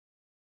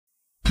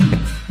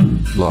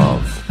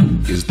love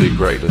is the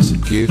greatest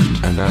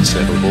gift and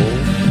asset of all,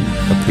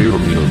 a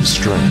pyramid of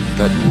strength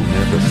that will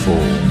never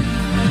fall.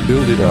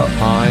 Build it up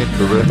high,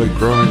 forever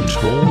growing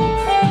tall,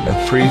 a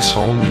free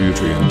soul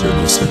nutrient and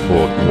a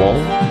support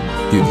wall.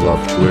 Give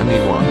love to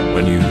anyone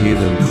when you hear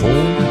them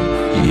call.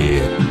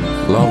 Yeah,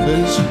 love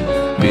is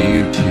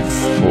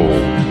beautiful.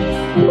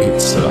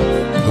 It's a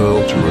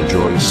pearl to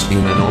rejoice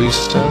in an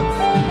oyster.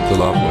 The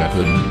love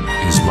weapon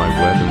is my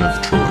weapon of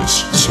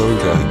choice, so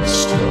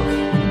gangster.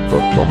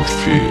 But don't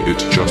fear it,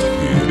 just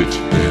hear it,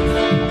 then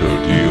go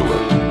deal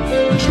it,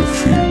 to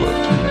feel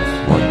it,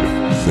 like a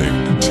think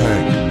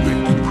tank,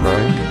 link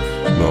crank,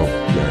 love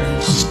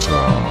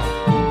gangsta.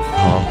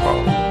 Haha,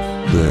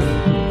 then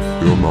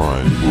your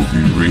mind will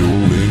be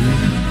reeling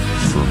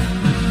from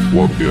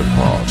what your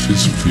heart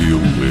is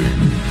feeling,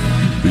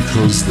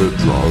 because the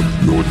drug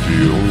you're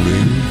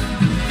dealing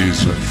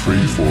is a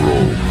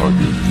free-for-all hug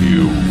of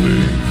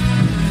healing.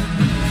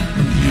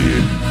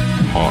 Yeah,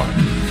 hi,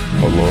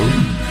 hello,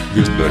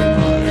 good day,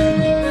 mate.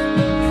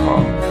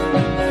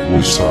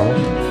 What's up?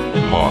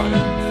 Hi,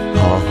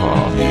 haha,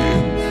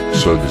 yeah.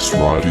 So this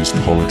ride is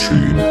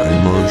poetry in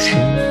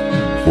emotion.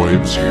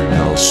 Waves you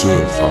now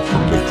surf up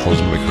from the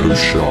cosmic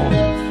ocean.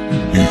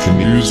 You can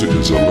use it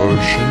as a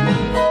lotion,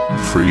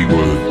 free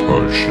word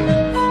potion,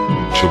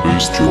 to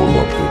boost your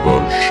love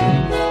devotion,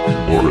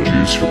 or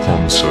reduce your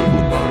concert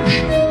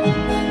emotion.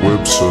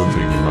 Web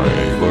surfing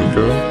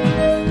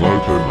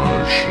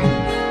locomotion.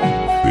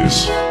 This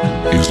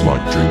is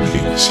like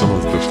drinking some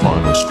of the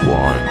finest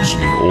wines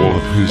in all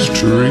of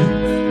history,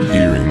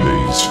 hearing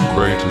these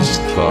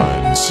greatest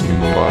lines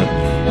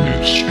enlightening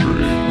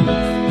mystery.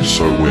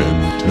 So when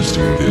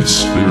testing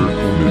this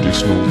lyrical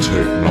medicinal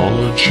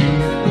technology,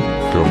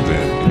 go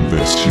then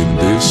invest in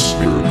this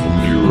miracle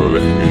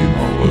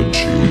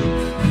neuroimmunology.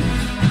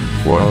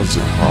 Was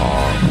it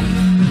hard?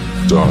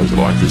 Died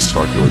like a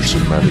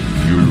psychosomatic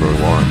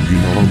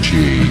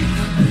neuroimmunology.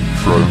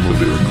 From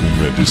lyrical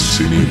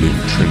medicine in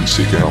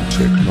intrinsic out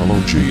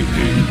technology.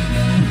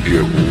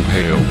 Here all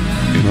hail,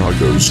 in our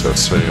ghost that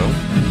sail,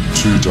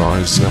 to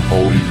dies the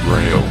holy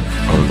grail,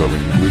 over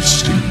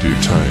linguistic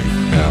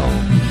detail.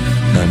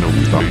 And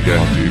with our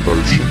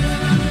devotion,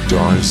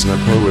 dies the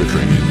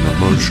poetry in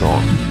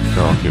emotion,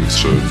 can't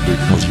insert the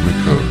cosmic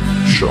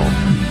ocean.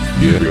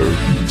 Yeah,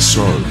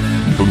 so,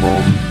 come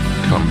on,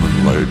 come and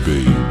lay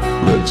be,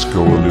 let's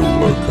go a little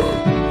loco,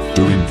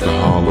 doing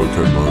car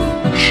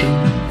locomotion.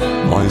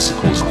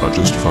 Icicles are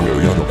just fungo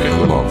out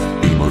of love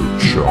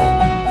emotion.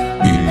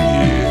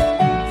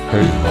 Yeah,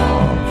 hey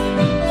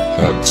ha,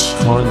 that's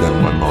kinda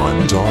my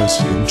mind's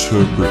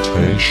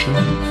interpretation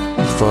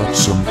for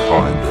some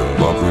kinda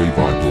love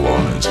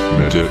revitalized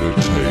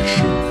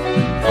meditation.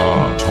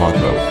 Type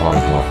of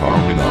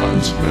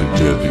harmonized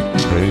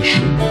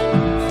meditation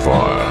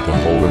via the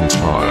whole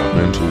entire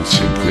mental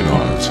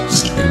synchronized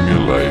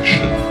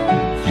stimulation.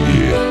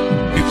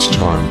 Yeah, it's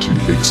time to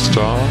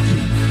kickstart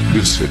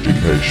this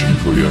education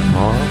for your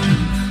heart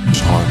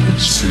type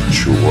of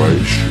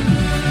situation.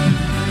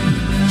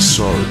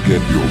 So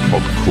get your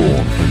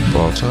popcorn and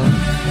butter.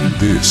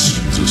 This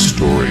is a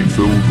story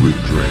filled with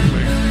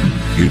dreaming.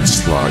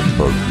 It's like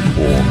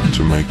popcorn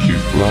to make you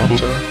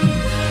flutter,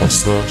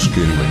 plus the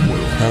scheming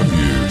will have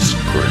you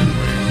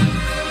screaming.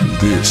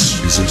 This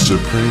is a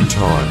supreme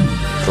time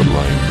for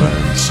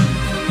layman's,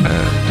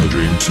 and a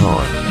dream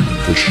time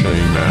for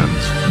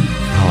shamans.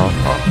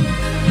 Haha.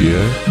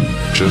 Yeah,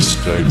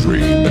 just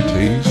daydream at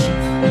ease,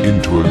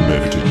 into a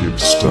meditative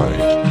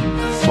state.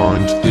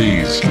 Find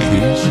these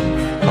keys,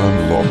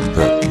 unlock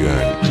that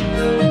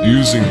gate.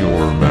 Using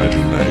your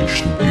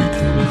imagination you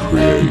can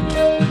create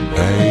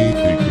a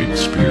deep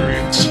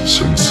experience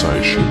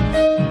sensation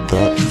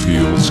that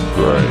feels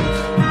great.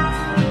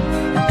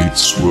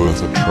 It's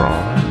worth a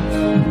try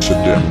to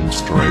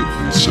demonstrate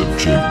the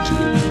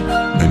subjective,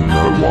 and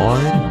know why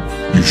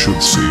you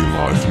should see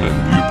life in a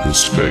new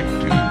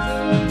perspective.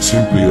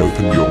 Simply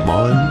open your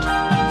mind,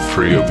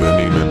 free of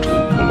any mental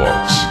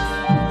blocks.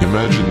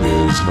 Imagine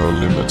there's no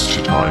limits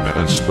to time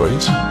and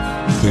space.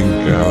 Think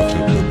out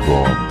of the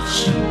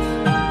box.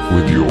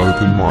 With your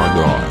open mind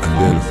eye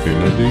and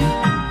infinity,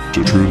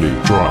 to truly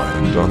try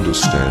and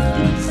understand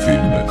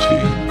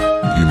infinity,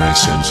 you may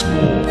sense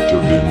more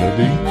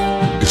divinity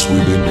is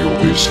within your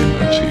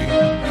vicinity,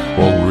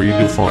 while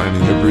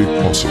redefining every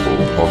possible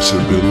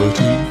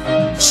possibility,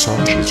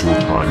 such as your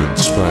time and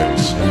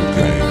space, and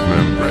gain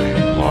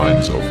membrane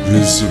lines of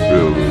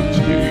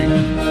visibility.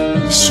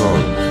 So,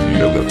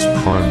 yeah, let's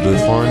prime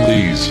define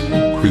these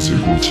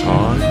quizzical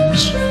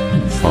times,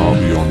 far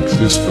beyond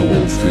fiscal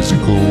or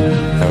physical,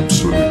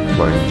 absolute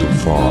plane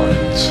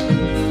defines.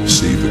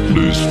 See the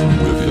clues from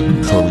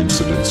within,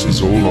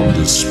 coincidences all on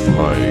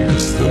display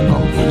as the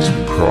numbers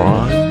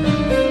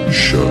prime.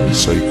 Show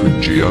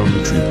sacred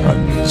geometry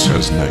patterns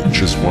as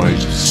nature's way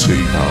to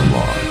see how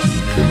life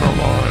can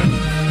align.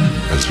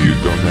 As you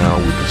go now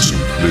with the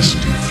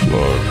simplicity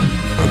flow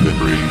of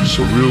every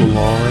surreal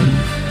line,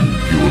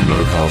 you will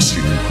know how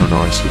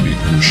synchronicity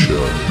can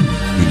show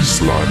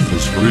this life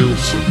is real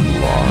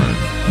sublime.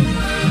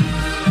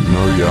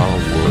 Know your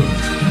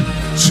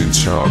worth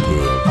since our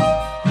birth,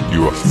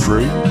 You are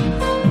free to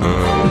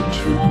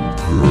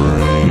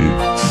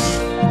breathe.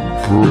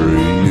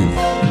 Breathe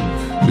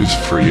this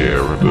free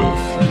air of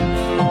earth.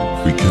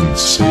 We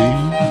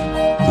conceive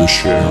the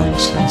sharing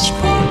sense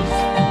birth.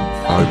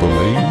 I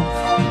believe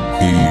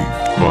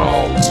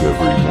equals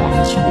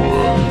everyone's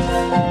worth.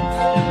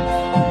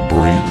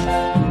 Breathe,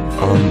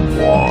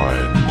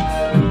 unwind,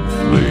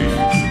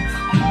 leave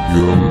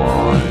your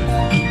mind.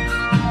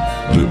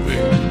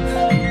 Living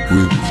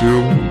with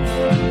feel,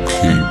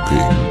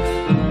 keeping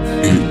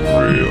it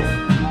real.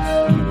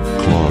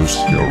 Close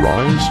your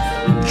eyes,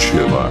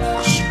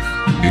 chillax,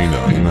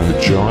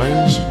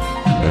 energize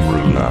and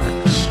relax.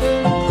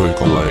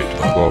 Percolate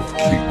above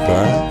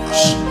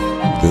kickbacks,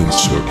 then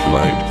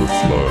circulate the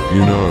flow.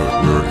 You know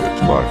where it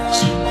lacks.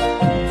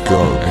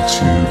 Go,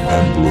 exude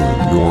and bloom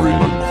your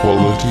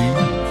inequality.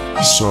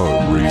 So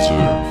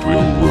reserve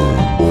will ruin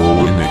all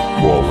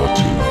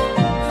inequality.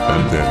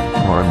 And then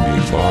prime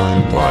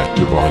defined by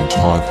divine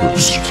type of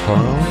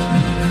style.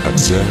 At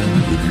Zen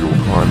with your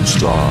prime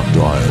star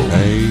dial a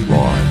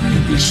line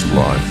in this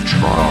life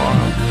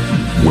trial.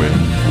 When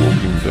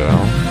walking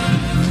down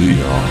the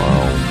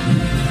aisle,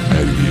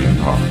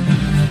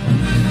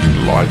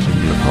 enlighten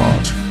your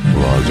heart,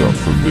 rise up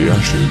from the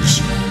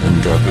ashes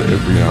and gather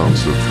every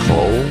ounce of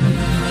coal.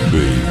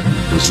 Be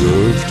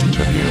reserved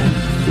to heal,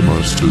 the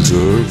most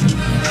deserved,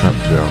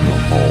 trapped down the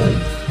hole.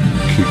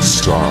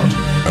 Kickstart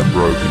a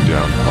broken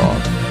down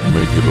heart,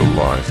 make it a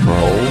life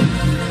roll.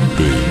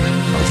 Be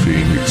a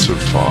phoenix of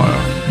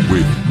fire,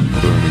 with a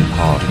burning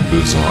heart of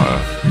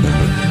desire, and a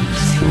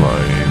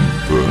flame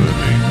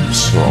burning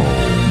soul.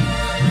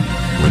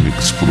 When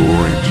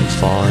exploring to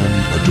find,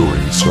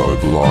 adoring so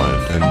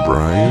blind and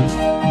brave,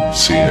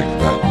 seek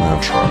that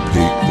mantra,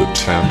 peak the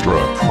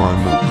tantra,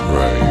 primal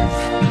crave.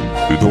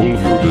 With all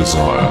your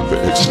desire for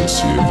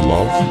ecstasy of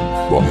love,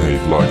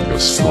 behave like a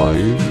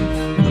slave,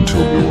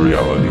 until your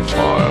reality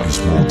fire is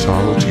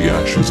mortality,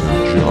 ashes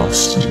and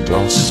just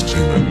dust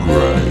in a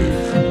grave.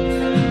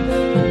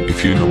 If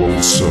you know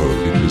also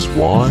it is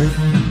why,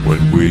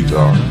 when we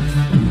die,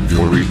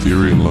 your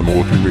ethereal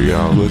immortal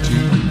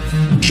reality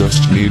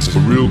just needs a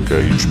real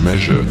gauge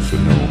measure for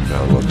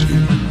normality.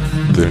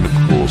 Then of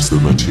course the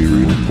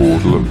material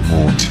portal of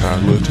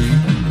mortality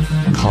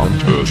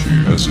can't hurt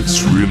you as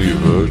it's really a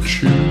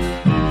virtue.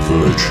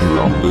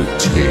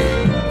 Virtuality.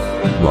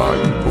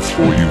 Like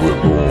before you were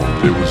born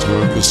there was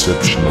no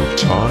perception of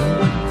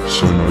time,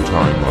 so no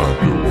time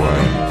to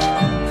wait.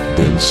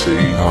 Then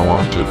see how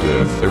after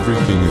death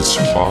everything is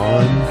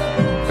fine,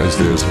 as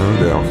there's no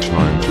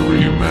downtime to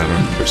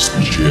re-manifest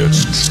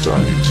just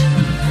state.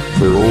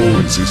 For all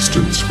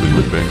existence will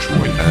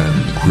eventually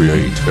end,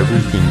 create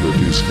everything that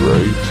is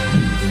great,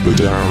 but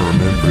our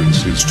remembrance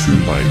is too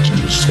late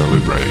to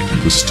celebrate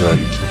the state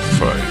of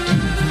fate.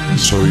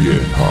 So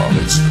yeah,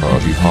 let's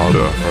party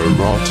harder,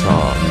 rata,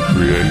 and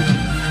create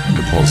a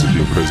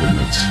positive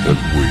resonance that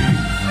we,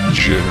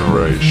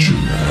 generation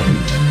 8.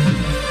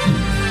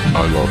 I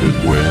love it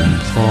when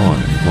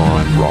fine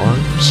line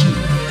rhymes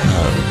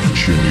have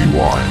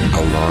genuine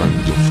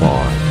aligned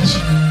defines.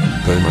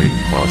 They make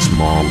my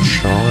smile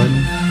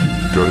shine,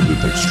 go the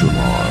extra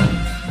mile.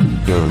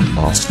 Don't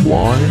ask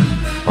why,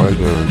 I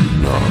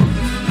don't know.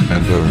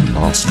 And don't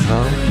ask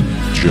how,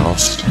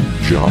 just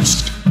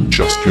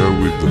go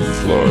with the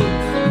flow.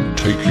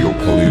 Take your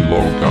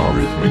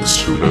polylogarithmic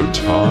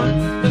pseudo-time,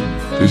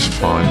 this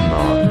fine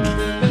night.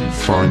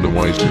 Find a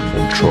way to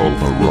control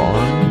the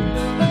rhyme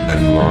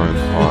and line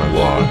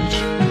highlight.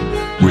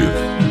 With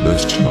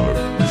less toe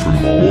from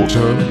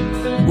auto,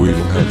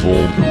 we'll have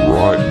all the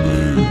right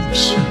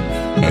moves.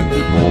 And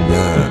with more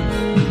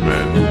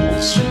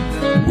manuals,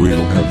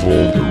 we'll have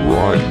all the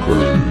right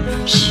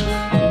grooves.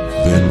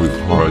 Then with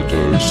high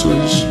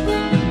doses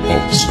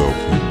of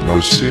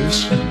self-hypnosis,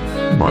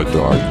 my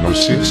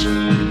diagnosis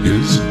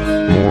is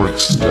more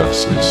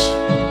ecstasis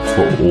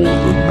for all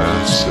the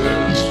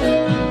masses.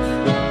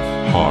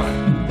 Hi,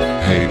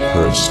 hey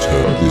presto,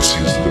 this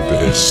is the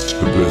best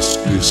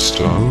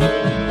pisto.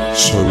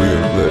 So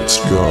yeah, let's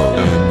go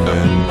and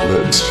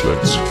let's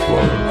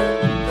flow.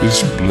 This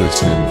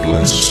blessing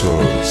bless so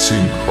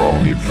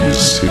synchronically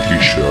city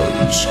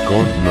shows.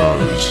 God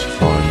knows,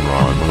 fine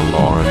rhyme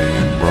aligning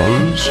in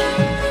rows,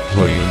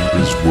 playing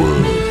his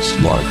words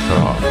like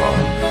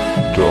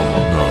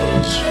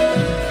dominoes.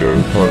 Go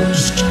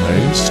post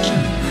haste,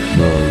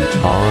 no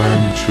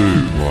time to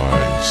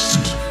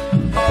waste.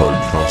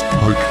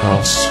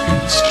 Podcast,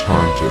 it's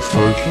time to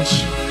focus.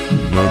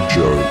 No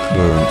joke,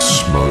 don't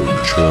smoke,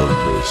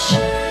 choke us.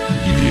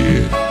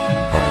 Yeah,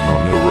 I'm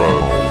on a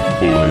roll,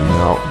 pulling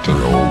out the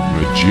old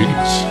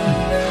magics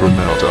from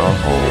out our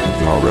hole,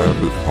 our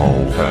rabbit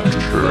hole hat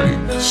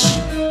tricks.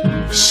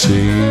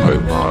 See,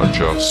 I'm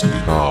just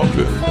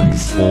carving and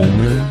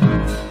forming,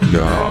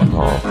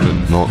 carving,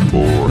 not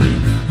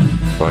boring.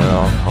 By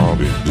our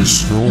having the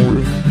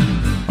snoring,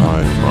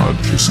 I'm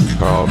just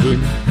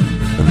carving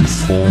and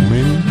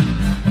forming,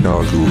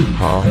 now good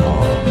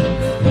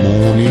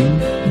morning.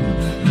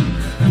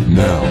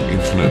 Now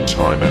infinite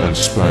time and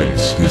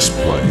space, this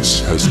place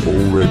has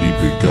already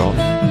begun.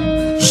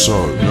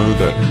 So know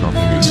that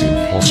nothing is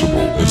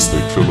impossible as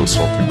the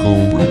philosophical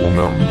rule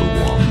number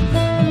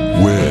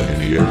 1. Where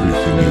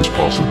everything is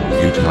possible,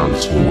 it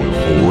has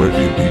all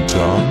already been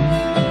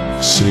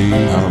done. See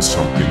how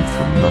something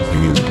from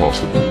nothing is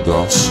possible,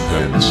 thus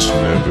hence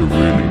never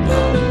really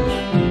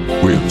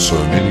known. With so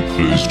many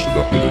clues to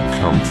the hood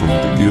that come from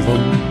the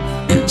given,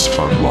 it's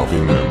fun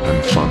loving them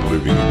and fun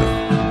living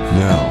them.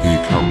 Now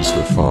here comes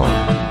the fun.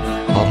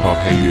 Ha ha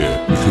hey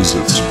yeah, because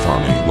it's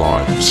funny,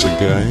 life's a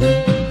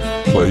game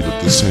played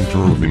at the center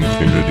of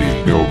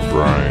infinity, your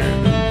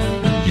brain.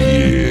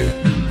 Yeah.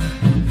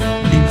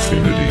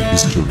 Infinity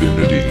is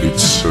divinity,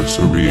 it's so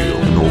surreal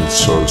and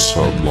also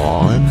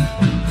sublime,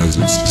 as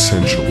it's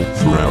essential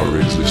for our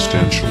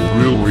existential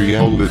real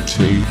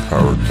reality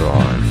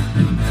paradigm.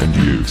 And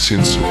you,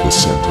 since at the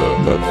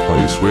center, that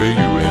place where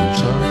you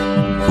enter,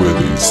 where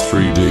these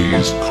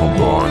 3Ds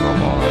combine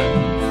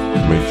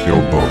align, make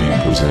your body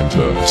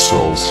presenter,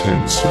 soul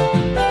sensor,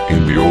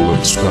 in the all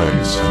of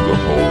space and the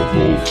whole of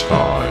all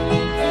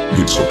time.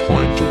 It's a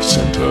point of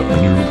center,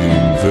 and you're the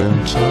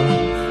inventor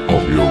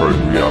of your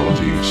own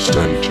reality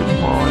state of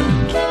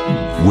mind,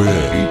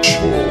 where each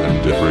all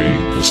and every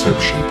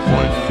perception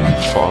point can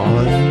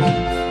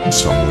find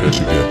somewhere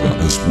together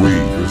as we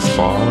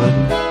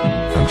refine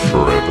and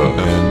forever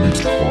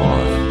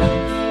entwine.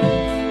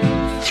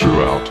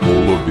 Throughout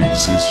all of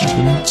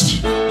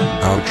existence,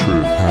 our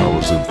true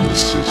powers of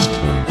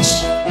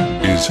persistence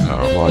is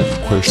how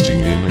life questing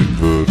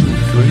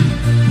inadvertently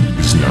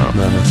is now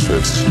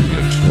manifesting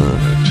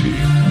eternity.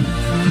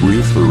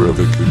 We're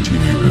forever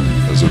continuing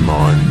as a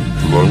mind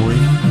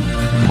blowing,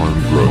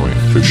 mind growing,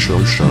 for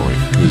show showing,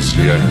 cause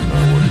yeah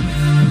knowing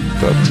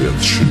that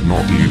death should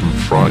not even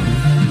frighten.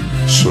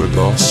 So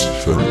thus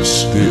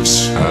first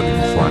this ad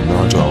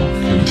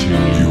infinitum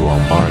continue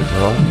on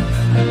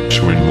either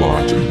to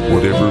enlighten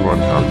what everyone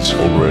has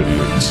already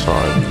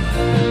inside.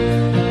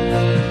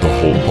 The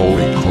whole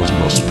holy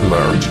cosmos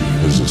polarity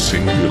has a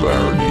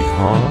singularity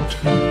heart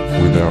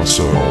with our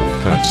soul,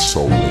 that's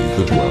solely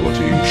the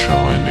duality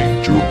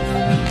shining jewel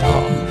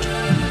part.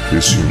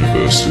 This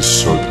universe is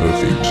so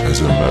perfect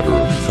as a matter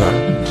of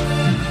fact.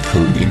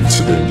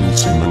 Coincidental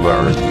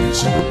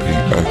similarities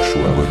repeat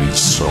actualities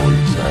so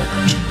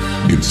exact.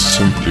 It's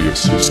simply a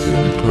system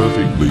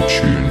perfectly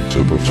tuned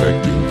to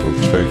perfecting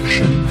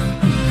perfection.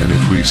 And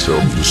if we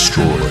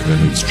self-destroy,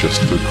 then it's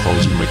just a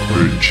cosmic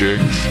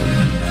rejection.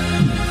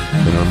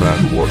 And no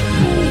matter what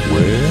you're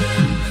aware,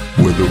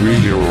 whether we're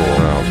here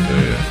or out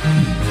there,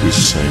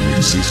 this same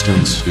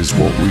existence is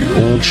what we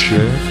all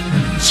share.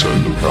 So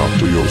look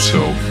after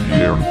yourself,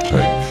 yeah, and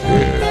take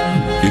care.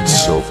 It's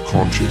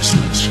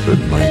self-consciousness that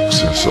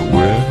makes us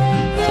aware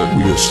that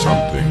we are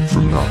something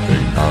from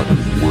nothing, out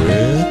of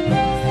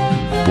where?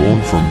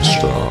 Born from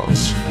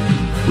stars.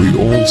 We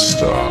all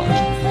start,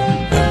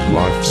 and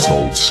life's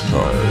old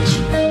skies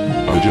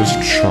are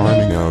just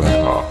shining our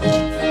heart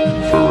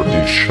for a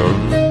be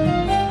shown,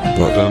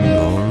 but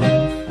unknown,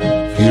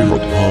 here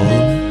at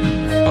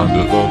home,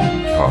 under the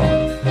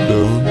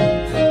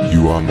pardon,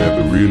 you are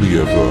never really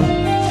ever,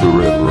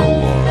 forever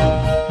alone.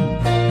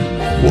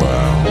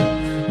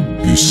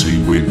 Wow, you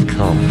see we've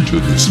come to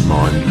this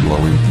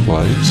mind-blowing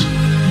place,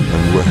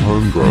 and we're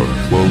homegrown,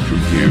 welcome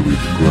here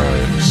with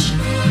grace.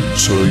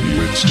 So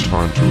it's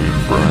time to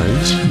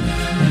embrace,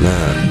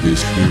 land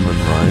this human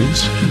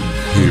race,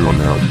 here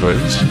on our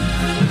base,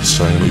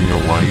 sailing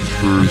away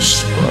through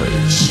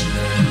space.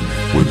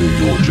 Whether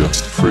you're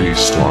just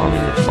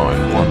freestyling a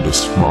fine wonder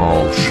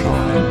smile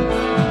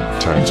shine,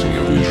 taxing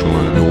a visual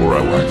and or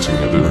waxing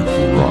a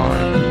lyrical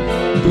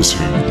rhyme, the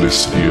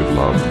simplicity of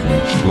love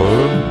can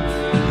flow,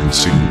 and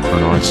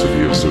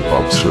synchronicity as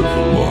above so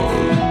below.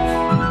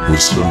 We're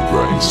so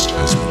graced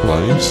as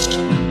placed,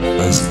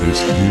 as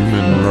this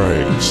human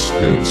race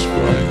gets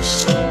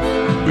graced,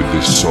 with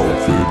this soul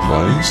food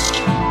laced,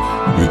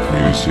 with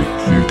music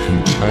you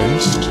can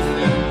taste.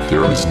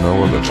 There is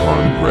no other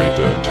time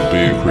greater to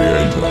be a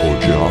creator or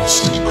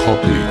just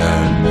copy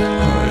and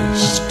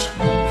paste.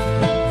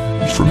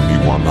 From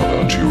me one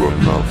other to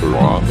another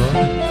other,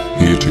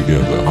 here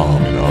together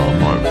arm in arm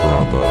my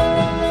brother,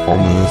 on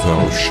earth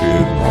our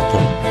shared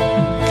mother,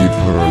 give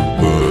her a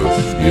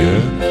birth,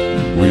 yeah,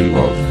 we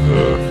love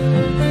her,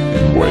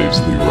 in waves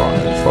we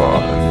ride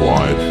far and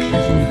wide,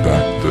 kicking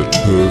back the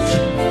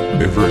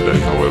turf, every day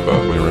however,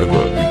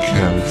 wherever we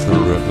can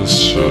forever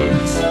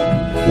surf.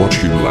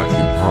 What you lack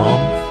in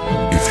harm?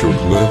 If you're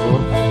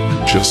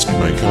clever, just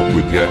make up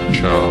with that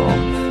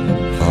charm.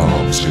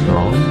 Arms in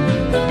arm,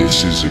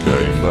 this is a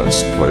game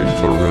that's played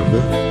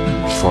forever,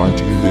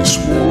 fighting this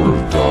war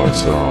of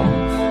dice arm.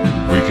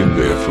 We can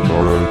therefore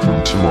borrow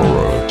from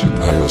tomorrow to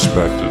pay us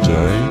back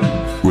today,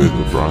 with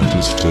the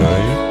brightest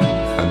day,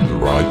 and the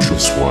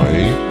righteous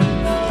way,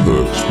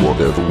 perks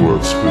whatever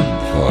works with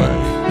play.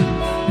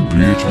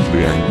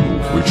 Beautifully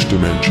angled, which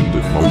dimension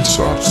did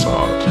Mozart's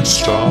art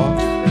start?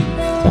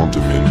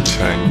 Quantum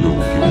entangled,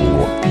 your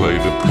what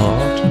played a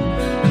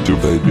part? Do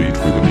they beat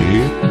with an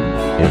ear,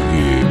 or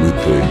hear with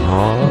their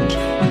heart?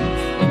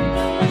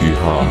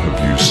 Hee-ha, have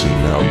you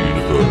seen our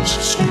universe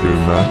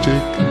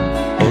schematic?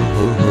 Oh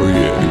ho ho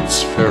yeah,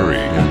 it's very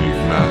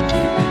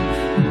enigmatic,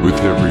 with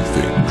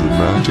everything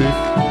dramatic,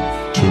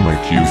 to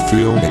make you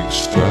feel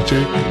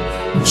ecstatic,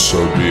 so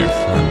be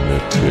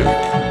frenetic.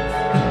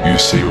 You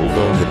see all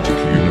the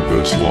hectic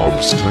universal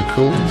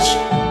obstacles,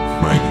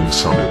 making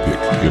some epic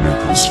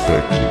pinnacle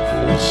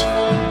spectacles,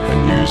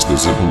 and use the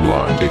zipper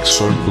light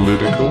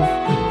exopolitical,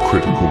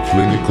 critical,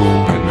 clinical,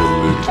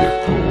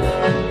 analytical.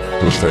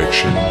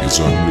 Perfection is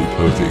only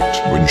perfect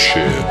when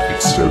shared,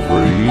 it's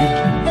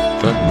agreed.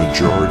 That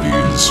majority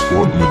is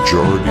what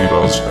majority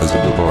does as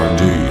a divine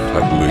deed,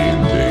 happily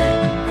indeed.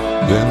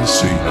 Then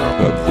see how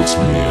that puts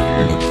me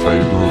and you at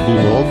favourable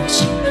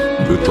odds.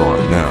 But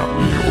right now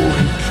we're all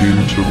in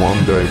tune to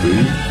one day be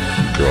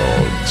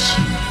gods.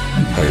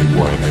 Hey,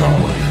 wake up,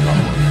 wake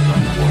up,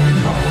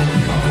 wake up,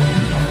 wake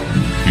up.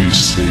 You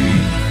see,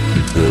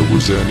 if there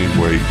was any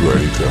way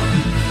greater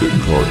that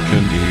God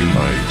can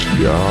elate,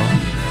 yeah,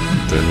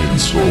 then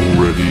it's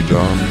already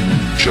done.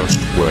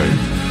 Just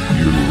wait,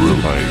 you'll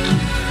relate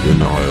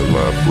when I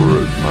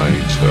elaborate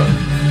later.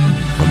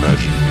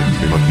 Imagine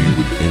infinity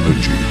with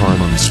energy,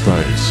 time and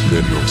space,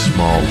 then your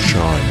smile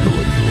shine will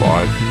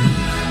enlighten,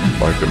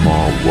 like a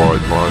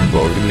mile-wide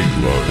mind-boggling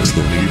glow, as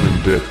the need and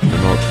depth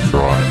cannot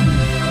frighten.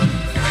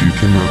 If you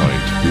can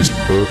relate this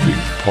perfect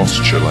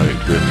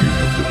postulate, then you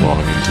have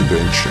divine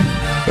intervention,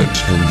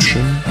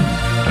 attention,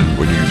 and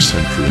when you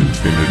center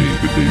infinity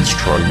with these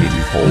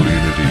trinity whole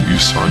unity, you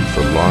sign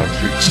for life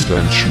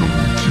extension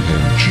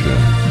intention.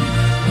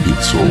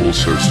 It's all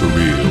so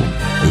surreal,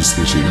 as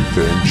this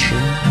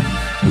invention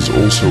is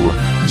also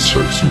a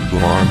so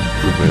sublime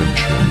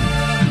prevention.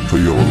 For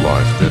your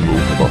life then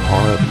will have a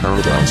higher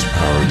paradise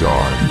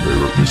paradigm,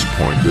 where at this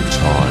point of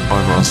time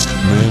I must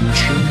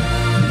mention,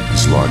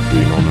 is like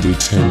being on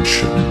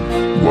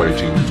detention,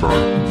 waiting for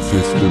a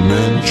fifth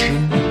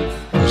dimension,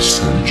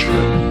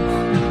 ascension.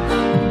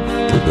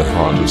 But the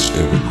hardest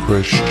ever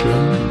question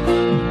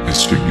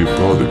is to give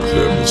God a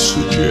clever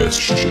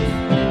suggestion.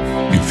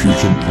 If you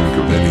can think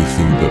of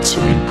anything that's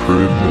an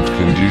improvement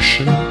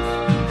condition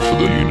for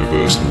the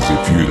universe as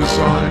if you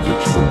designed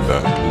it from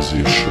that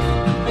position,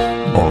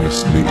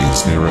 honestly,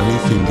 is there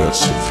anything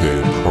that's a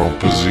fair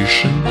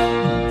proposition?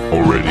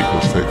 Already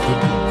perfected?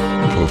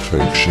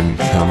 Perfection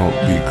cannot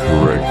be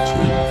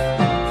corrected.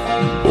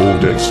 All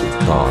decks of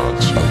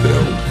cards are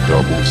dealt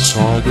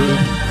double-sided.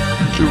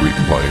 Do we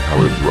play how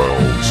it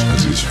rolls,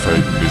 as is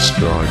fate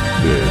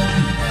misguided?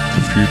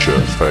 The future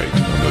fate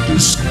and a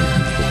distant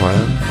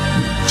plan?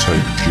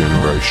 Take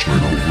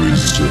generational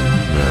wisdom,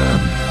 man.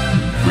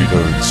 We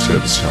don't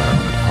set sail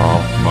at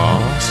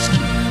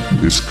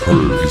half-mast. This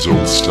crew is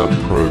all stud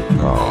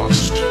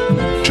procast,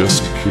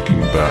 just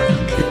kicking back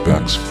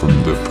kickbacks from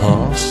the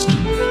past,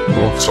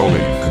 rock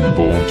solid and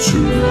born to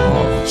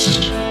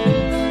last.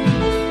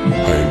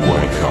 Hey,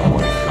 wake up,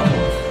 wake up,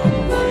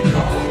 wake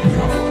up, wake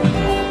up.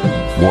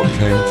 What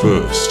came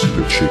first,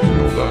 the chicken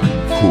or the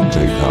cooked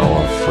egg,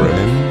 our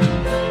friend?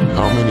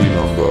 How many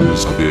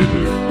numbers are there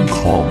to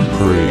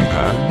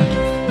comprehend?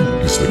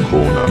 Is the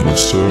corner in a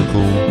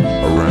circle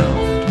around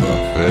the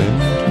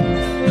bend?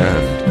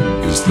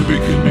 And is the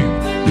beginning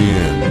the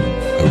end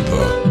of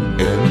the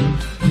end?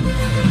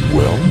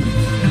 Well,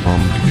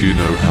 if you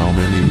know how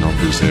many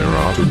numbers there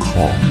are to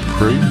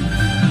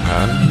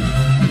comprehend,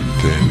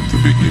 then the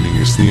beginning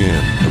is the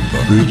end of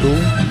the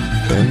middle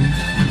end,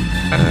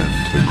 and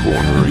the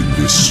corner in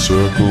this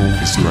circle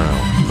is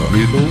around the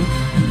middle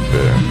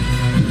bend.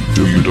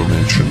 Do your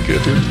dimension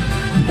get it?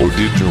 Or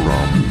did you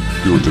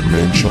your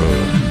dimension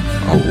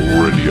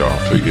already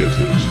forget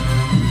it?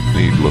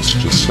 Needless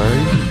to say,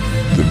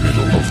 the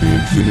middle of the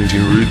infinity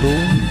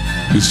riddle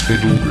is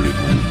fiddle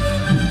riddle,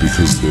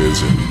 because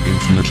there's an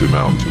infinite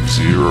amount of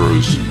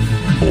zeros,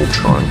 all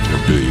trying to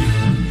be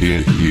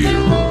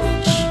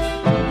heroes.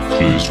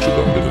 Clues to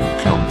the hidden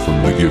come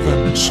from the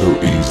given so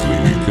easily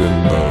you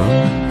can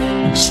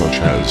learn, such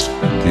as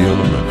the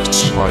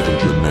elements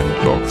hydrogen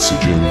and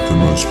oxygen, the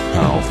most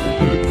powerful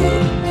to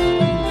burn.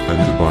 And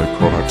the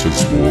byproduct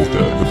is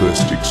water, the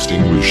best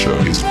extinguisher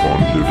is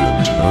bonded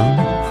in turn.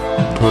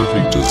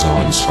 Perfect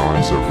design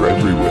signs are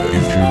everywhere.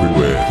 If you're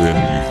aware, then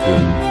you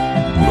can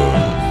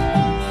learn.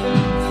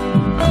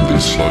 And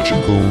this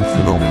logical,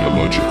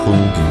 phenomenological,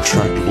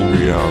 intractable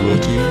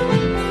reality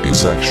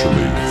is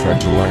actually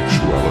fractal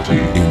actuality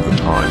in the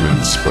time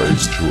and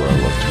space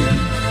duality.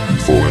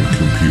 For when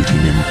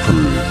computing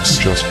improves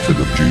just for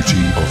the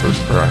beauty of a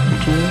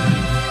fractal,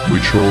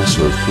 which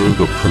also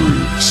further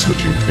proves that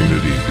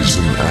infinity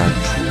isn't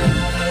actual,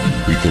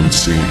 we can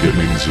see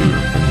getting zoom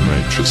when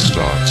nature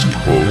starts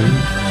calling,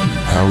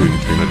 how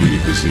infinity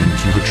has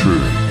into the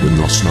true when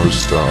the snow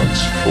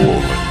starts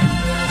falling.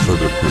 For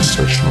the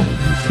processional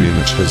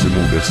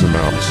infinitesimal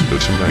decimals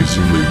that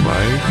amazingly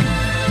make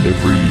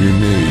every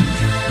unique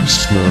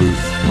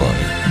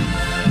snowflake.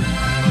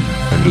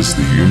 And as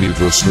the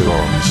universe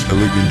dawns,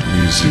 elegant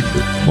music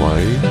that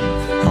play,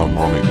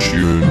 harmonic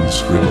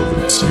tunes,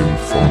 relevant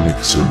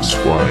symphonics and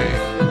sway.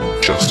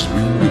 Just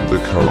swing with the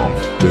current,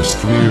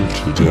 destiny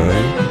of today,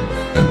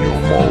 and your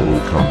moral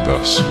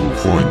compass will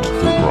point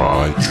the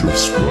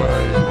righteous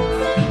way.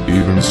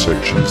 even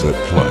sections that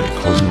play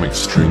cosmic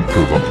string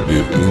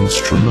provocative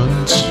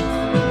instruments,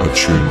 are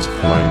tunes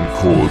playing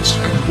chords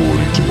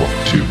according to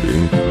octave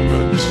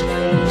increments.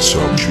 So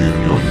tune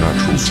your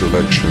natural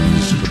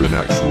selections to an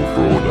actual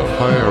broader,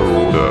 higher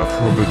order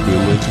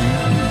probability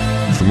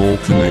for more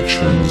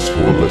connections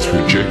or less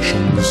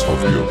rejections of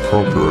your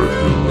proper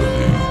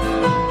ability,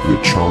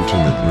 which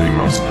ultimately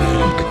must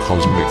mean a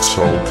cosmic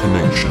soul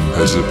connection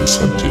has a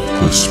perceptive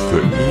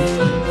perspective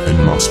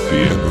and must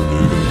be ever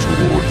moving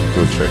toward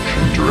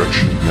perfection,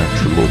 direction,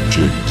 natural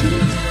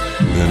objective.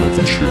 Then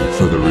of truth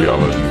for the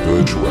reality,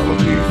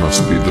 virtuality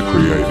must be the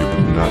creative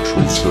and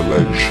natural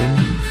selection,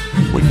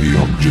 when the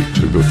object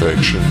of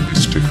affection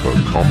is to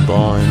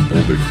co-combine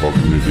all the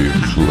cognitive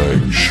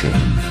collection.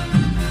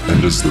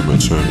 And as the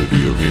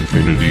maternity of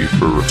infinity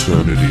for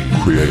eternity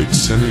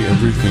creates any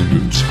everything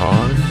with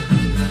time,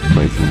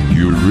 making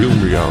you real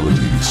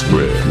realities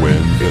where,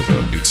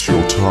 whenever it's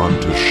your time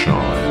to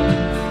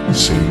shine.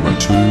 Seeing the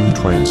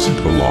two twains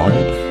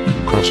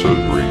collide, cross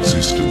over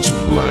existence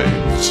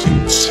planes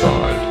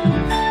inside.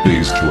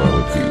 These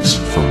dualities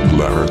from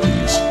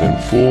polarities then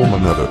form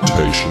an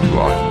adaptation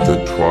line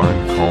that try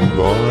and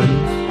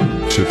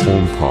combine to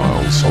form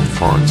piles of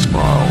fine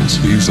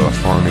smiles. These are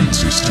fine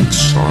existence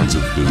signs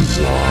of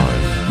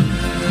design.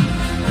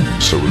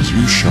 So as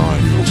you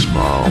shine your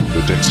smile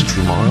the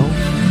extra mile,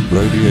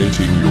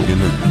 radiating your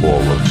inner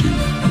quality,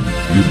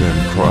 you then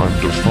try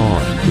and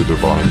define the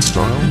divine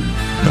style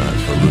that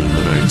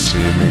illuminates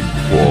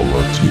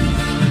inequality.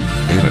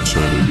 An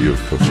eternity of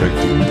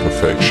perfecting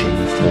perfection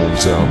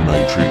forms our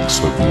matrix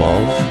of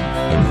love,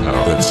 and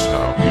how that's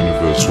how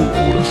universal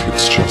order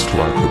fits just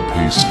like a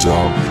piece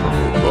down from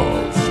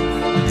above.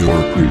 Your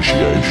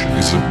appreciation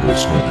is of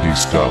course not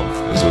pieced up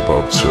as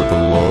above so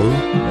below.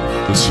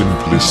 The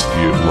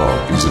simplicity of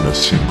love is in a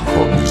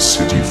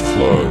synchronicity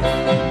flow.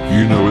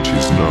 You know it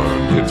is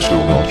known, yet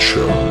still not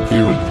shown.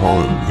 Here at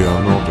home, we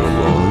are not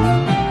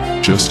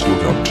alone. Just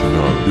look up to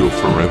know you're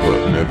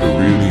forever, never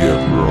really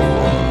ever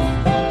alone.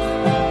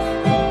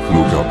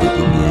 Look up at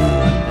the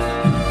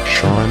moon,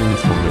 shining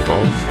from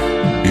above,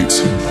 it's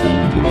in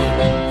full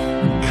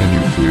bloom. Can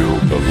you feel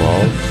the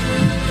love?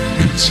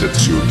 It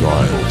sets your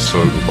dial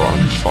so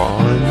divine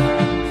fine,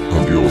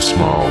 of your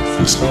smile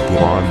for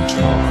sublime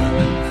time.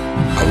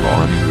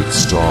 Aligning with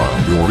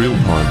style, your real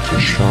time to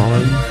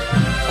shine,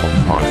 on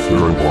high for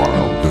a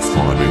while,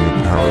 defining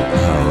a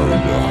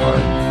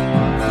paradigm.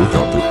 Look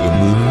up at the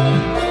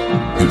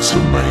moon, it's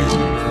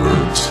amazing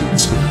where it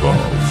sits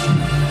above.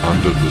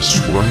 Under the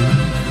swing,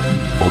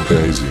 or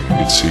gazing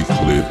its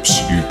eclipse,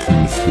 you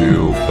can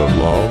feel the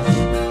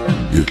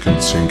love. You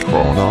can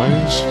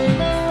synchronize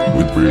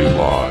with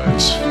real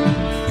eyes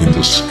in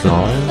the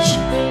skies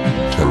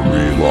to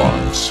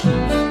realize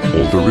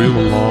all the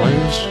real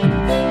lies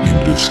in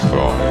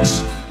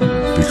disguise.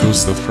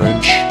 Because the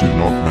French do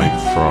not make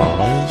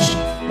fries,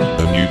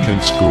 and you can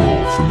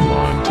score from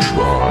line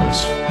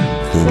tries.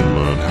 Then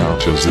learn how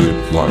to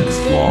zip like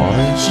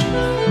flies,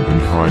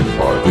 and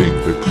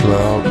high-fiving the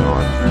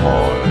cloud-nine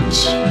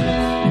highs.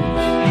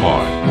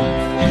 High,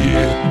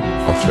 yeah,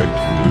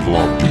 affecting little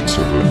objects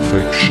of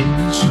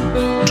affections,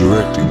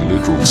 directing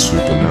literal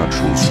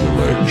supernatural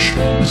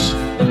selections.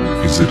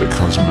 Is it a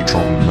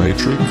cosmotron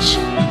matrix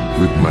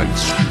with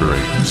mates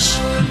tricks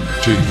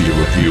to heal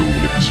a heel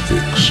lips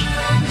fix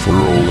for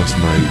all us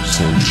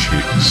mates and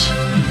chicks,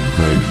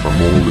 made from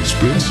all its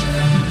bits,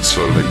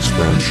 soul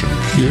expansion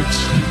kits,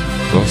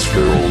 thus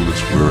for all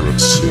is where it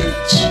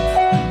sits.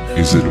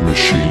 Is it a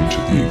machine to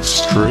the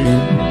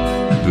extreme,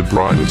 the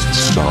brightest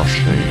star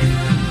sheen,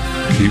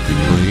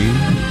 keeping lean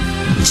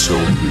the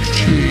selfish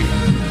gene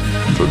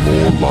for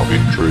more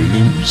loving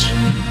dreams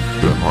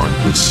behind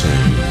the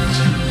scenes?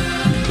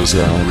 Does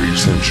our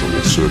essential,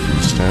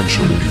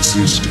 circumstantial,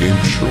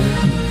 existential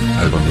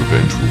have an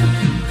eventual,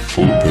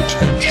 full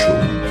potential,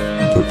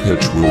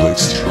 perpetual,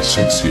 extra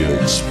sexy,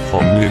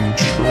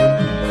 exponential?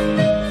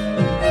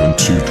 When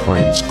two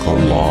twains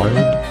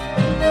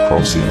collide,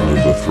 crossing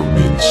over from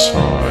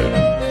inside,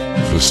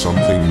 for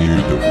something new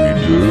that we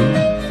do,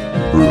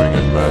 brewing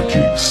a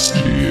magic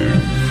stew.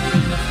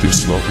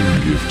 This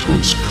loving gift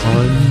was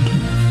kind,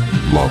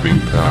 loving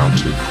power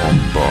to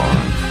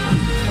combine,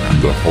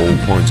 and the whole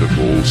point of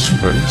all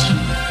space,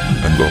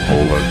 and the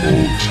whole at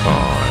all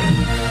time.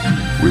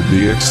 With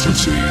the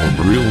ecstasy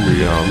of real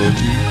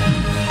reality,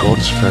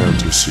 God's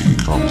fantasy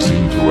comes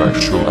into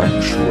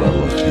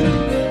actuality.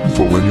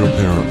 For when your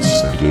parents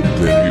entered,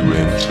 then you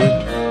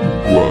entered.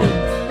 Whoa,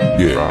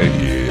 yeah,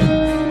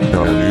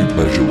 our new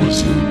pleasure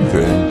was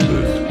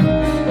invented.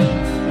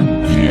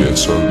 Yeah,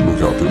 so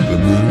look up at the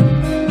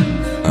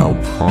moon. Our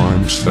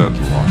prime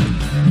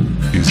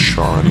satellite is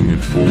shining in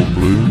full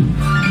bloom,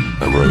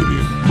 a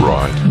radiant,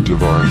 bright,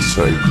 divine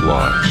safe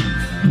light.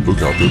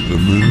 Look up at the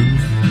moon,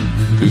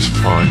 this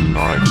fine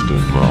night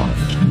and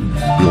light.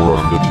 You're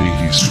under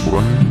tea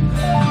swing,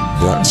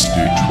 that's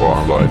the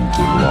twilight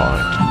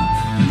delight.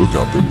 Look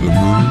up at the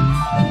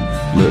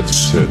moon, let's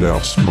set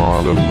our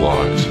smile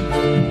alight.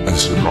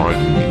 As the night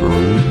and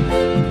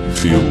room,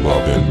 feel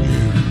love in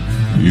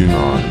you,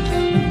 unite.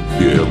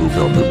 Yeah, look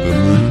up at the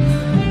moon,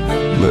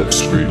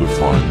 Let's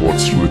redefine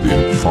what's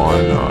within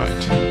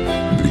finite,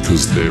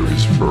 because there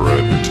is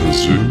forever to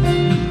zoom,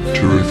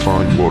 to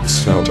refine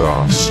what's at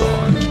our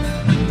side.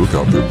 Look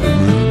up at the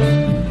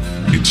moon,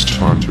 it's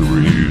time to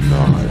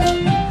reunite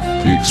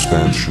the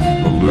expansion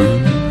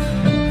balloon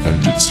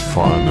and its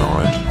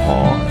finite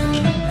height.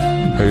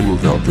 Hey,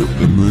 look up at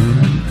the moon,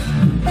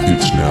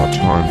 it's now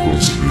time to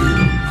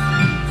assume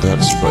that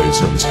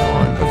space and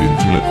time have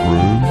infinite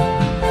room.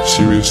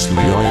 Seriously,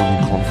 I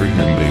am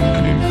comprehending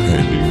an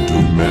impending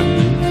doom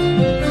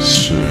ending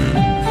soon.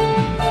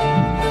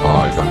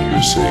 Can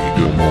you see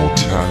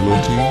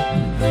immortality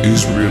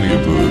is really a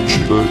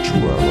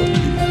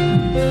virtuality,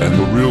 and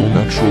the real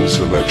natural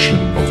selection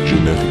of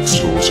genetic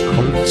source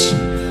codes,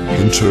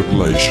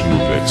 interpolation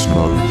of X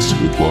nodes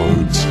with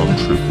loads of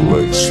triple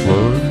X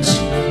loads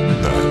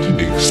that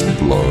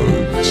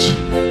explodes.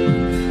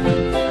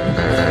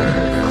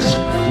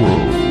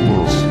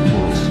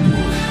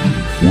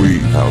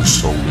 We, our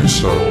soul is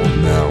soul,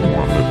 now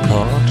one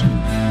apart.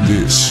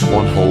 This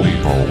one holy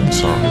holds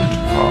summit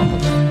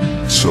heart.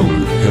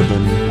 Salute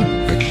heaven,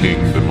 a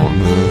kingdom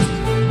on earth,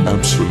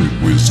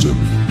 absolute wisdom,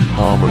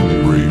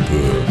 harmony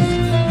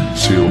rebirth,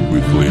 sealed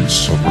with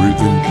bliss of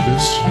rhythm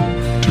kiss,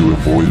 to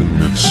avoid and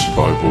miss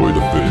by void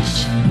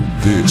abyss.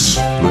 This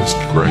blessed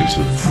grace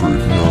of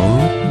fruit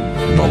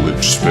know,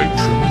 knowledge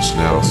spectrums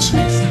now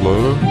see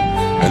flow,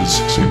 as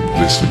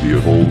simplicity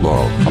of all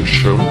love is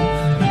shown,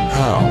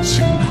 how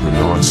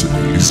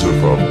synchronicity is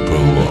above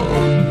below.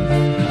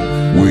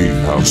 We,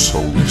 our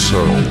soul is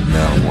soul,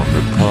 now one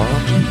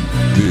apart.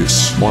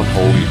 This one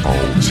holy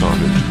holds on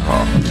at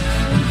heart.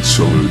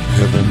 Salute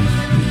heaven,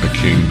 a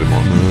kingdom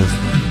on earth,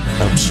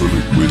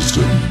 absolute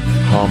wisdom,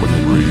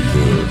 harmony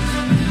rebirth,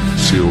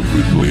 sealed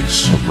with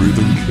bliss of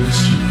rhythm kiss,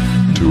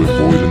 to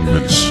avoid and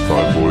miss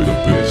by void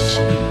abyss.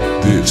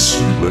 This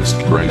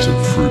blessed grace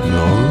of fruit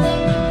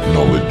know,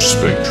 knowledge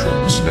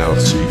spectrums now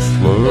see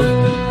flow,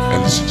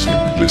 as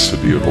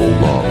simplicity of all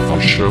love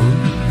are shown,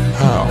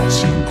 how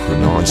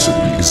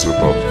synchronicity is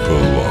above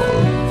below.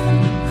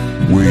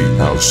 We,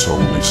 our soul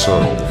is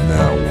soul,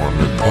 now one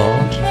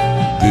apart.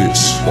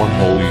 This one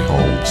holy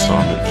holds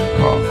summit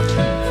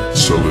heart.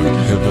 Salute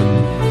heaven,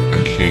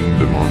 a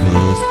kingdom on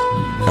earth,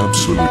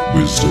 absolute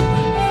wisdom,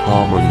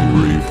 harmony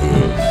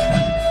rebirth,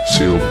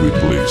 sealed with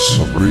bliss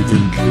of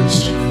rhythm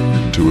kiss,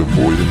 to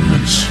avoid and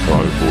miss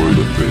by void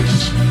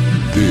abyss.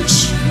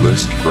 This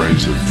blessed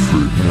grace of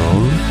fruit know,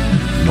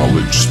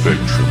 knowledge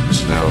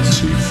spectrums now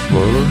see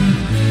flow,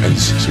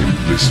 as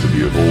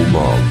simplicity of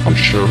all love are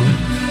shown,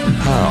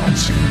 how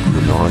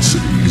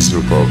synchronicity is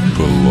above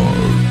below.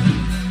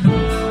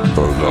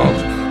 Though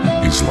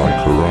love is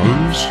like a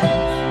rose,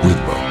 with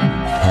the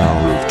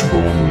power of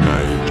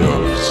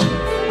tornadoes.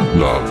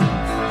 Love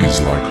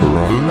is like a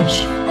rose,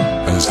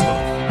 as the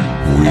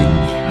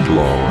wind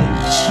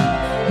blows.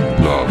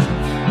 Love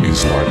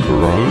is like a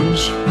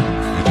rose,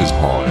 it has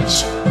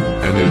highs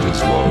and it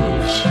has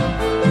lows.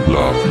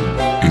 Love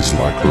is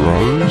like a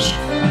rose,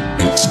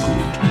 it's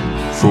good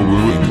for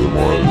wooing the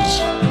woes.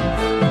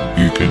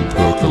 You can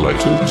percolate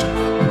it,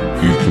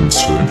 you can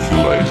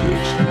circulate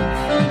it,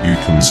 you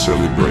can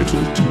celebrate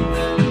it,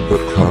 but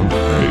can't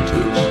hate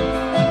it.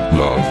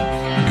 Love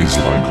is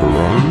like a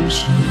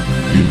rose,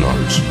 you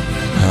note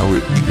how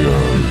it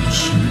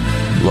goes.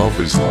 Love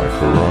is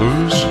like a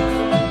rose,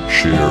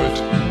 share it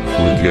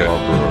with your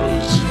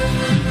bros.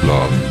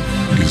 Love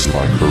is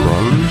like a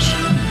rose,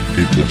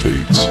 it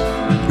defeats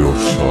your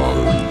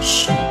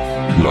foes.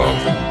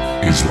 Love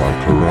is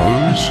like a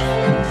rose,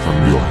 from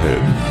your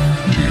head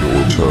to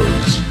your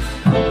toes.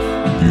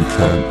 You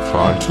can't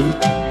fight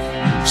it,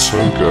 so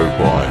go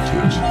bite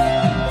it.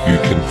 You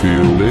can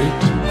feel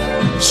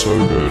it, so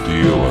go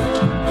deal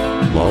it.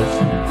 Love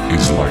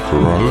is like a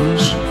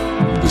rose,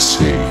 the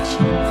seed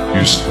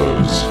you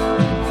sows.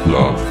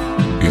 Love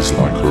is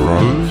like a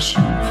rose,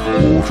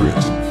 water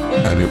it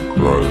and it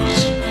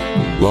grows.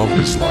 Love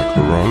is like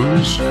a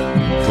rose,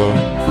 the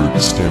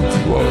root stem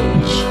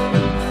flows.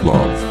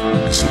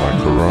 Love is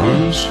like a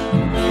rose,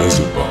 as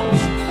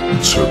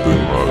above, so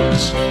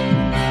belows.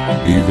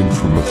 Even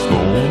from a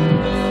thorn,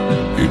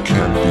 it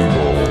can be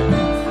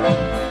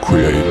born.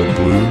 Create a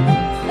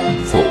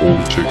bloom for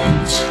all to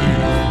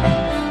consume.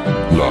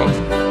 Love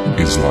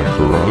is like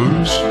a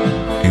rose,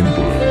 in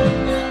bloom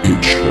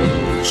it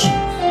shows.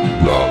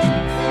 Love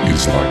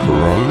is like a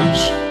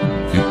rose,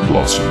 it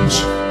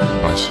blossoms,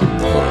 I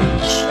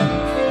suppose.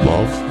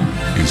 Love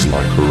is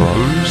like a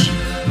rose,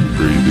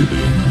 breathe it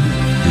in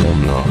your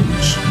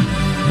nose.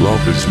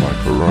 Love is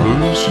like a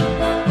rose,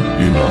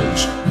 you know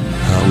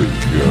how it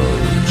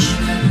goes.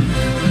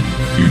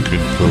 You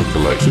can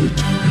percolate it,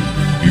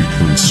 you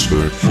can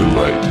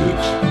circulate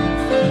it,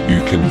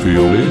 you can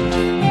feel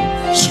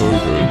it, so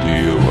go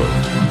deal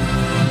it.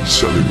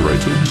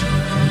 Celebrate it,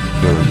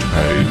 don't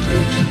hate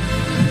it.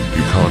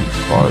 You can't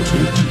fight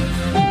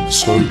it,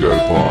 so go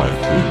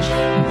bite it.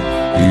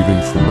 Even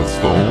from a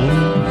thorn,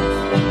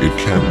 it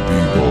can be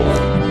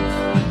born.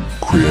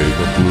 Create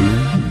a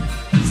bloom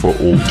for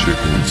all to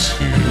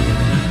consume.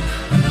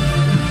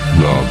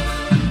 Love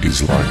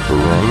is like a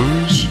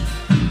rose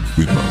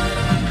with a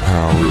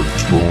power of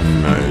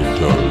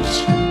tornadoes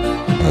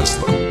as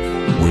the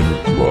wind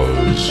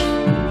blows.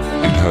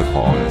 It had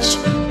highs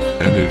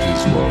and it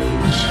is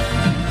lows.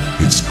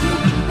 It's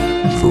good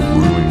for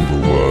ruling the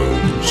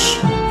woes.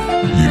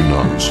 You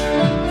knows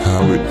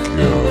how it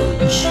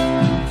goes.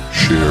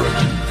 Share it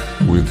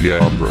with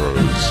your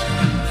bros.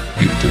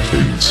 It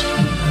defeats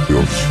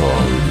your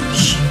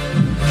foes.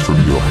 From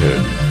your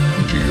head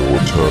to your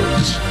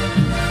toes.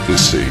 The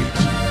seed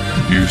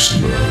you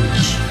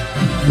sows.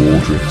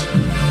 Water it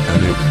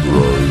and it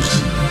grows.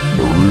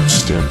 The root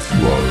stem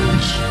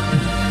flows.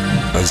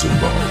 As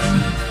above,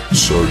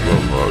 so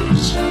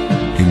belows.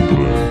 In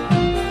bloom,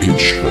 it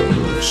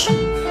shows.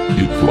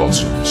 It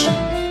blossoms,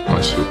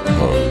 I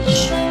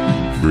suppose.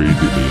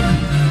 Breathe it in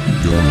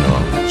your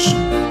nose.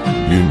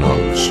 You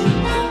knows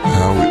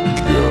how it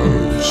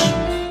goes.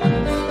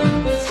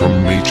 From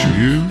me to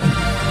you,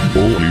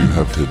 all you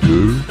have to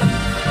do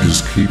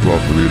is keep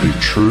love really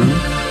true.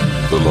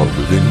 The love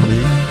within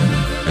me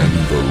and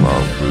the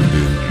love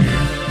within you.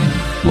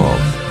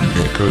 Love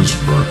echoes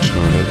for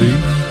eternity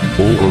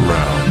all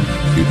around.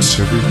 It's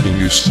everything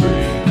you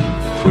see.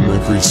 From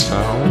every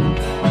sound,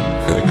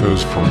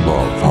 echoes from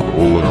love are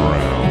all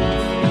around.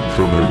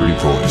 From every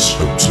voice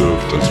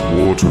observed as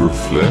water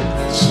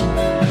reflects.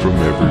 From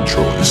every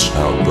choice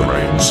how the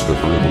rains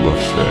have ripple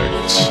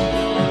effects.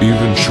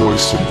 Even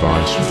choice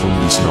advice from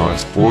this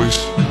nice voice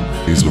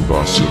is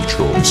advice of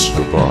choice,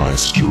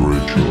 advice to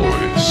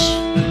rejoice.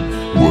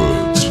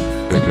 Words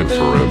echo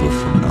forever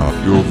from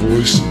out your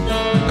voice,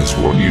 as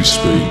what you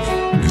speak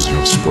is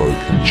your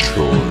spoken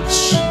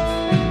choice.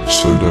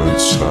 So don't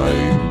say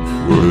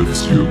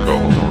words you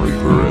gonna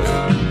regret,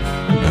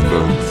 and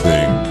don't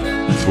think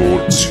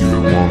thoughts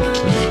you want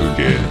to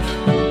forget.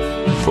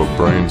 For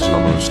brains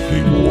are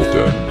mostly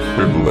water,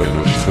 ripple and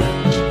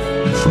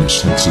effect. From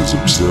senses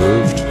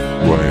observed,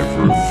 wave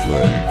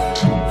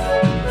reflect.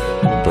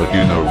 But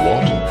you know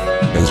what?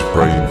 As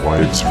brain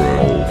waves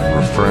roll and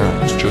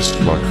refract just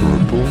like a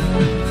ripple,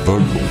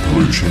 vocal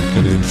pollution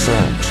can in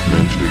fact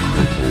mentally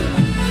cripple.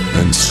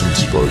 And some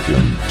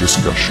spoken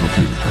discussion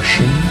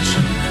concussions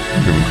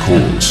can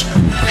cause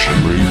concussion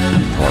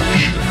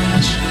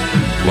repercussions.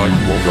 Like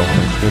what got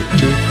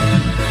hectic,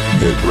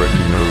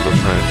 head-wrecking over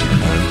frantic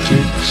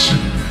antics,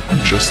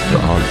 just to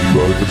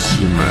argue over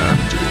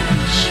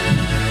semantics.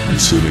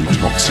 Silly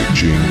toxic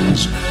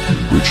jingles,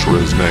 which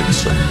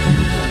resonates and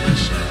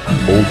mingles.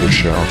 All the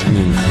shouting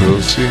and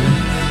cursing,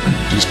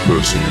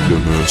 dispersing and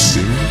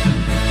immersing,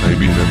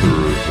 maybe never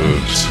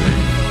reversing.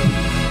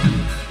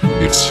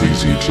 It's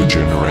easy to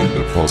generate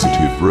a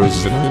positive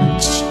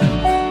resonance,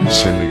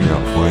 sending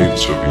out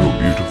waves of your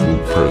beautiful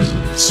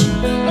presence.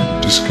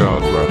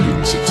 Discard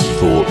wrappings, it's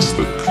thoughts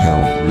that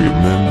count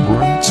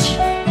remembrance.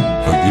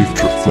 A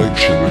gift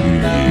reflection of you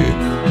year,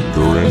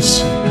 your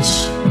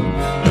essence.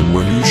 And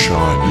when you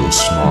shine your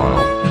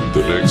smile,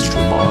 that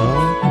extra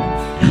mile,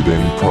 you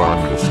then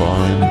prime to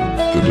find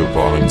the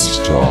divine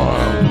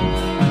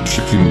style.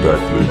 Kicking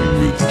back, living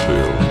with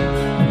feel,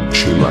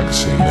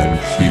 chillaxing and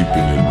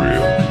keeping it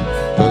real.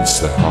 That's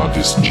the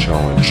hardest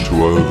challenge to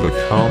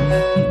overcome,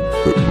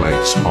 that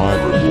makes high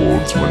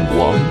rewards when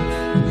one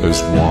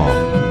has won.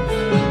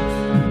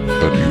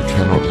 But you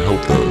cannot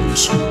help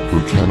those who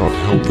cannot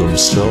help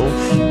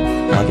themselves.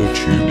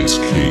 Attitude is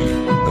key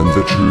and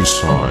the true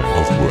sign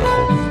of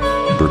wealth.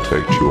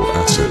 Protect your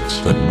assets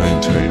that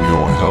maintain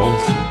your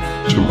health,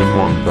 to win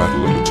one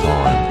battle at a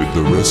time with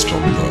the rest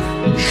on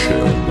the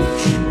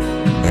shelf.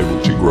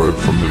 Able to grow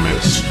from the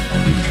mess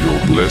if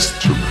you're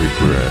blessed to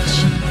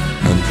progress,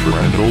 and for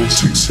all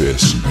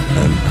success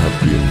and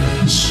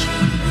happiness.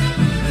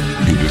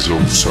 It is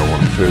also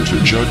unfair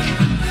to judge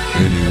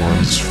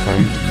anyone's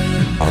fate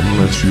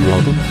unless you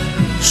love them,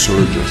 so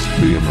just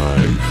be a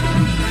maid.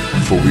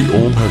 For we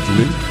all have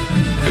lived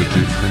a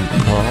different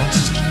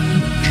past,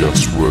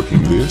 just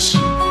working this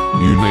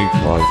unique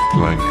life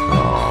blank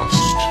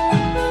cast.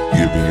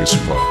 Giving is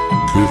for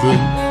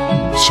giving,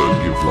 so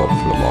give love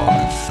for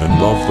life,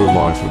 and love the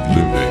life of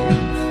living.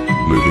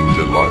 Living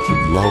the life of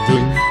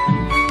loving,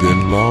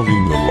 then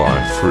loving the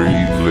life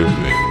free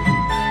living.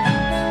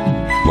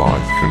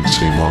 Life can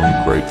seem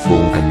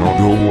ungrateful and not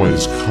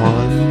always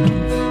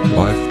kind.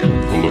 Life can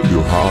pull at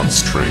your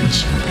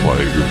heartstrings and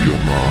play with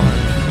your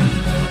mind.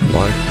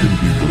 Life can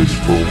be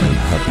blissful and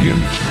happy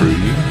and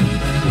free.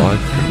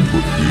 Life can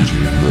put beauty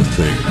in the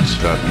things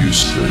that you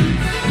see.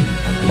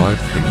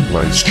 Life can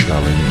place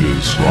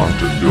challenges right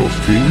at your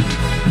feet.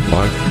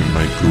 Life can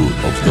make good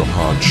of the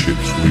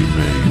hardships we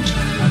meet.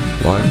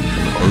 Life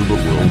can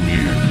overwhelm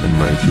you and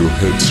make your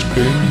head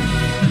spin.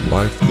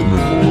 Life can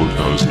reward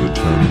those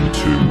determined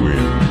to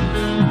win.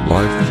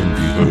 Life can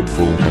be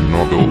hurtful and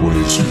not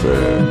always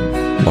fair.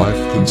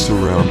 Life can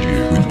surround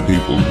you with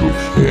people who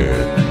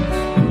care.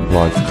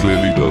 Life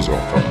clearly does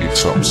offer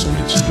its ups and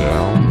its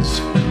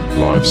downs.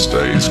 Life's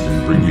days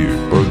can bring you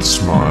both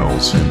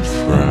smiles and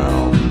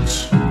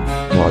frowns.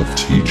 Life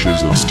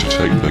teaches us to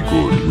take the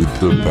good with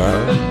the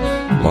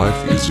bad.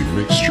 Life is a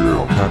mixture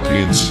of happy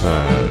and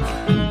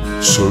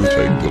sad. So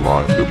take the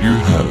life that you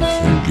have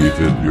and give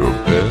it your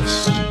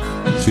best.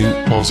 Think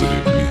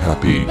positive, be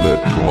happy,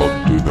 let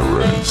God do the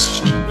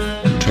rest.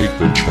 Take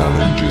the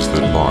challenges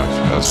that life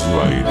has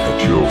laid at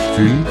your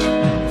feet.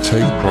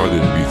 Take pride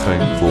and be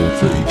thankful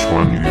for each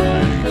one you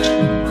meet.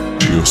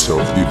 To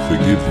yourself give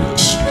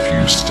forgiveness if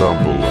you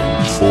stumble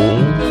and fall.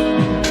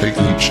 Take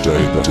each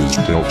day that is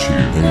dealt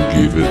you and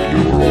give it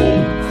your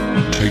all.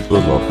 Take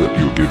the love that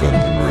you're given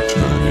and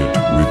return it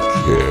with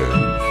care.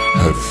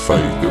 Have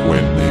faith that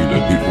when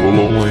needed it will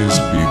always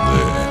be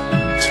there.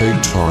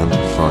 Take time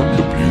to find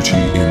the beauty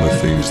in the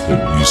things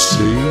that you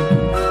see.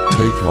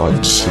 Take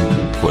life's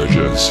simple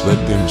pleasures, let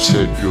them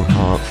set your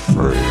heart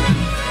free.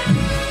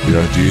 The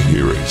idea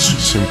here is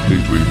simply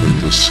to even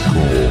the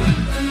score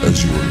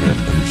as you are met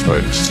and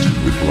faced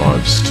with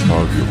life's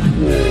tug of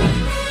war.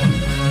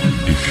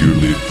 If you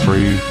live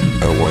free,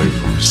 away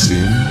from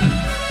sin,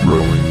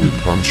 rolling with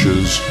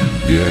punches,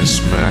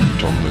 yes,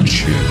 smacked on the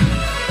chin,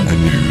 and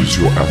use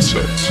your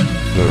assets,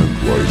 don't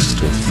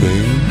waste a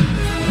thing,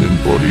 then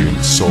body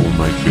and soul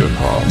make your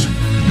heart,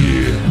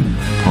 yeah,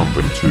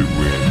 pumping to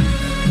win.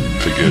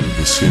 Forget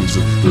the sins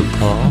of the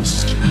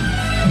past,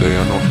 they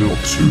are not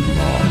built to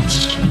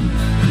last,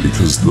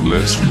 because the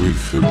less we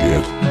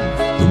forget,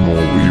 the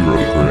more we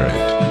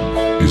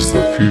regret. Is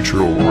the future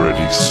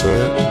already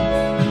set?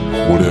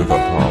 Whatever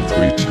path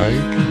we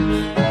take,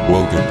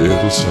 we'll get there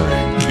the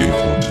same, give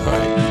or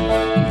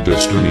take.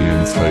 Destiny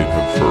and fate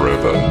have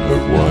forever no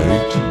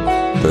weight.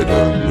 They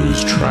don't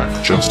lose track,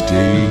 just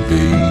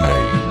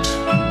deviate.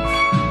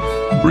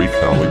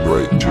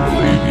 Recalibrate to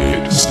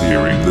alleviate,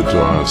 steering the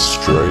dire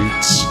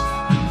straits.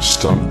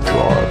 Stuck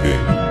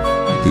driving,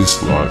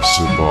 this life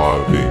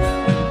surviving.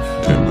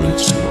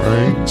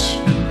 Demonstrate,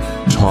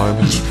 time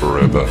is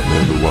forever,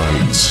 never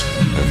waits,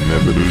 and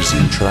never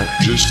losing track,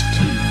 just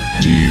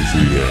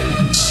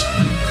deviates.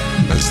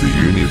 As the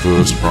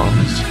universe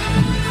runs,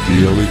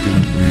 the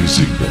elegant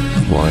music that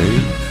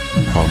played,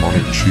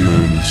 harmonic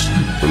tunes,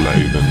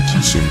 relevant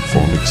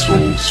symphonics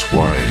all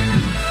sway.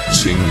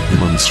 Sing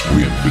hymn and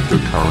swim with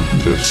the current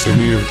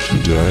destiny of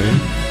today.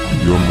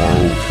 Your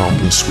moral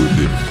compass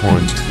within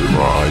points the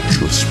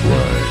righteous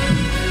way.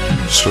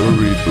 So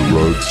read the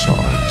road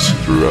signs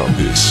throughout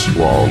this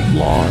wild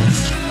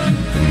life,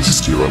 and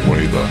steer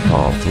away the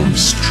path of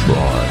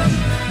strife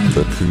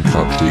that can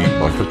cut deep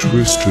like a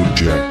twisted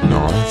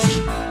jackknife.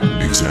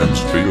 Exams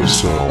for your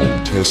soul,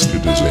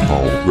 tested as a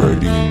whole,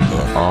 grading in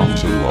the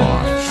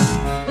afterlife.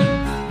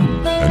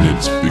 And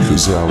it's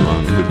because our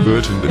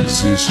inadvertent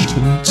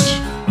existence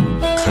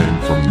came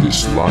from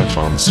this life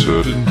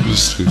uncertain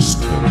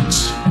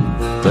persistence.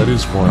 That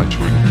is why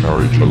to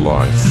encourage a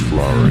life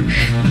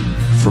flourish,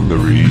 from the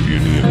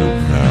reunion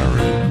of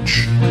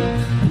marriage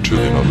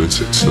to an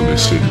illicit,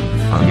 solicit,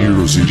 a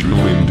new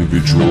residual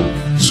individual,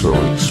 so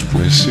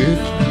explicit,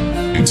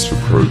 it's a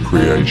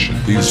procreation.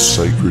 These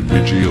sacred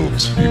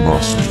vigils you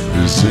must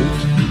visit.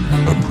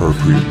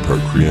 Appropriate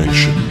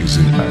procreation is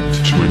an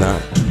act to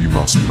enact, you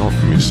must not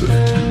miss it.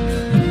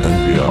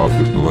 And be out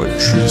with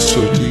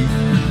electricity,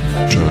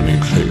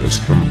 turning chaos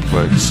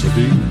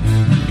complexity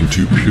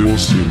into pure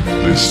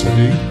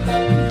simplicity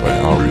by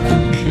our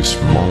rhythm kiss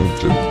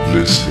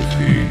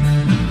multiplicity.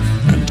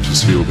 And to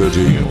seal the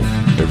deal,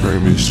 every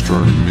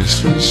Mr. and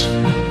Mrs.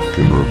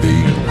 can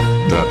reveal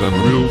that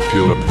unreal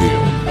feel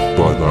appeal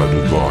by thy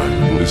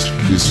divine bliss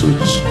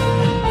kisses.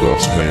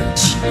 Thus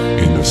hence,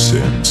 in a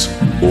sense,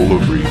 all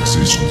of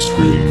re-existence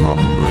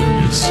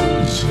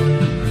reminisces.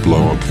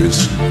 Blow a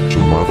kiss to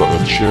Mother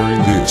Earth,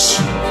 sharing this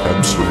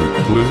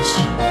absolute bliss,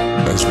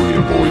 as we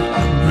avoid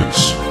and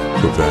miss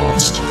the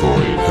vast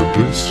void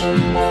abyss.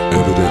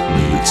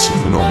 Evidently it's a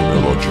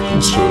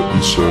phenomenological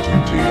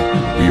certainty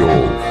we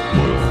all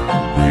will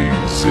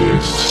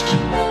re-exist.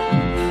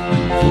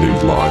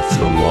 Live life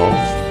for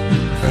love,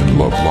 and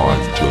love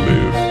life to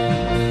live.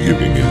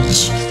 Giving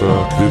is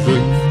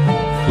forgiving,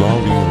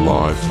 loving a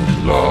life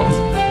of love,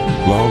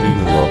 loving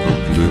a love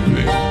of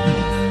living.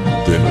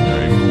 Then an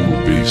angel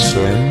will be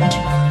sent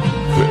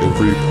for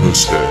every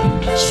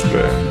percent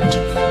spent,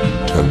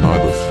 to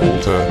neither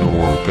falter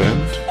nor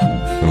repent,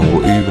 nor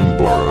even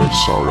borrow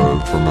sorrow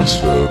from a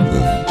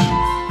serpent.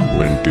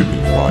 When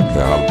giving like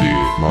our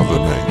dear Mother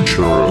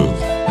Nature Earth,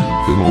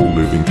 then all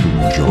living can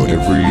enjoy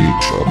every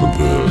each other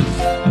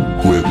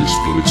birth, where this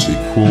bliss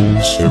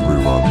equals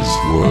everyone's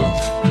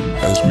worth,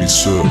 as we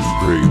serve,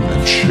 breathe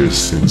and share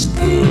since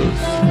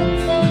birth.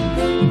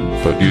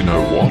 But you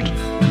know what?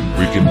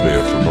 We can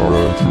therefore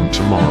borrow from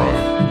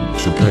tomorrow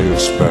to pay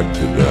us back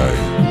today,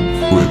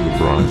 where the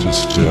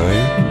brightest day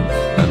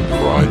and the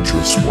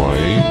righteous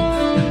way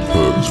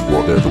curves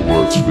whatever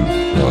works with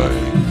play,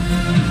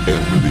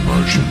 and with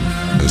emotion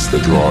as the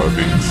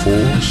driving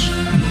force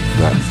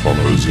that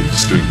follows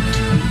instinct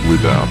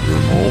without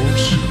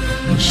remorse.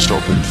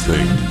 Stop and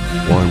think,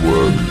 why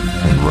work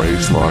and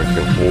race like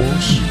a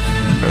horse,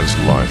 as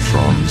life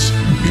runs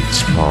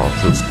its path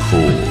of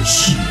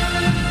course.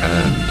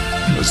 And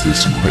as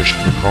this quest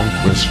for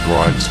conquest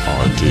rides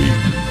high deep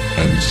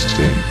and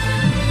steep,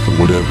 for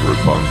whatever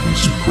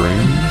abundance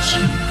brings,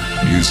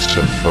 used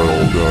to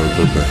fold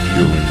over the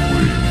healing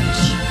wings.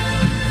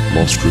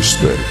 Lost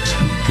respect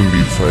can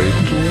be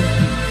fatal,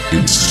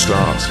 It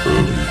starts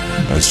early,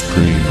 as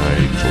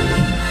prenatal.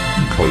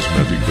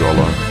 Cosmetic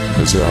dollar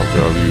has our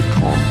value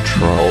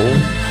control,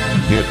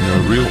 yet no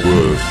real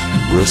worth.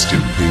 Rest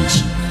in peace,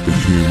 the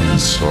human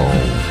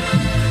soul.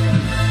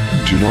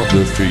 Do not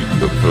defeat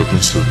the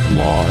purpose of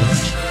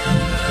life.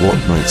 What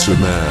makes a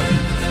man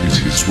is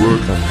his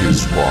work and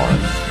his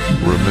wife.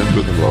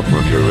 Remember the love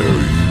when you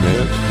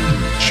met.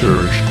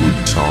 Cherish good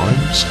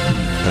times,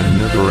 and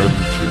never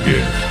ever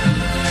forget.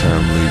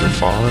 Family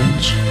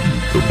defines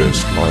the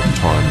best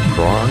lifetime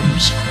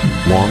crimes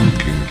one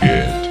can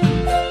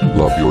get.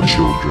 Love your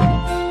children,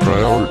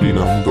 priority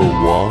number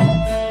one.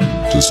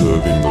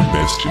 Deserving the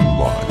best in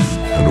life,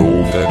 and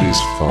all that is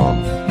fun.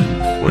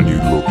 When you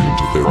look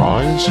into their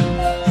eyes,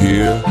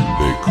 hear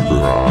their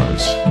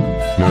cries.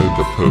 Know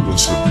the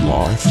purpose of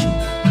life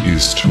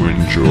is to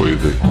enjoy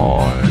the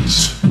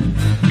highs.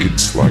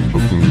 It's like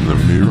looking in the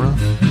mirror,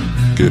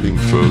 getting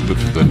further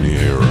to the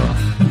nearer.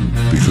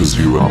 Because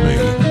you are me,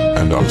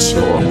 and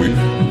so are we.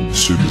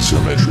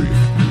 Supersymmetry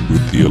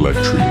with the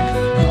electric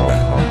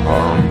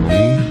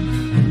harmony.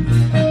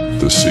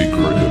 The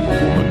secret of a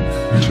woman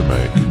to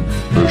make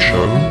her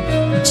show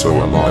so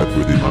alive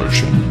with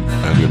emotion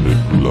and in a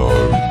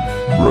glow.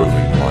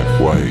 Rolling like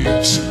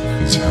waves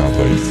is how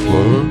they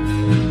flow.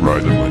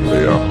 Ride them when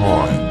they are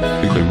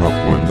high, pick them up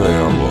when they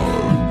are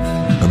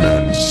low. A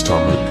man's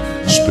stomach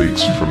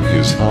speaks from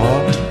his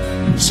heart.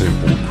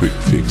 Simple quick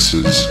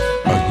fixes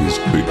are his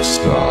quick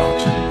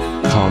start.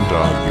 Can't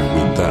argue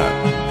with that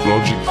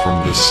logic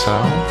from the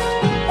south.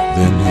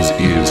 Then his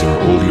ears are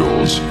all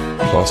yours,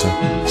 plus a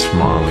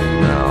smiling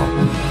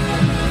mouth.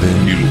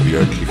 Then you'll be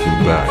a kicking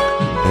back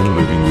and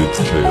living with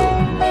feel,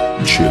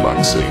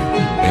 chillaxing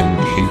and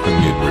keeping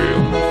it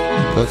real.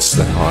 That's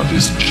the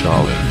hardest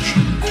challenge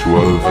to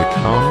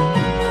overcome,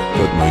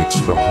 that makes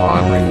for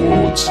high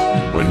rewards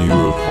when you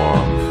have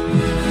won.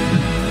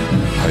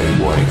 Hey,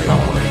 wake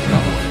up, wake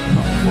up,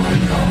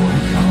 wake up,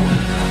 wake up.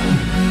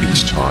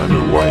 It's time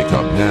to wake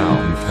up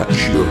now and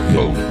catch your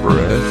held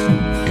breath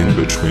in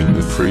between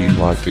the free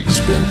life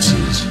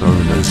expenses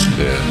known as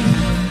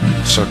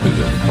death. Suck it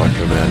in like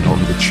a man on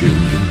the chin,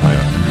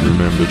 inhale and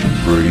remember to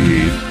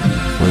breathe.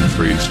 When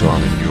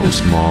freeze-time in your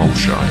smile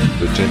shine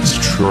the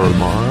dextro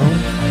mile.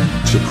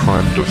 To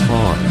crime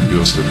define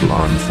your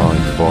sublime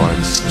fine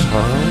divine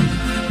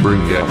style.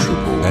 Bring a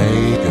triple A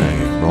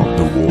game, not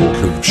the walk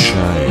of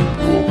shame,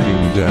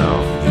 walking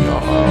down the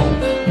aisle.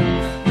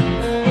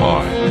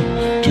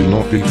 Hi, do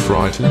not be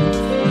frightened,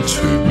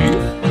 to be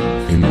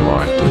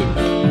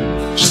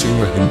enlightened. Sing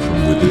the hymn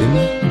from within,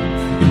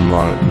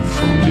 enlightened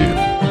from dim.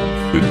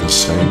 With the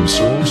same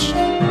source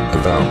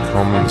of our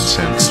common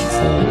sense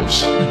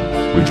force,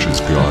 which is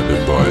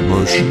guided by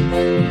emotion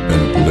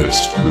and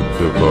blessed with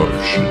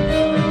devotion.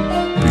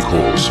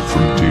 Because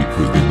from deep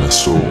within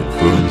us all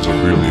burns a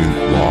brilliant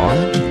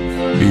light.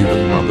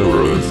 Even Mother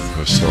Earth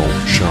herself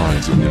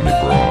shines in the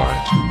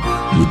bright.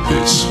 With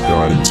this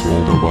guidance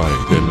all the way,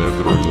 there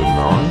never is a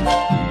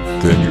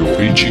night. Then you're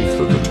reaching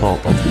for the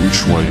top of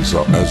which ways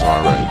up as I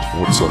rate.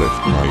 What's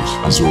left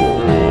mate as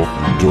all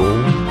and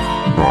all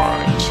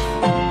right.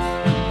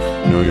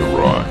 Know your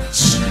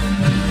rights,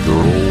 they're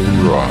all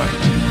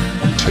right.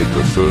 Take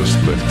the first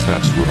left,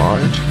 that's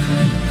right.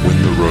 When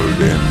the road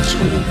ends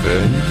or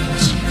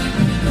bends,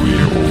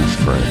 we're all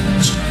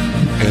friends,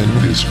 and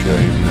this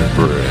game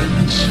never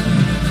ends.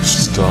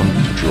 Stunt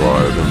to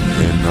drive and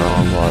then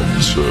our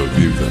life serve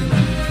even.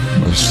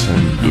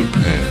 Ascend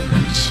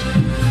depends.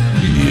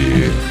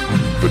 Yeah,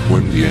 but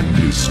when the end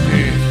is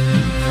near,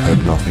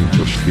 have nothing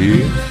to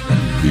fear.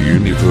 The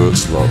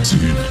universe loves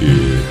you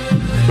dear.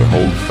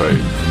 Behold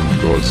faith in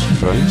God's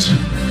face.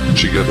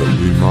 Together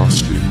we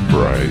must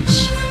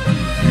embrace.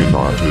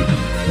 United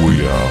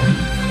we are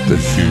the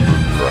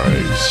human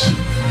race.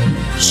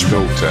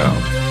 Spelt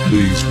out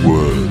these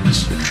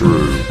words are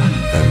true,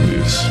 and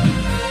this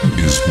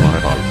is my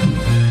hope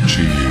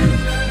to you.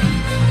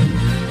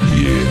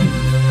 Yeah,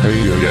 hey,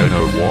 you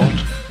know what?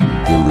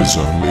 There is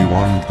only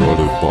one God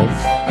above.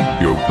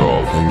 Your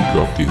God, and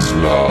God is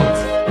love.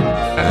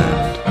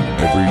 And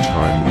every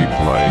time we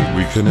play,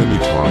 we can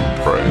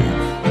anytime pray.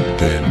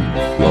 Then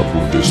love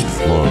will just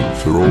flow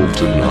for all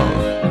to know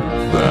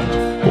that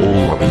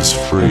all love is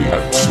free,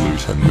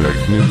 absolute and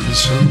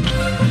magnificent.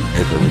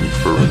 Echoing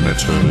for an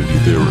eternity,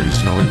 there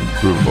is no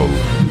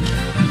equivalent.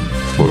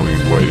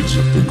 Flowing waves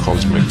of the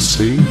cosmic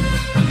sea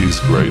is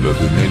greater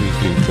than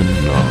anything can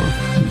know.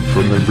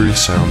 From every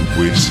sound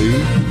we see,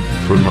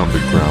 from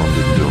underground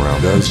and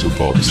around as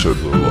above to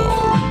below.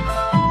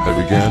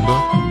 Heavy-gander,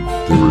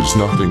 there is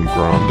nothing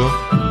grander,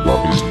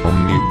 love is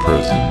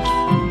omnipresent.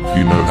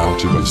 You know how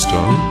to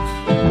bestow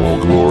more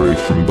glory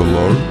from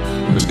below,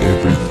 as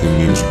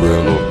everything is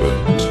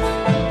relevant.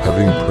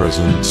 Having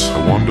presence, a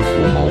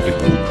wonderful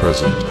multiple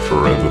present,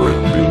 forever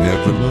and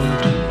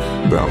benevolent.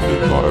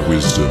 Bounded by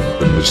wisdom,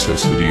 the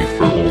necessity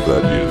for all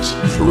that is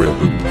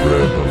forever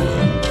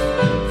prevalent.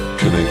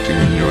 Connecting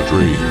in your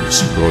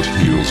dreams, God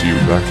heals you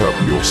back up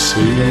your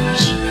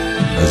sleeves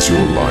as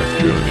your life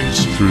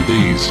journeys through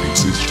these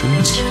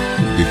existence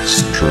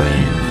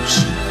extremes.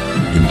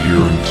 And you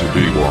appearing to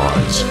be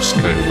wise,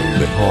 scaling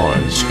the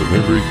highs of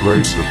every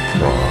great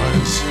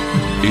surprise.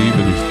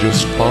 Even if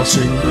just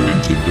passing through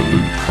to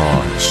dilute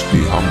prize,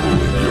 be humble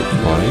in your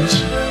place.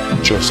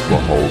 Just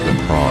behold the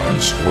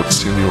prize,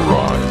 what's in your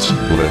eyes,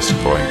 blessed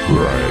by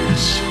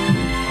grace.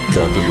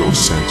 Gather your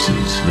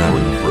senses, now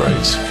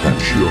embrace,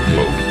 catch your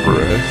held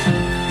breath.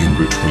 In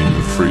between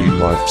the free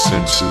life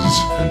senses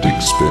and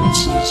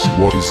expenses,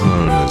 what is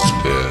known as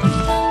death.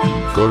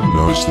 God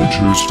knows the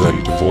true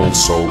state of all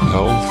soul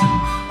health.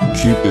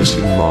 Keep this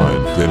in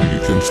mind, then you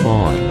can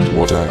find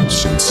what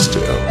acts in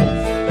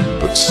stealth.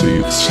 But see,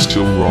 it's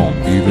still wrong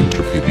even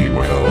to pity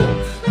well.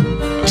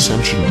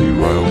 Ascension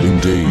derailed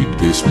indeed,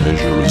 this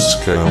measure is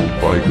scaled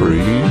by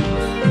greed.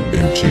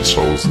 Empty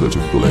souls that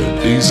have bled,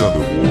 these are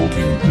the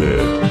walking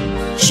dead.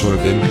 So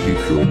then keep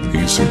your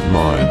peace of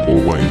mind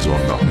always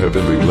on the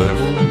heavenly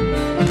level.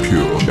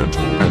 Pure,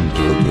 gentle and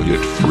noble,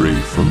 yet free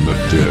from the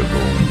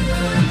devil.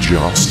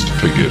 Just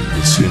forget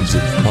the sins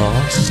of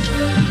past,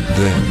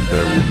 then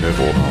they will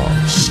never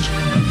last.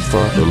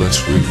 Far the less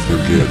we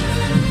forget,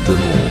 the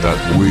more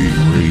that we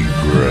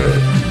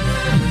regret.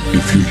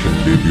 If you can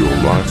live your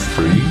life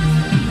free,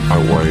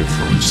 away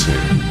from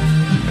sin,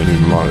 and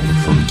enlightened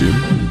from dim,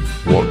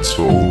 what's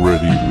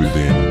already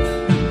within,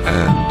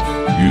 and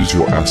use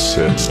your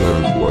assets,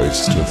 don't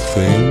waste a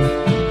thing,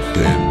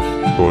 then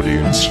body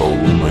and soul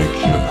will make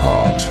your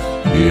heart,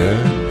 yeah,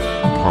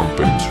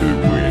 pumping to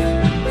win.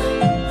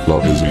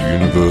 Love is a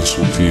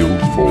universal field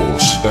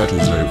force that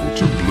is able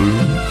to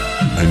bloom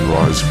and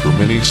rise from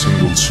any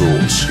single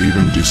source,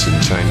 even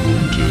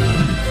disentangled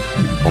doom.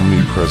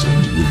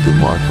 Omnipresent with the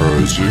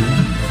micro zoom,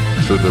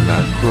 for the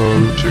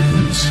macro to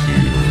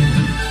consume.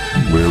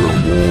 Where a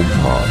warm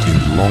heart in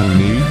long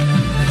need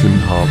can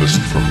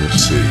harvest from the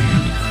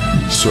seed.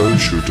 So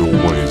should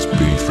always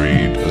be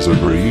freed as a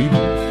breed.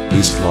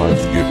 This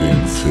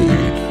life-giving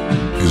feed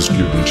is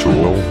given to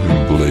all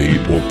whom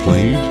bleed or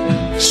plead,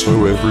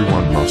 so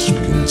everyone must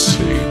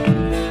concede.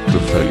 The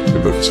fate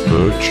of its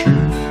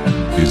virtue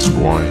is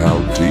why how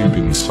deep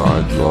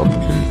inside love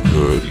can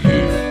hurt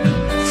you.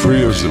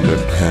 Free as the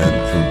left hand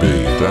can be,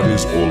 that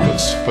is all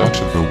that's but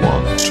the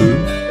 1,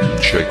 2,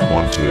 check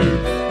 1, 2.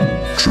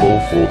 Draw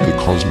forth the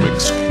cosmic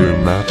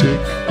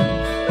schematic,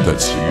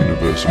 that's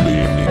universally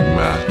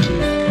enigmatic.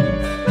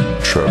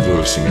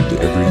 Traversing into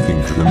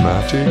everything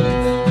dramatic,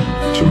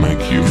 to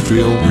make you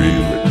feel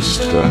real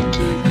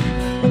ecstatic.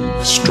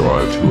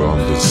 Strive to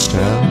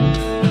understand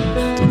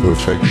the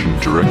perfection,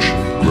 direction,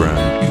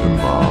 grand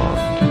command.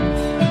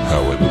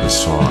 However the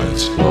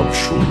size, love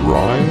shall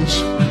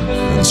rise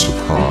and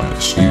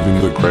surprise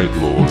even the great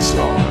Lord's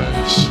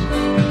eyes.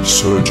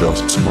 So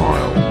just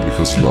smile,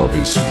 because love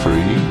is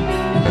free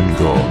and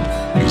God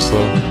is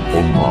the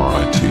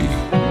Almighty.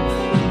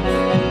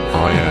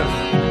 I am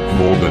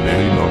more than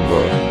any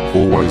number,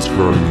 always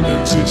growing in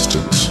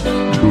existence,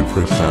 too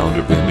profound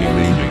of any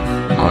meaning.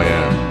 I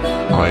am,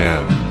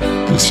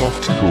 the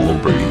soft cool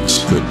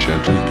breeze that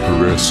gently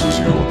caresses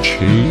your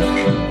cheek.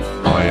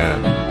 I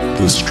am,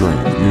 the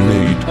strength you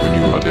need when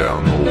you are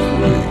down or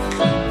weak.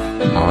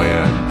 I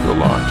am, the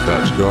light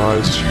that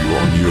guides you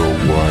on your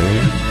way.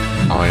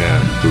 I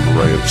am, the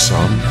ray of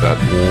sun that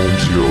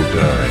warms your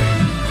day.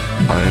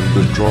 I am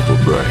the drop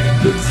of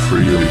rain that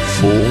freely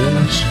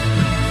falls.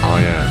 I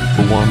am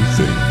the one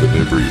thing that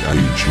every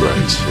age,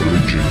 race,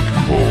 religion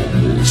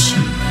calls.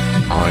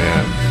 I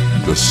am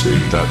the sea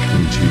that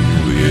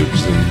continually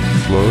ebbs and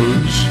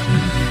flows.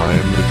 I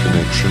am the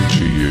connection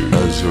to you,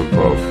 as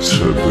above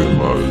so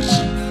billows.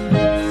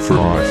 For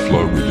I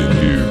flow within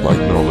you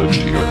like knowledge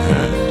to your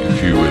hand.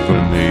 If you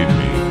ever need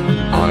me,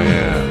 I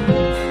am.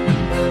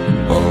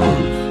 Oh,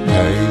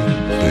 hey,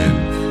 then,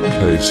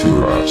 que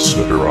sera,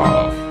 cetera.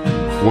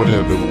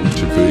 Whatever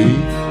to be,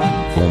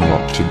 or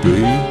not to be.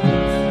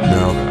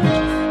 Now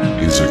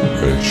that is a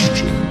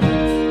question.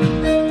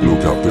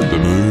 Look up at the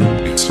moon,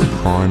 it's a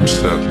prime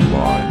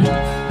satellite,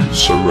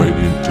 so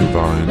radiant,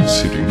 divine,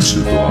 sitting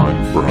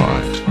sublime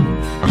bright,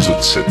 as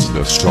it sets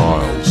their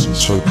styles in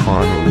so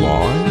prime a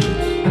light,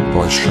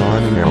 by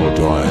shining our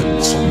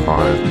diads on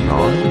high at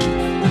night,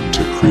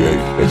 to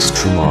create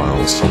extra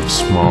miles of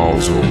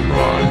smiles all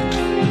night,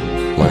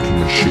 like a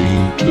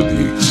machine to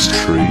the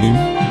extreme,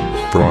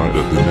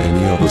 brighter than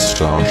any other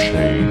star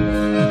sheen.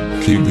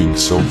 Keeping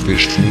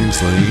selfish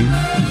dreams lean,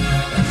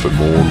 for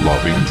more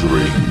loving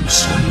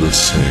dreams on the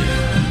scene.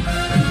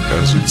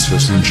 As it's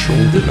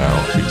essential that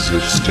our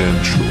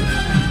existential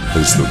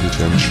has the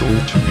potential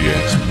to be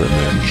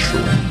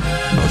exponential,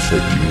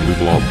 affecting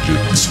little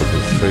objects of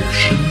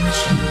affections,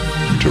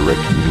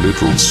 directing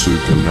literal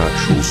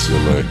supernatural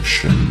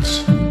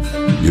selections.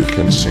 You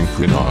can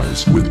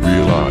synchronize with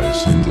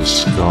realize in the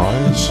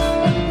skies,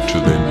 to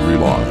then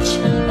realize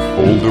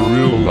all the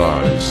real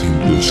lies in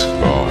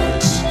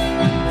disguise.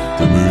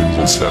 The moon's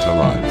a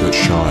satellite that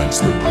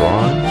shines the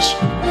primes,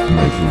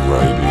 making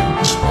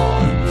radiant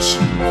times.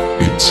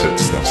 It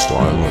sets their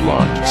style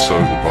alight, so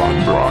divine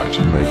bright,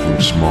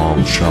 making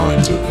smile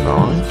shines at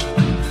night.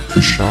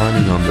 For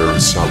shining under a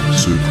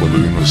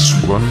sub-superluminous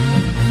sun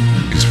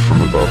is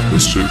from above the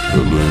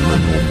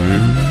superluminal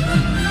moon.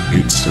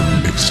 It's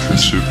an extra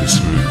super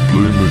smooth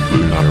blue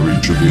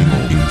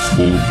original in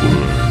full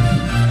bloom,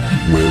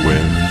 where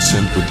when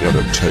synth with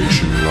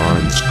adaptation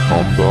lines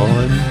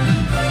combine,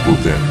 will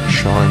then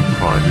shine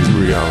prime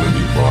in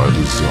reality by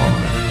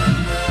design.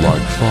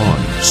 Like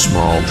fine,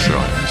 small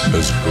shines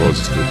as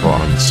God's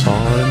divine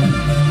sign.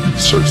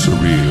 So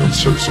surreal,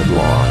 so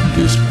sublime,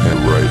 this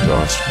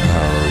paradise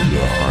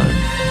paradigm.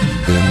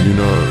 Then you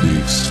know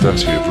the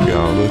ecstasy of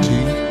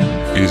reality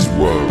is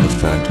woe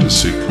of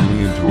fantasy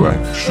coming into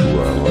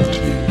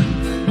actuality.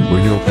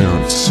 When your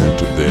parents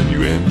centered, then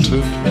you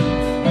entered.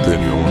 Then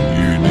your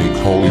unique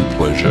holy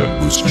pleasure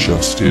was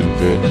just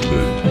invented.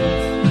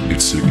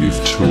 It's a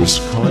gift to us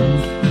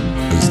kind,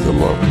 as the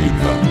love in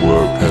that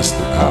work has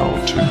the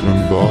power to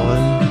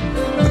combine.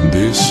 And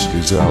this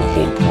is our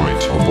whole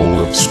point of all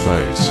of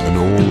space and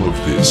all of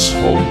this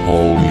whole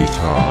holy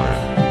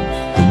time.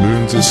 The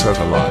moon's a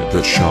satellite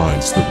that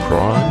shines the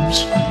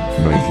primes,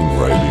 making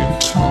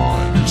radiant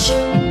times.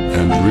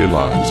 And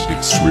realize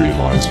it's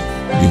realized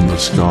in the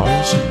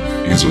skies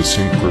is a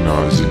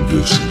synchronizing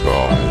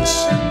disguise.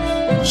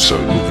 So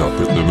look up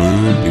at the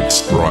moon,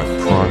 its bright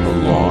primal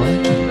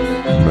light,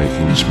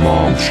 making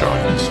small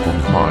shines on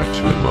high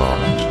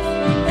tonight.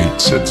 It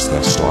sets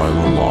the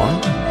silent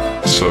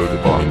light, so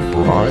divine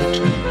bright,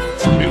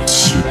 from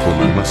its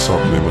superlunar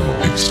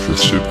subliminal extra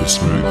super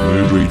smooth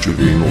mood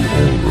rejuvenal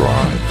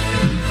alright.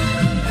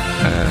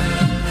 And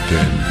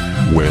then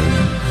when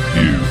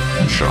you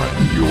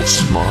shine your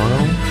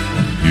smile,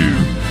 you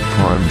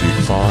prime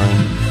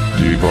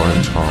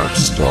divine type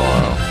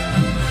style.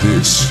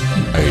 This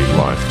a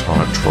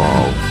lifetime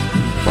trial,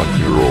 but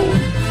you're all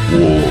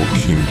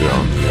walking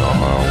down the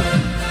aisle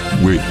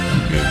with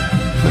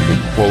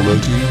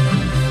inequality,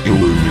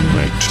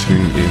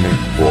 illuminating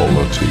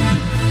inequality.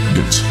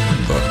 It's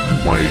the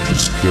way to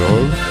go,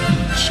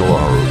 so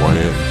our way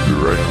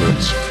and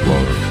let's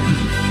flow.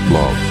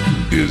 Love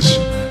is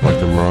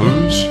like a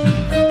rose,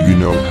 you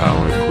know how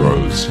it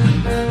grows.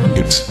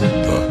 It's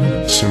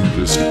the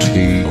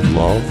simplicity of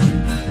love,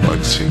 like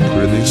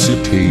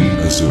synchronicity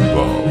as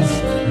above.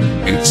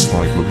 It's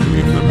like looking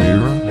in the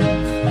mirror,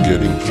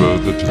 getting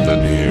further to the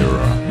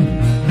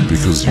nearer.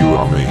 Because you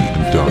are me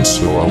and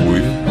so are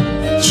we.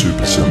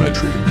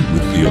 Supersymmetry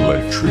with the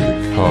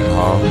electric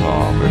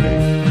harmony.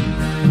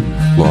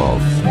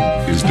 Love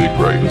is the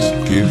greatest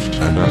gift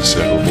and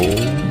asset of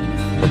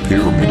all. A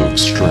pyramid of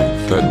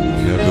strength that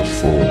will never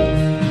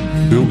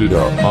fall. Build it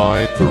up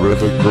high,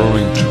 forever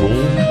growing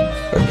tall.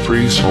 A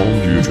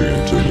freeze-hold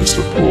nutrient in the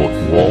support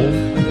wall.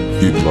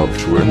 Give love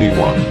to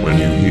anyone when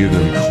you hear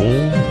them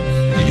call.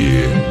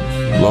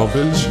 Yeah, love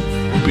is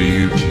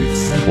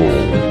beautiful.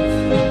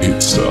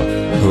 It's a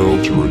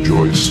pearl to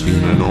rejoice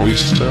in an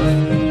oyster.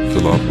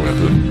 The love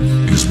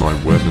weapon is my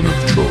weapon of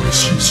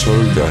choice, so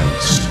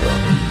gangster.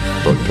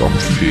 But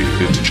don't fear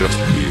it, just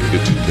hear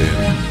it, then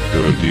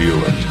go deal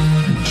it,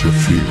 to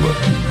feel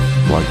it,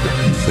 like a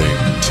think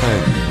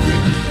tank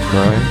with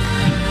crank,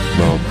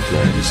 love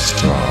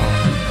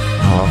gangster.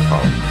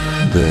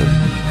 Then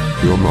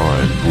your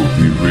mind will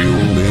be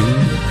reeling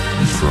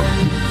from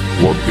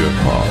what your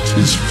heart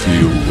is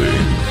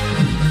feeling,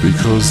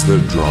 because the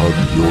drug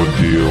you're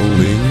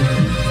dealing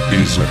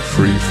is a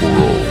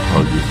free-for-all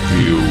hug of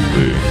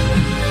healing.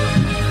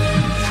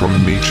 From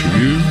me to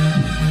you,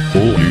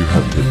 all you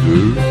have to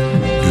do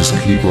is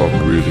keep love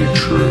really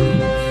true.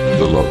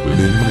 The love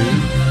within me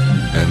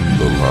and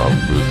the love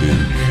within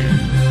you.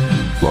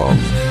 Love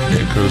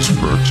echoes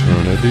for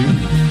eternity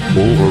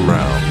all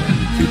around.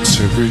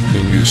 It's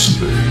everything you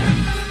see.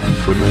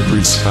 From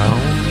every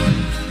sound,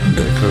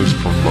 echoes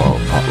from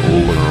love are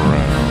all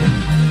around.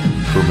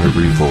 From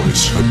every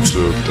voice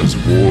observed as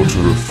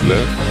water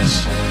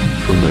reflects.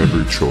 From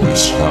every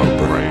choice our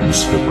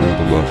brains have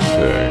ripple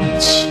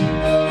effects.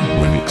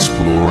 When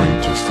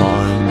exploring to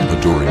find,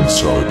 adoring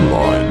so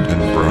blind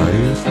and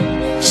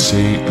brave,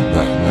 seek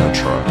that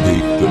natural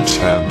peak, the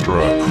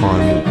tantra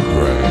primal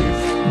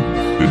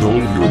crave. With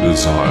all your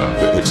desire,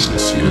 the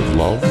ecstasy of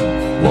love,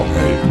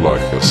 behave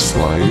like a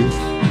slave,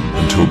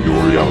 until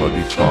your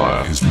reality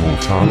fire is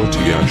mortality,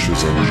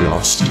 ashes and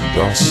just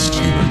dust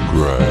in a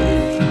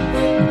grave.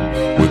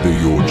 Whether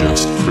you're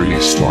just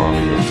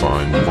freestyling a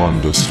fine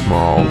wonder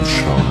smile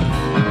shine,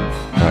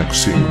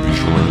 waxing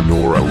visual and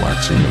aura,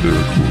 waxing a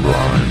lyrical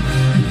rhyme,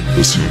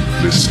 the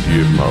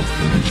simplicity of love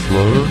can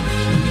flow,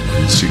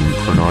 and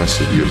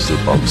synchronicity is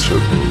above so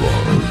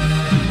below.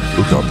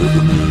 Look up at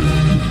the moon,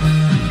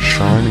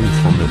 shining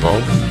from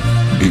above,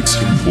 it's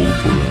in full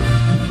bloom.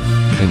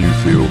 Can you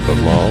feel the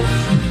love?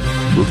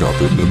 Look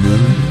up at the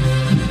moon,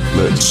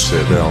 let's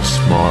set our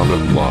smile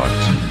and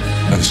light,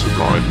 as the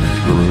bride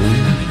and groom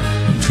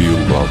feel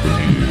love in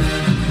you,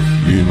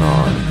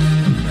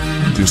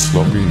 unite. This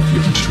loving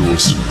gift to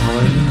us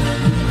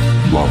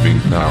kind, loving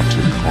power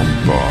to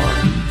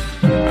combine,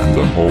 and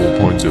the whole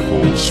point of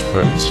all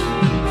space,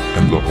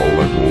 and the whole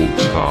of all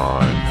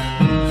time.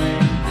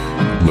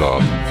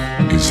 Love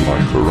is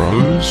like a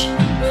rose,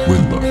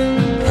 with the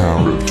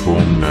power of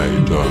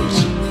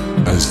tornadoes,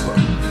 as the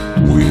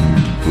wind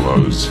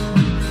blows.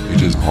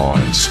 It is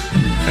highs,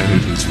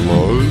 and it is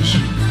lows,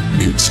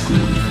 it's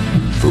good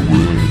for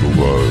wooing the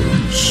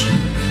woes.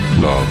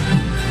 Love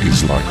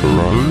is like a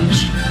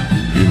rose,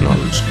 you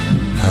knows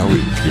how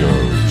it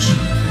goes.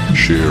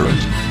 Share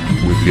it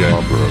with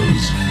your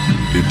bros,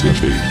 it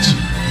defeats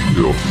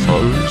your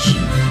foes,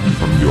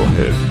 from your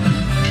head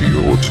to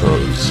your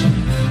toes.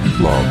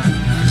 Love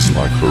is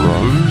like a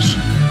rose,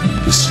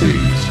 the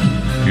seed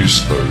you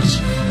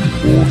sows,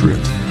 water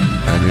it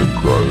and it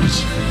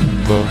grows.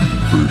 The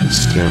root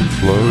stem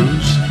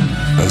flows,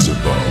 as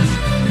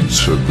above,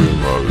 so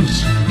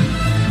belows.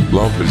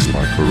 Love is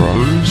like a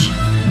rose,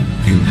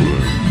 in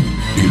bloom,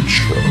 it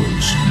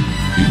shows,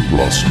 it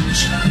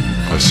blossoms,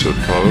 I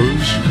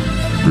suppose.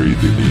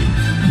 Breathe it in,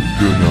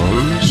 who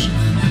knows,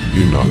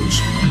 you knows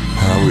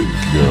how it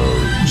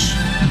goes.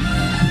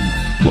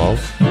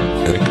 Love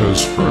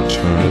echoes for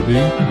eternity,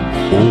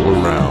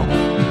 all around,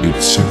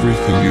 it's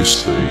everything you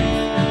see.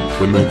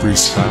 From every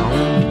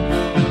sound,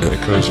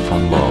 echoes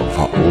from love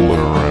are all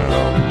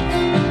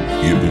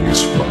around. Giving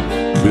is fun,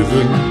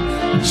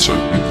 living, so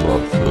give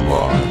love the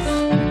life,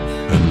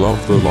 and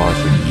love the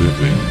life of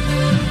living,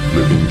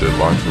 living the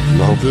life of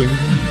loving,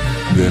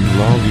 then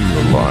loving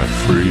the life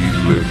free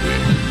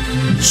living.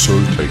 So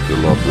take the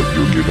love that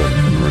you're given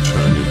and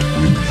return it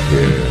with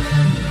care.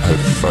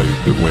 Have faith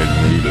that when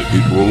needed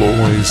it will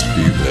always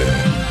be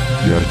there.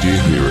 The idea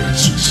here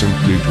is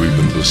simply to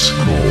even the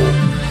score,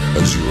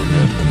 as you are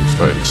met and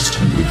faced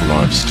with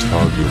life's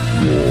tug of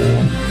war.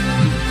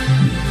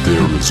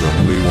 There is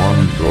only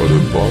one God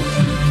above,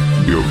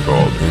 your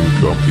God, and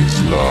God is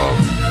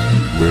love,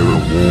 where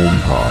a warm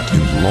heart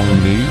in long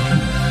need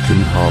can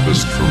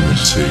harvest from the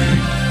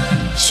seed.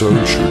 So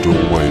should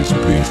always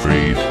be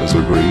freed, as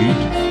agreed.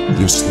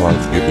 This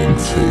life-giving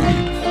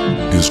feed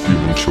is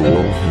given to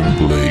all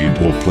who bleed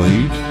or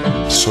plead,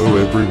 so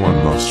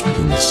everyone must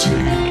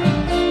concede.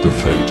 The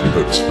fate of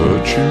its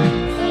virtue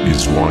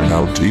is why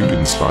how deep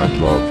inside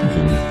love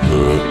can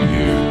hurt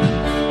you.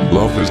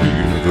 Love is a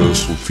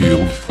universal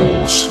field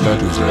force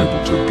that is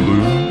able to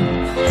bloom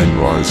and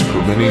rise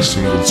from any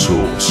single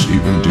source,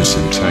 even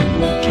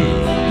disentangled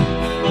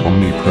doom.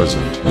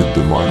 Omnipresent with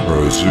the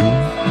micro zoom,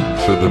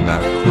 for the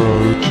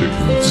macro to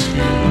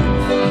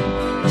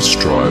consume.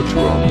 Strive to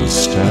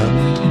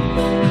understand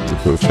the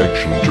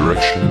perfection,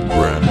 direction,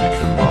 grand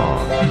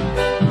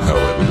command.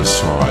 However the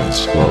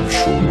size, love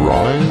shall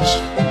rise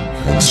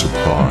and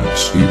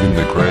surprise even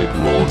the great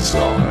Lord's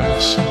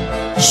eyes.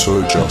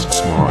 So just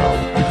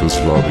smile, because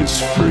love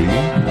is free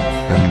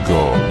and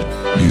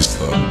God is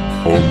the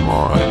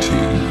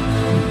Almighty.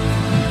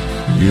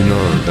 You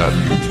know that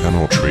you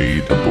cannot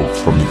read a book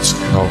from its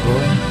cover,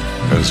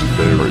 as it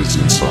varies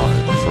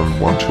inside from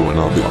one to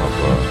another.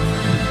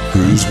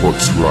 Whose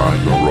what's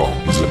right or wrong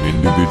is an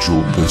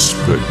individual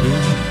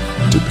perspective,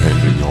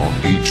 depending on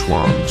each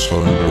one's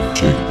own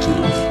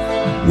objective.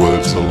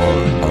 Words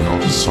alone are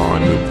not a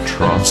sign of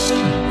trust.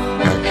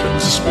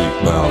 Actions speak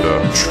louder,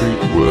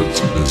 treat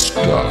words as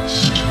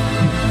dust.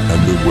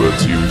 And the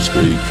words you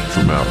speak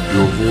from out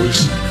your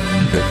voice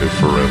echo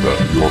forever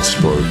your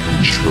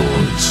spoken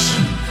choice.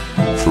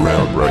 For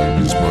our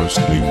brain is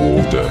mostly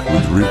water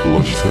with ripple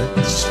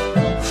effects.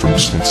 From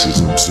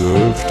senses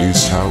observed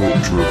is how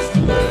it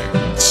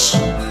reflects.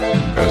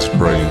 As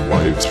brain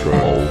waves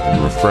roll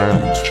and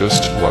refract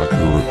just like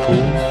a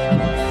ripple,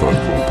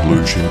 vocal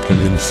pollution can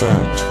in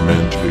fact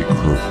mentally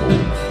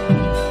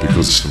cripple.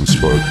 Because some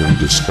spoken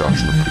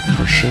discussion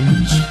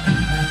repercussions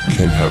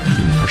can have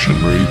concussion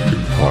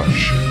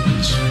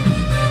repercussions.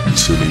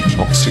 Silly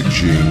toxic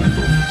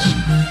jingles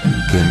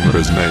then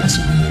resonates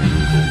and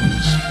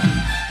mingles.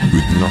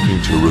 With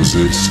nothing to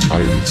resist,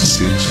 I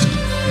insist,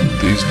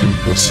 these can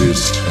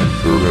persist and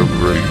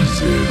forever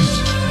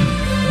exist.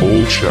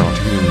 All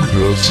shouting and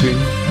cursing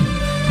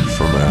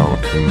from our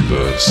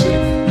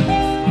conversing,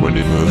 when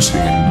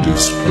immersing and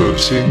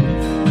dispersing,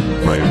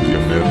 maybe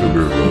I'm never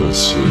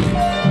reversing.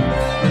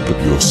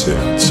 But your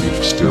sense,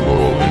 if still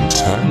all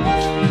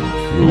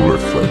intact, will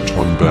reflect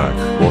on back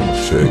what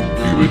effect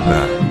you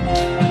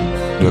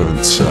enact.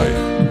 Don't say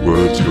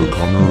words you're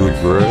gonna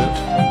regret,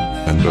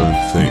 and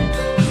don't think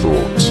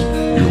thoughts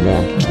you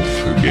want to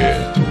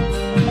forget.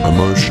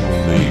 Emotional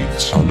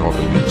needs are not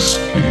an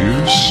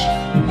excuse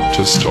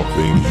to stop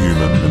being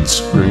human and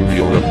scream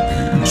your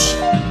abuse.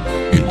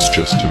 It's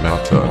just a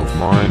matter of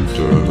mind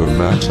over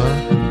matter.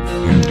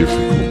 In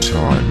difficult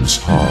times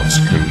hearts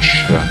can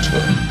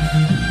shatter.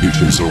 It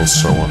is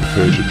also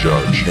unfair to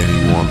judge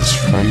anyone's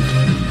fate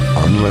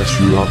unless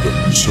you are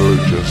them, so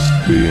just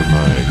be a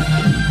maid.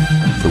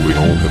 For we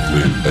all have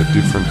lived a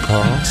different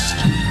past,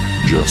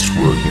 just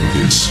working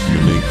this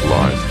unique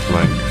life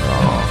blank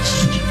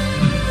past.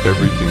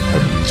 Everything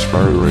happens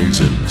for a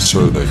reason,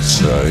 so they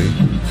say.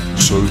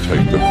 So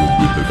take the good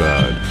with the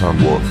bad, come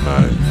what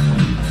may.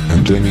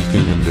 And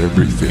anything and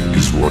everything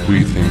is what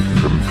we think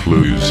from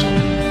clues,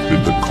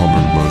 with the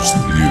commonmost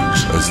views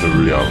as the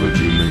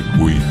reality link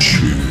we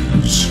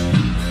choose.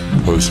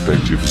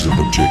 Perspectives and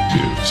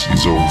objectives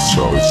is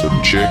also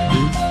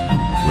subjective,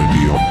 when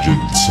the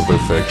objects of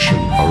affection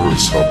are a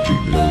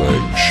subject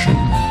election.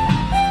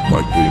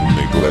 Like being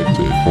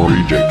neglected or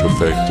reject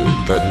affected,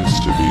 that is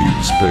to be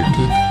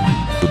expected.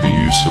 with the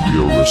use of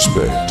your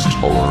respect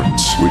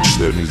tolerance, which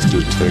then is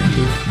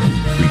detected,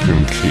 we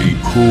can keep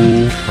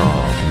cool,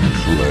 calm, and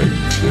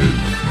collected.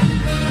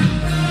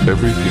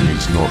 Everything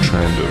is not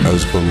random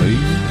as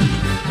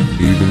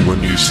believed, even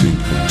when you think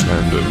in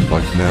tandem,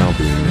 like now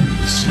being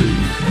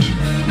perceived.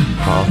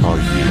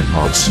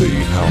 I see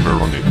how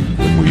ironic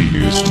when we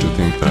used to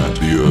think that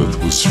the earth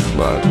was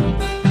flat,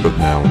 but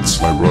now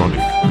it's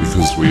ironic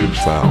because we have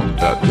found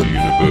that the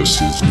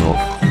universe is not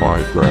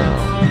quite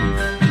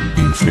round.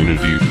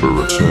 Infinity for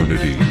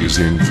eternity is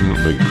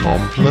infinitely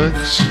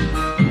complex,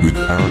 with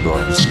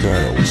paradigm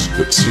scales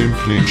that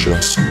simply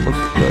just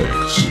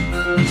perplex.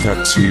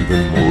 That's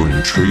even more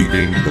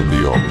intriguing than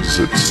the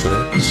opposite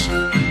sex.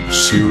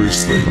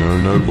 Seriously,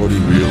 nobody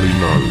really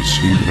knows,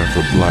 even if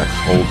a black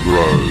hole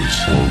grows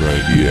or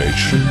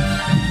radiation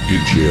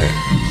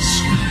ejects.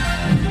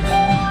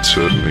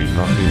 Certainly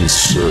nothing is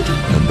certain,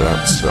 and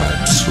that's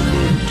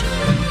absolute,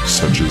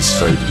 such as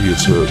safety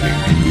asserting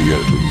in the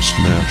atom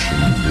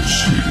smashing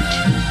pursuit.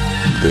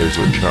 There's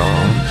a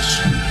chance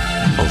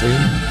of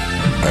an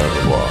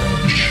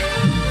avalanche,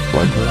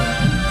 like a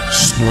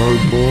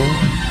snowball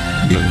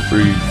in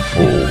free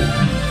fall.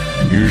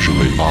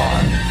 Usually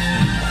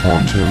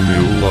quantum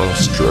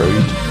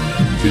illustrate,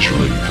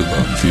 visually to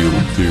the field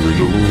theory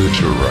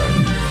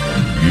alliterate,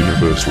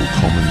 universal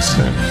common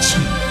sense,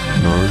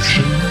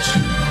 notions,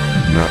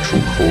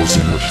 natural cause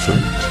and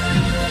effect,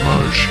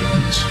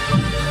 motions.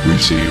 We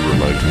see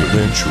relating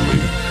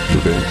eventually,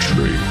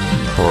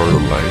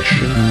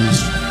 correlations,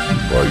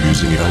 by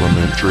using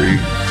elementary,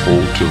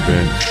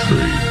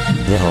 fault-eventary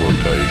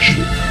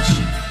validations.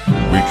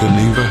 We can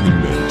either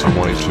invent a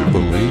way to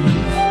believe,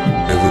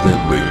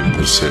 evidently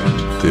percept,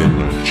 then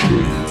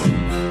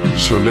achieve.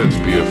 So let's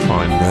be a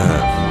fine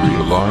man,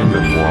 realign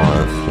and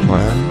wire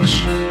plans,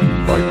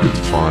 like with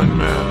fine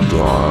man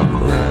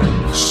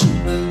diagrams.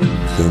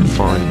 Then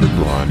find the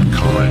blind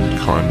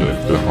kind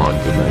of behind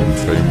the name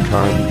fame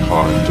kind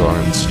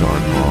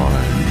Einstein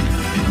mind.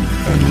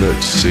 And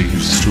let's see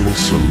who's still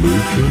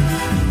saluting,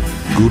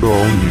 good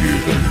old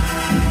Newton,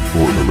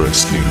 or the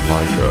resting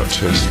like a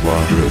Tesla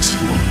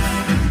wrestler.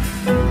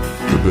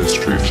 The best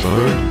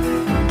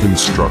referred,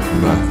 construct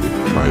math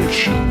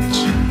equations,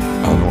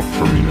 are not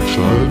from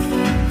inferred,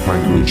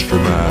 language to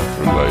math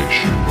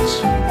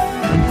relations.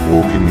 And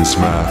Hawking's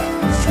math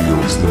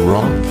feels the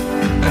wrath,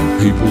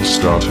 and people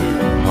start to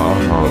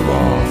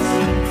laugh.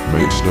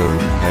 Mates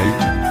don't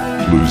hate,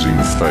 losing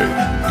faith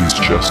is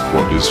just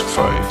what is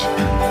fate.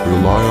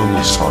 Rely on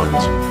the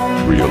signs,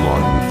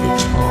 realign with the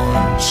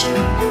times.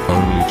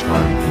 Only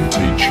time can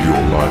teach your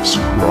life's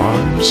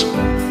crimes,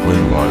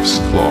 when life's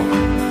clock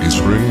is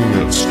ringing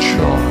its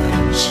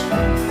chimes.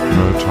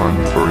 No time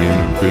for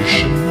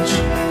inhibitions,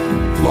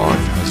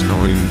 life has no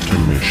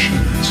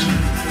intermissions.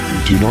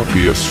 Do not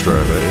be a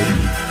straight egg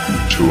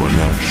to an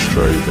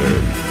ashtray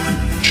bed.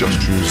 Just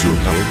use your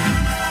head,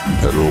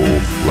 at all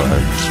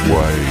flags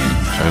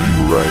wave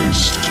and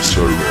raised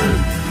so red.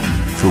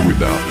 For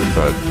without the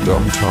bad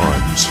dumb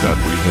times that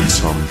we had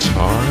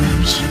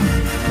sometimes,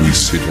 we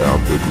sit out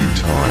the good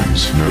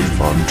times, no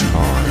fun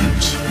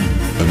times.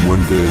 And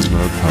when there's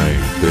no pain,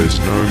 there's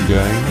no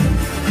gain.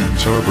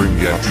 So bring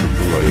out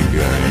AAA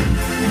game,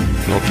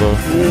 not a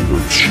order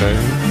of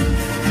shame.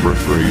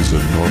 Referees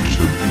are not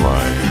to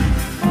blame.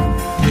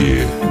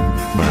 Yeah,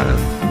 man,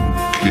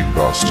 kick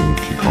busting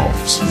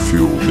kickoffs,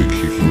 fuel the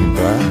kicking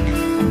back,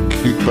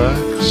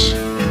 kickbacks,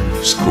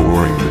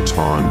 scoring the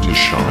time to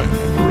shine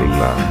and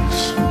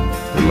relax,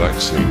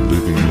 relaxing,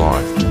 living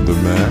life to the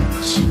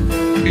max.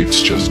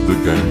 It's just the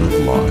game of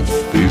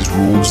life, these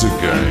rules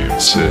are game,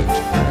 set,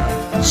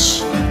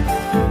 max.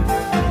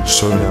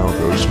 So now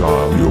go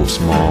style your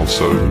smile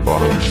so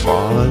bottom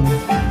fine,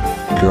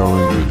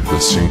 going with the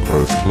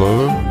synchro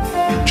flow,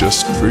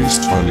 just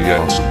freestyle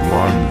out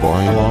line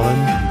by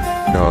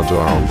line, our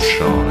dial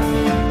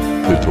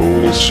shine, let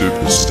all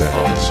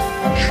superstars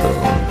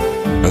show.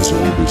 As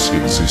all this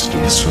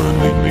existence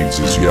only needs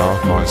is your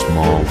high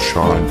smile,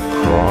 shine,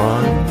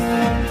 crime,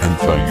 and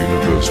for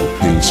universal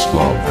peace,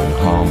 love and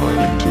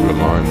harmony to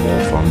align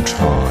more fun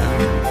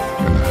time.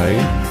 And hey,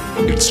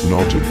 it's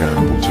not a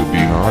gamble to be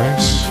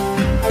nice,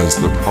 as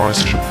the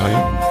price you pay,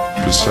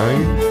 per se,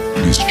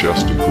 is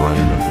just a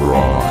grain of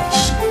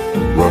rice.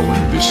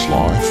 Rolling this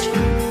life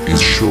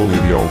is surely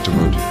the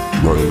ultimate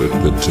roll it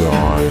that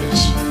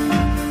dies.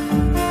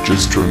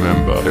 Just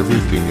remember,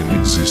 everything in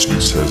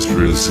existence has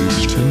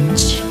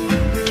resistance.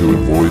 To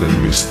avoid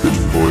and miss that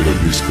void of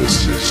his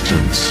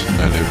persistence.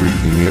 And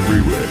everything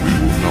everywhere we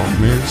will not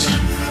miss.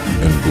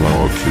 And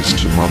blow a kiss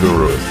to Mother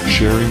Earth,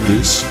 sharing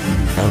this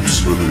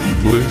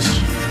absolute bliss.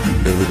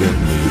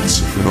 Evidently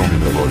it's a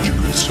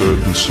phenomenological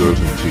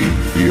certainty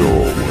we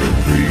all will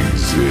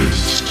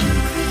resist.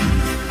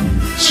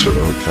 So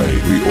okay,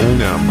 we all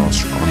now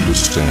must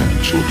understand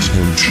your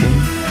attention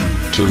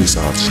to this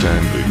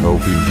outstanding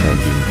helping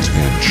hand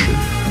intention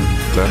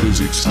that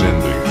is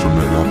extending from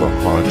another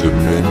high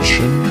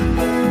dimension,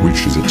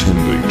 which is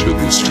attending to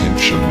this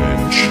tension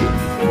mention.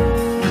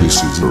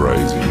 This is a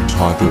raising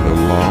type of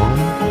alarm,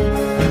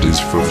 and is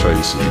for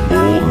facing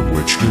all of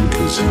which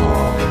thinkers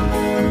harm.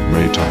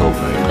 made to help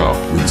make up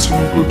with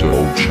some good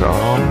old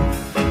charm.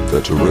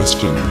 That a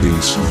rest in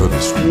peace for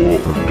this war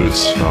of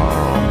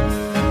disarm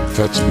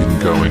that's been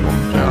going on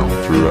now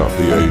throughout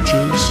the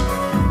ages.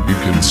 You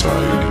can say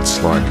it's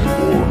like a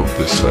war of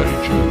the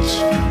sages.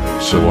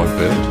 So I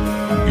bet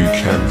you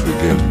can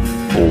forget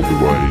all the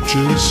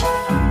wages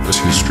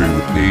as history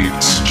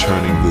repeats,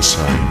 turning the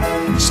same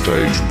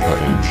stage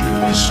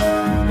pages.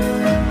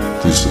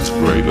 This is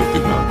greater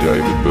than our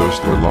David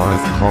Burstler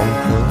life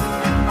conquer,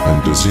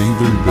 and is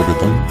even better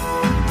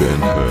than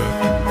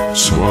her.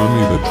 So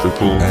only the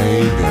triple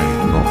A game,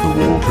 not the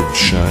walk of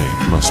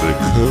shame, must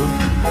occur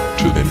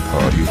to then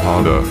party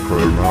harder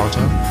pro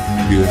rata.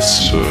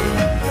 Yes sir,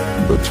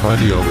 but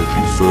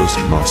ideology first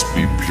must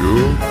be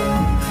pure,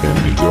 and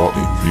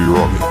idiotic,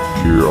 neurotic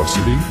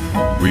curiosity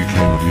we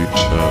can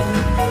deter.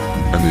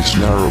 And this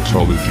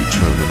narrowtology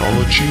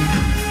terminology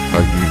I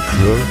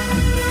concur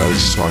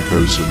as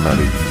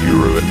psychosomatic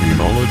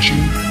neuroimmunology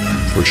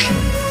for sure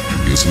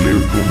is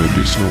lyrical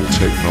medicinal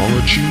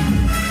technology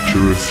to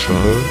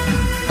refer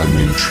an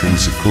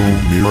intrinsical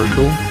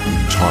miracle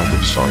type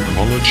of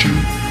psychology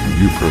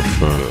you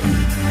prefer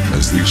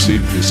as this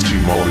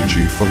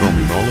epistemology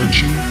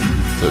phenomenology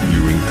that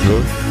you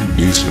incur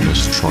is an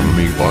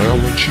astronomy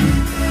biology,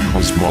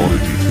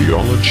 cosmology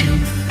theology,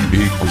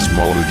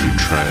 ecosmology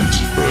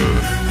transfer.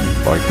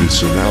 Like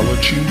this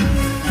analogy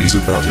is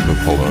about an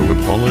Apollo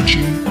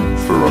apology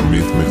for a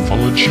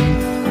mythology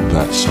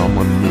that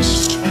someone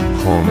must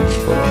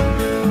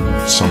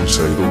confer. Some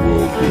say the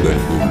world will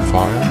end in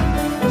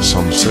fire,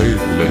 some say it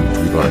will end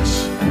with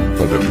us,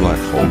 but a black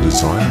hole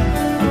design,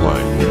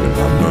 playing with an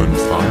unknown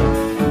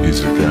fire,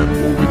 is a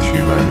gamble with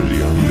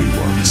humanity only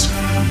once,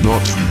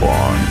 not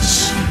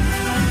twice.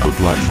 A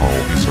black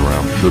hole is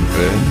around the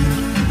bend,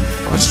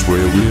 I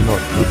swear we're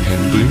not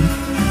pretending,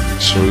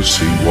 so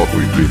see what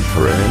we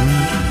befriend,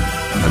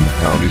 and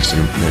how this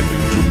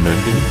impending to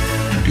mending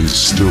is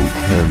still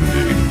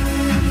pending.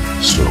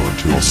 So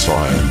until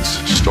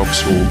science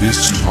stops all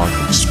this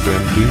type of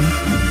spending,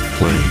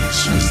 please,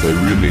 as they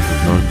really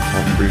have no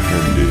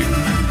comprehending,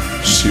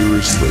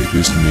 seriously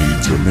this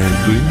needs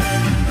amending,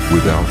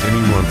 without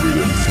anyone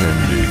really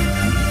offending,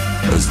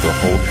 as the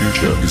whole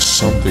future is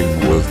something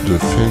worth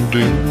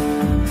defending,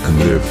 and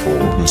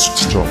therefore must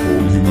stop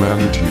all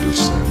humanity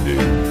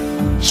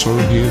descending. So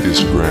hear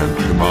this grand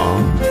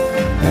command,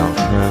 now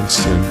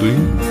transcending,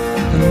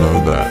 and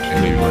know that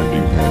any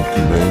lending hand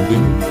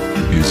commanding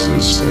is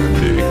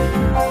ascending.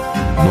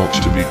 Not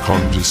to be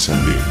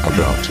condescending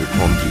about to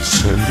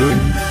condescending,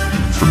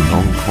 from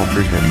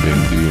non-comprehending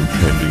the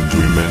impending to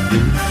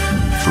amending,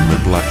 from a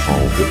black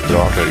hole that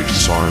dark age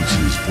science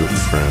is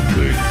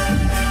befriending.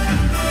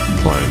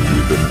 Playing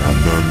with an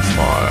unknown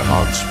fire,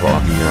 heart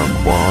sparking out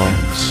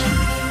quarks,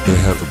 they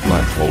have a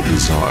black hole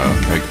desire,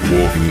 cake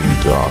walking in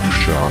dark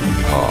shark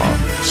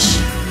parks.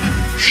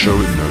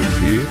 Showing no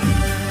fear,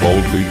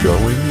 boldly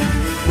going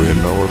where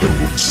no other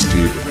would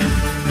steer.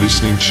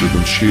 Listening to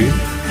them cheer,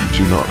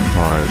 do not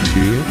cry a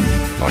tear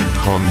like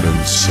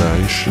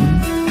condensation.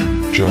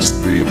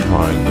 Just be a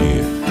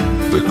pioneer.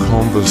 The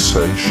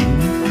conversation,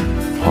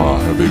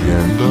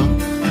 propaganda,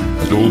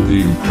 and all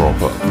the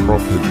improper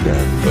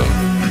propaganda.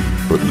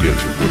 But yet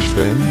it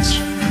offends.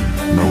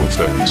 No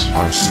offense,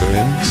 I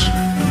sense.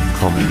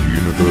 Common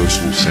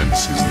universal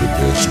sense is the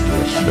best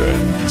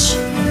defense.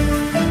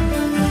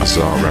 As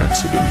our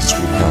accidents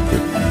will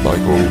happen,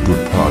 like all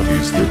good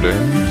parties that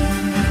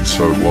end.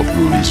 So what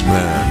will is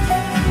man,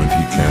 when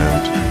he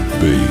can't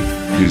be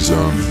his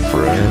own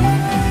friend?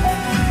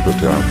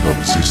 But our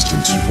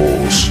coexistence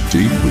force,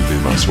 deep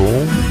within us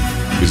all,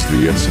 is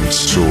the essence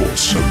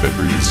source of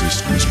every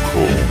existence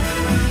call.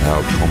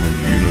 Our common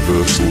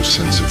universal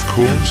sense of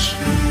course,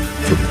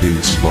 for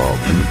peace, love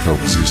and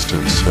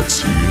coexistence,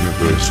 that's the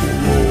universal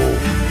law.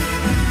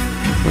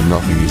 When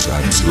nothing is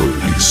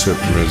absolute except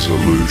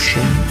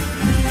resolution,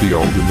 the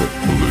ultimate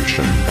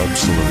pollution,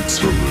 absolute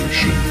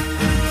solution,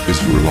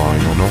 is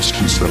relying on us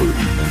to salute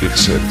and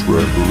accept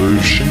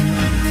revolution,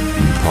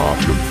 and part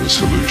of the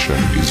solution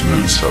is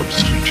no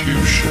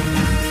substitution.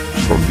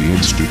 From the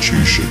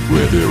institution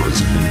where there is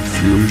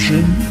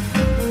confusion,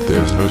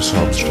 there's no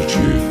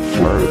substitute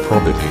for a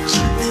proper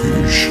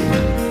execution.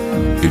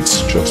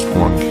 It's just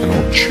one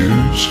cannot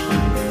choose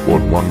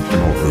what one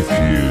cannot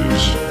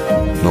refuse,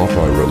 not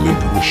by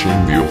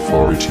relinquishing the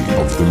authority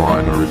of the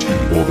minority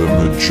or the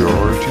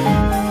majority,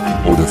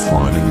 or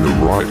defining the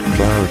right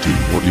clarity,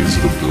 what is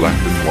the black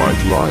and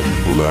white light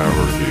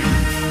polarity.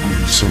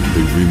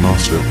 Simply we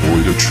must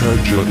avoid a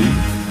tragedy,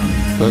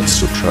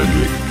 that's a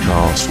tragic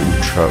castle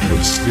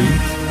travesty,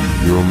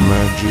 your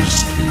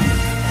majesty.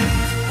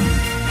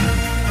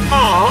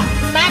 Our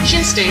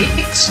Majesty,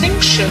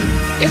 extinction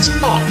is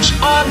not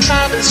our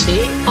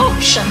travesty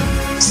option.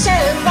 So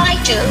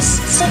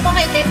righteous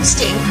survival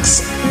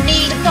instincts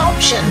need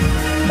adoption.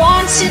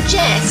 One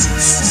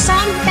suggests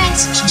some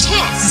best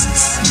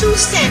tests, 2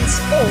 cents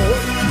all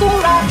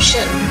for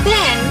option.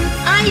 Then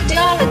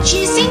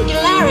ideology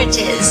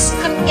singularities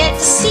can get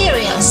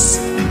serious.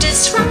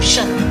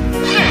 Disruption.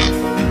 Pan.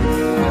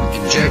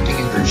 projecting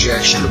and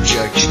projection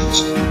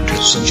objections to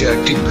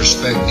subjective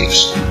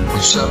perspectives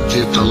on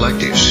subject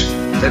electives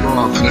that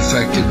are often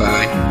affected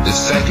by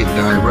defective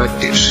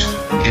directives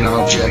and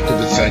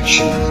objective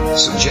affection,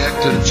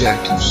 subjective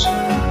objectives.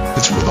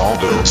 It's with all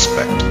due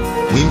respect,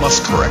 we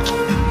must correct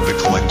the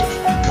collective,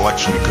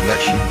 collection,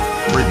 connection,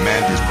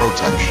 Mandy's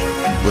protection,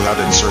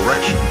 without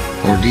insurrection,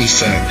 or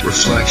defect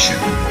reflection.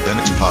 Then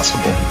it's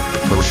possible to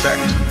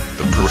perfect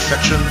the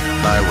perfection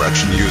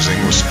direction using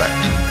respect,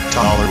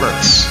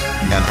 tolerance,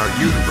 and our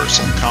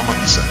universal common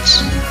sense.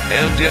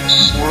 And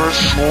it's worth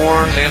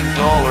 $4.10.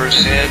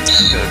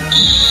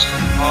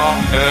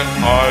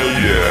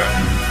 Yeah.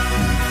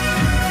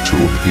 To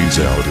appease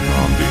our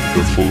demanding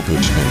the full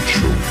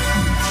potential,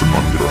 from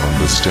under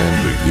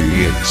understanding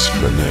the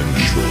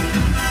exponential,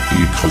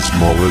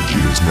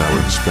 Ecosmology is now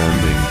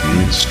expanding the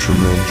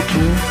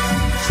instrumental,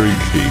 three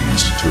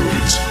keys to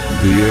it,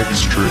 the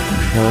extra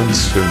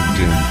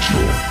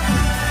transcendental.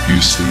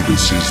 You see,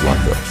 this is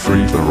like a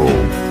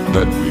free-for-all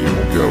that we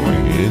are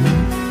going in,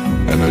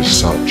 and as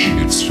such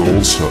it's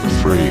also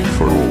free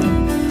for all,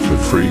 for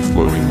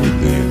free-flowing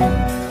within.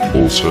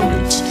 Also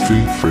it's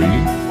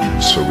fee-free,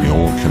 so we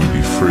all can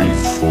be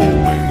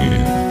free-falling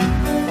in.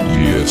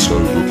 Yeah, so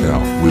look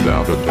out,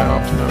 without a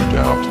doubt, no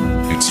doubt.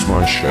 It's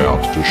my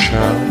shout to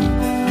shout,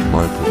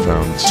 my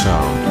profound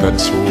sound.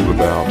 That's all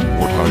about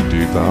what I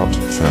did out,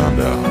 found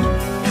out.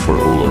 For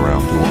all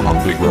around or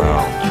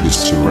underground, this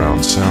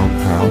surround sound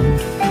pound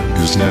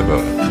is never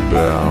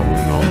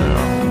bowing on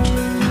out.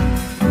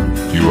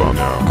 You are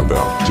now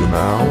about to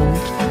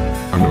mount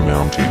an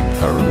amounting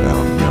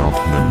paramount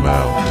mountain and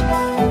mount.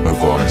 A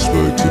vice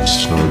vertive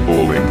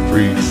snowballing,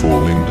 free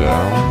falling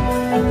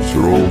down.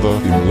 For all the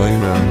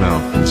Himalayan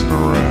mountains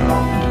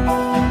around,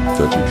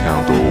 that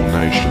account all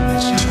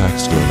nations,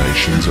 tax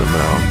donations are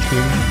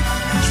mounting,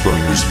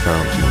 flowing as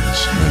fountains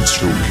and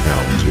still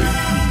counting.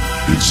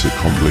 It's a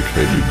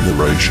complicated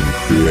narration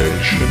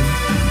creation,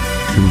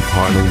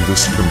 compiling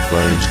this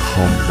complaint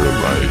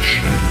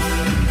compilation.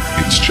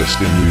 It's just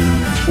a new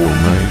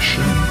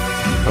formation,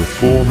 a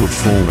form of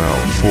formal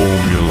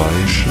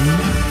formulation,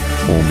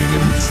 forming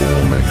and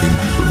forming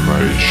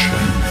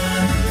information.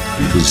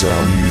 Because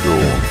our new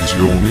dawn is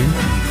yawning,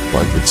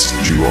 like it's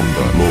due on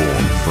the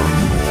lawn from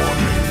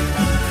morning.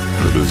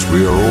 But as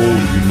we are all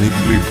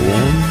uniquely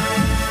born,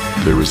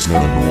 there is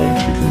no norm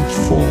to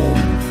conform.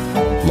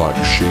 Like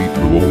sheep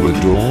who all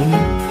adorn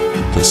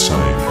the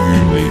same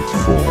unique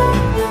form.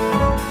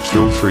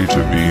 Feel free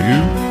to be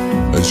you,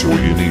 as you're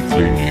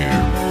uniquely new.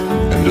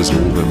 And as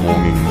all the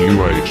morning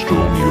new age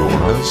dawn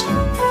yawns,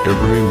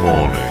 every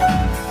morning,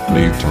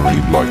 need to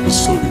read like a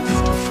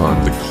sleuth to find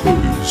the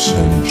clues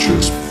and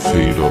just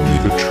feed on me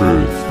the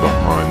truth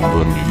behind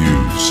the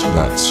news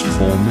that's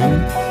forming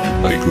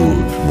a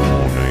good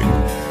morning.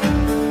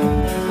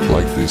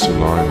 Like this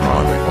line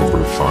rhyming of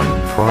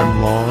refined prime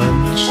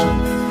lines,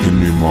 in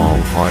new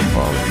mild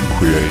hyperbole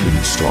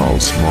creating style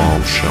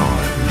smile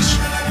shines,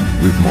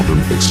 with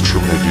modern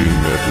extra-medi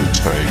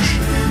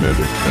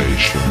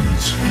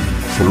meditations,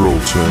 for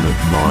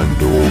alternate mind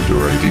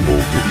orderating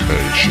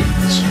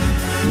augmentations,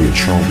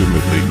 which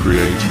ultimately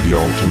create the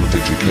ultimate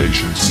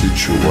education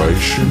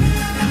situation,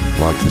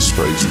 like a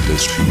space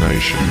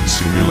destination,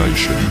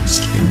 simulation,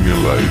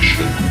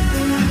 stimulation.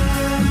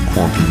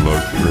 Quantum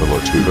local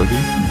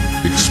relativity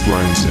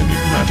explains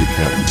enigmatic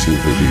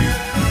activity.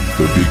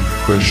 The big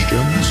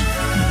questions,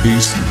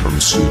 peace from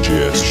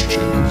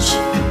suggestions.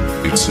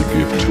 It's a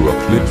gift to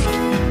uplift,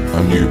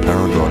 a new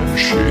paradigm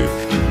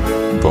shift,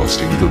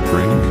 busting the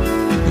brink,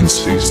 and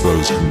seize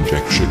those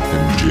conjecture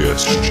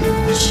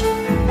congestions.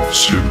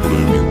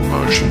 Superluminal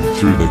motion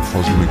through the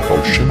cosmic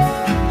ocean,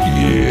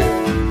 yeah.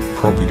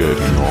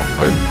 Propagating on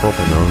a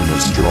proper known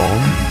as strong,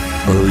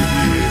 oh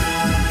yeah.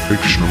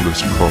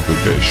 Frictionless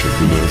propagation,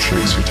 inertia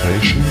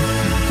excitation,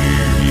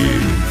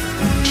 yeah.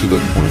 To the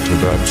point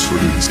of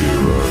absolute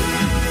zero,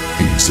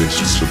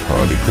 exists a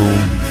particle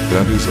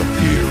that is a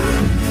hero,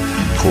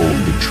 called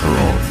the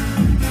Tron,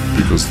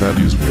 because that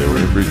is where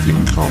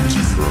everything comes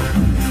from.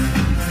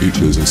 It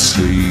is a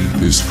sea,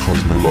 this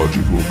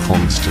cosmological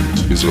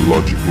constant is a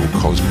logical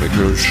cosmic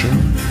ocean.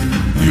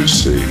 You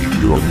see,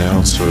 you are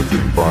now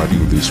surfing,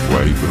 riding this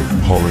wave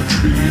of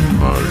poetry in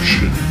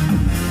motion.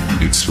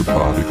 It's a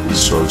particle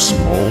so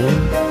small,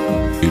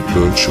 it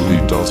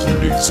virtually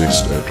doesn't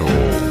exist at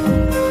all.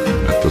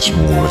 At the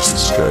smallest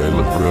scale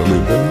of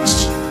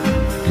relevance,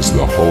 is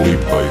the holy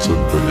place of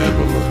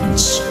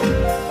benevolence.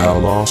 Our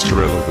last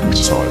relevant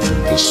size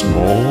of the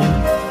small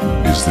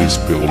is this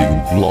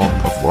building block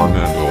of one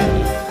and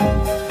all.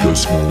 The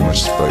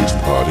smallest space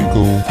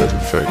particle that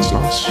affects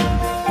us.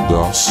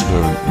 Thus,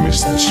 don't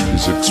miss this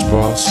physics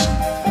class,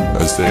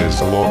 as there's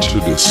a lot to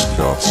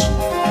discuss,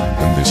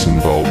 and this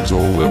involves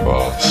all of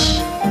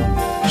us.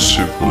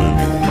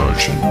 Superluminal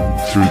motion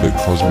through the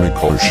cosmic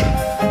ocean,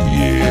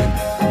 yeah.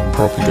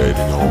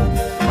 Propagating on,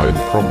 and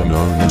proper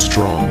known as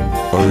strong,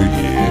 oh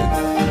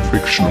yeah.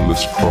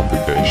 Frictionless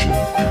propagation,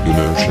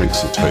 inertia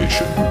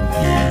excitation,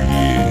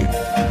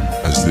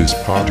 yeah. As this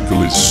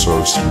particle is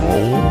so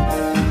small,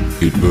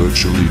 it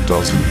virtually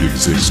doesn't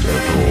exist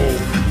at all.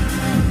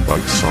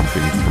 like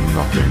something from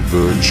nothing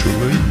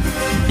virtually,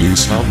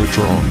 is how the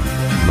drum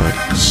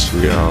makes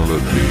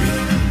reality,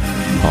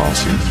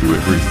 passing through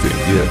everything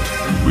yet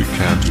we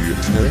can't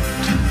detect,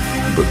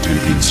 but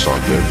deep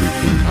inside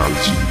everything has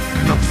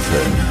an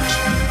effect,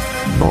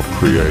 not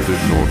created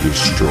nor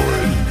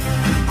destroyed,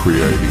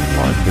 creating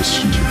likeness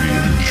to be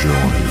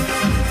enjoyed,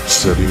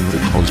 setting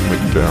the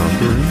cosmic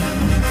boundary,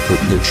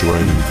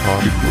 perpetuating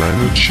particle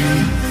energy,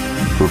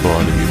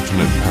 providing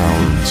infinite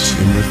power and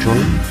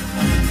symmetry,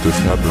 the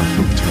fabric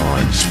of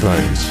time,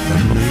 space,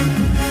 and me,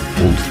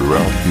 all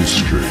throughout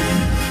history,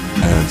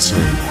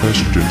 answering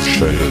questions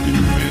shaded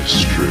in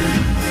mystery.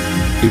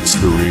 It's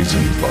the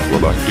reason for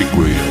galactic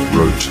wheel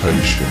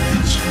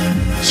rotations.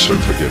 So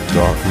forget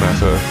dark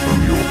matter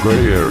from your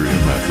grey area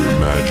matter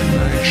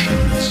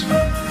imaginations.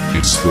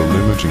 It's the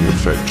limiting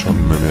effect on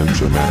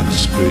momentum and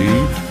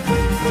speed.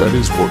 That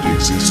is what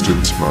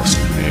existence must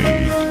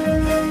need.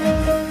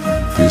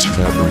 This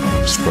fabric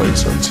of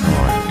space and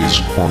time is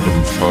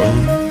quantum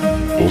foam,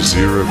 or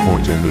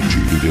zero-point energy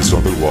it is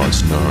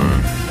otherwise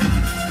known.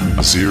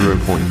 A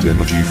zero-point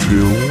energy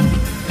field,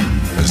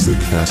 as the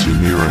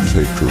Casimir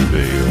effect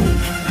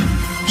revealed,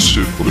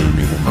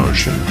 superluminous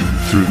motion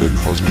through the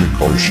cosmic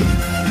ocean,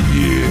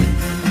 yeah,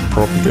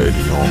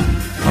 propagating on,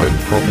 and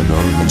proper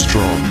known and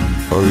strong,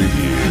 oh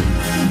yeah,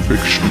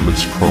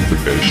 frictionless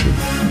propagation,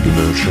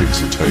 inertia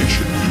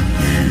excitation,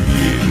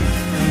 yeah.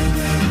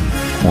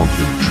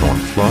 Quantum tron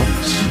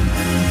flux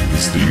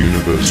is the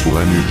universal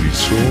energy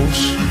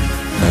source,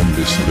 and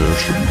this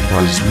inertial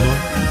plasma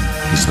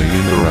is the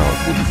inner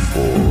outward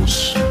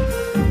force.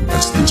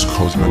 As this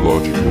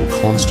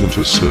cosmological constant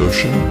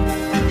assertion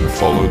to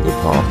follow the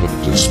path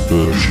of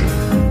dispersion,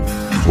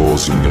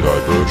 causing a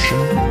diversion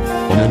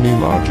on any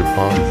larger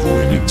particle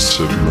in its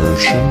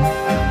submersion,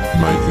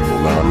 making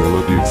all our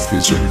relative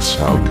physics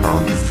our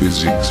current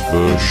physics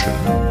version,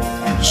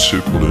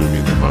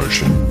 superluminous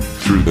motion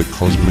through the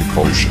cosmic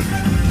ocean,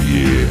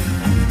 yeah,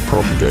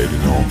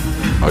 propagating on,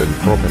 and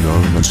proper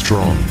known and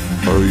strong,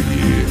 oh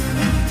yeah,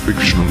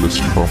 frictionless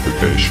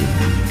propagation,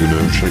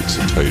 inertia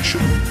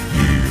excitation,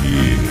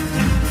 yeah.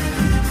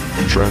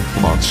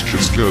 Transflux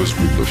just goes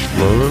with the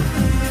flow,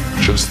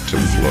 just to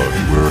flow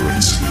where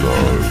it's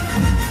low,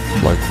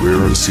 like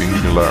where a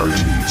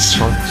singularity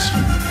sucks,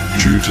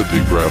 due to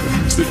the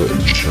gravities that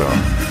it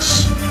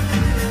chucks.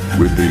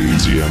 With the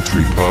easy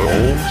entry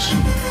poles,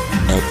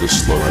 at the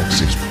slow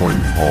axis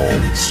point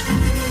poles,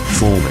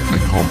 forming a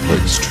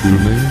complex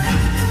tooling,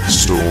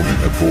 storming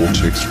a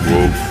vortex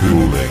world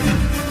cooling.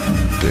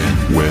 Then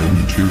when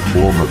to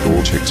form a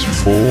vortex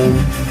form,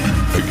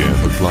 again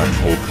a black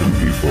hole can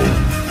be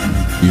born.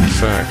 In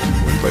fact,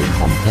 when they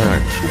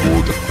compact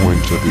toward the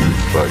point of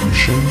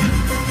inflection,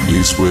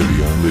 is where the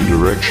only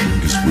direction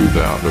is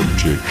without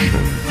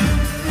objection.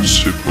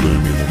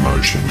 Superluminous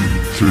motion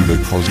through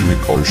the cosmic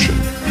ocean,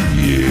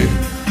 yeah,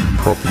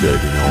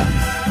 propagating on,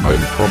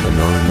 and proper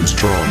known and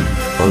strong,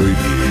 oh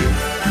yeah,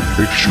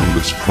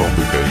 frictionless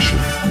propagation,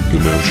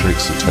 inertia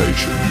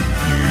excitation,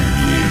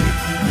 yeah.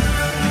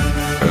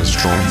 As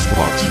strong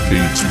flux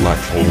feeds black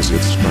holes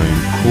its main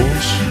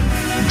course,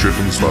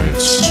 driven by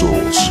its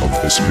source of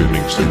the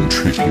spinning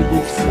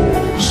centrifugal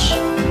force.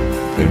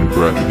 Then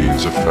gravity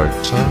is a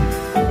factor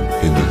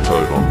in the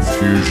photon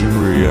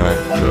fusion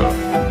reactor,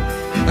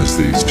 as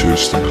these two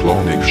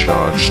cyclonic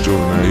charged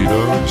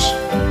tornadoes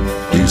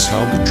is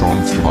how the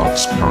tron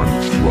flux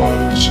current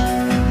flows,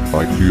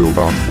 like your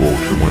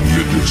bathwater when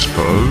you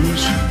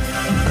dispose,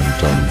 and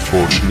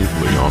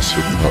unfortunately I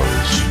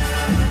suppose,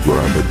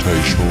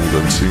 gravitational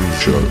lensing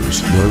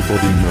shows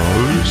nobody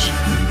knows,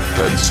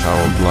 that's how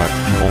a black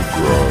hole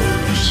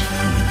grows.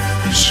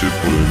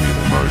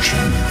 Superluminous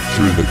motion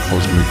through the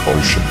cosmic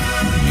ocean,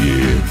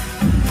 yeah,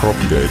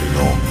 propagating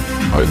on,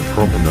 and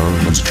proper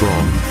known and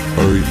strong,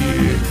 oh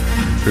yeah,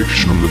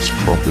 frictionless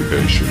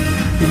propagation,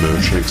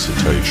 inertia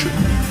excitation,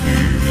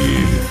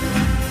 yeah.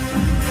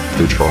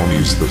 The tron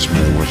is the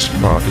smallest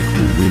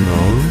particle we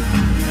know,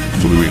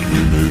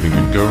 fluidly moving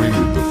and going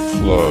with the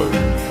flow.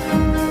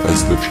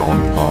 As the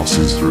tron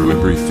passes through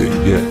everything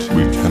yet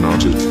we cannot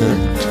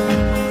detect,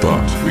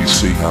 but we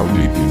see how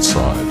deep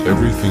inside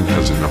everything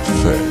has an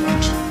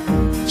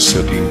effect,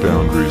 setting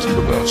boundaries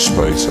for the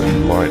space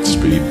and light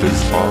speed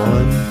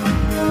define,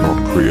 not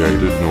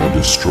created nor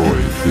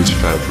destroyed, this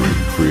fabric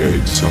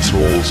creates us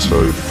all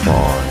so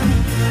fine,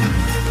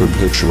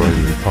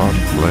 perpetuating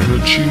particle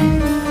energy,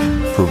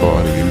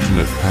 providing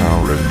infinite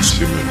power and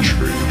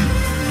symmetry,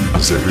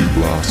 as every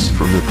blast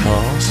from the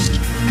past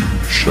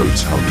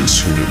shows how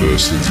this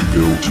universe is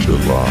built to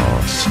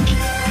last.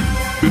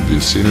 With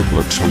this inner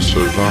plateau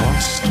so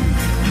vast,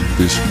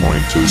 this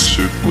point is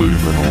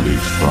superluminally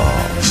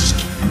fast,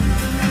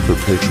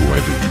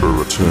 perpetuated for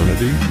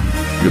eternity,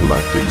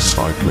 galactic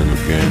cycling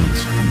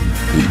against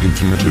the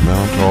infinite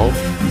amount of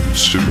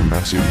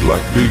supermassive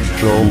black big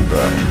hole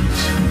bags,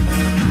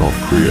 not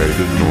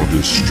created nor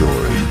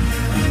destroyed,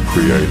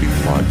 creating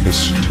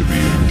likeness to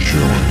be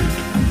enjoyed.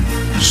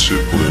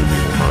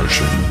 Superluminous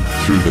motion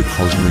through the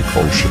cosmic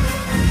ocean,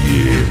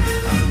 yeah,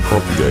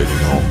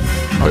 propagating on,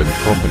 and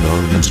proper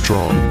known and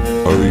strong,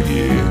 oh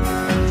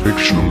yeah,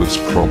 frictionless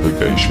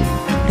propagation,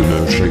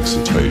 inertia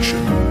excitation,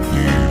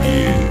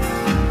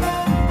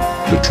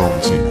 The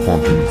transient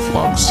quantum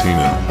flux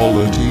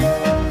inequality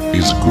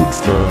is good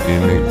for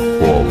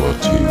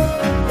inequality,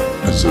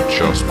 as it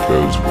just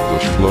goes with the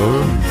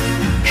flow,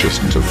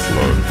 just to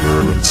flow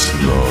where it's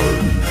slow,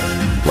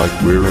 like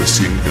where a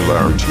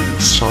singularity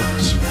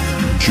sucks,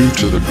 due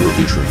to the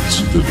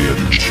gravitons the it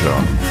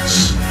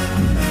chucks.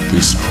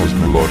 This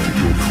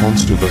cosmological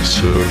constant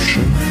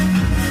assertion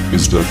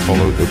is to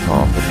follow the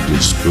path of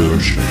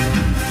dispersion,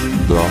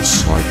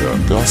 thus like a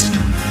gust,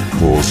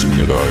 causing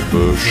a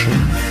diversion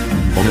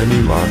on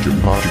any larger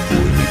particle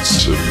in its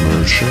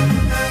submersion,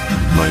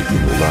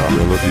 making all our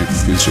relative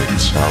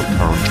physics our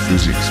current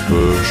physics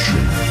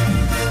version.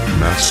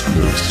 Mass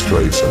curves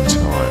space and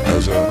time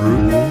as a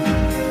rule,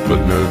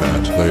 but know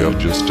that they are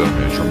just a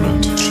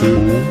measurement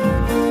tool.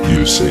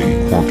 You see,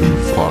 quantum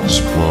flux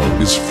flow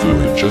is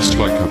fluid just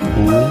like a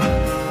pool.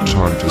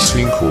 Time to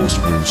sink or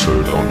swim,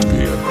 so don't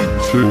be a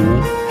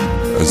fool,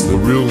 as the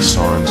real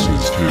science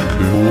is too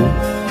cool.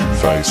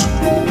 Face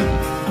cool.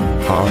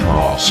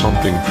 Ha,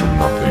 something from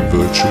nothing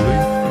virtually,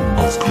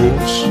 of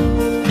course,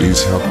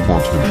 is how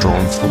quantum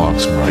drawn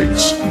flux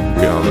makes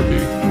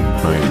reality.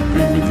 May it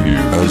be with you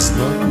as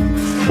the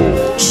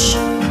force.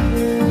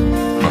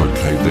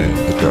 Okay then,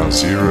 at our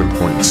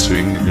 0-point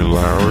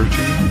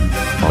singularity,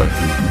 I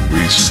think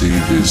we see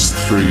this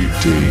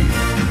 3D,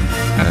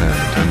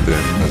 and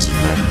then as an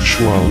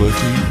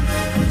actuality,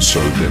 so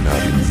then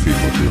ad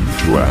infinitum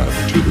to add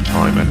to the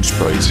time and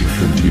spacing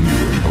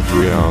continuum of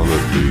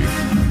reality.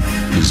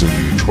 Is a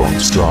neutron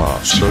star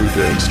so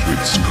dense to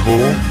its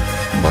core,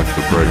 like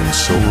the brain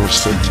cell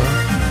receptor?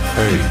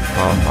 Hey,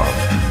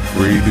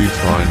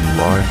 redefine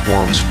life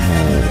once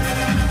more.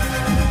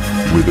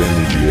 With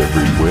energy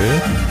everywhere,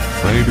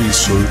 maybe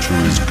so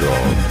too is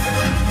God,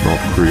 not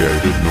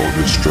created nor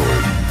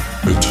destroyed.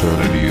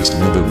 Eternity is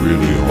never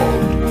really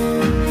odd.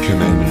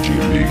 Can energy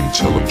be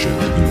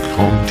intelligent in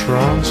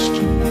contrast,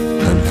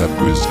 and have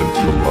wisdom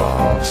to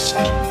last?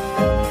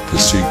 The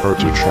secret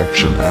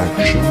attraction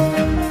action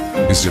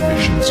is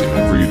emissions in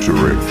every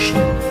direction.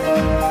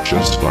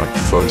 Just like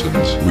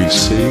photons we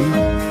see,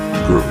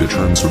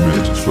 gravitons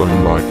emit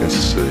flowing like a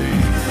sea.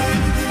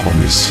 On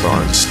this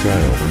size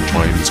scale, when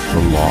planes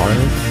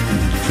collide,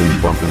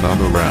 can bump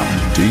another out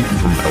deep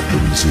from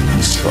atoms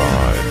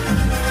inside.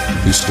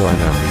 This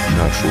dynamic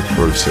natural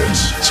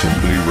process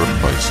simply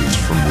replaces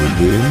from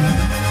within,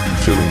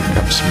 filling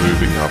gaps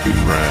moving up in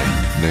rank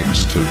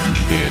next to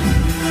kin.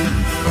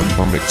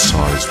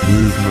 Atomic-sized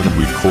movement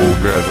we call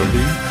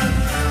gravity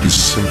is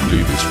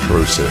simply this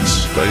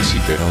process,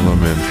 basic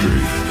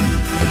elementary.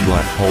 A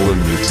black hole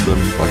emits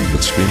them like the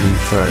spinning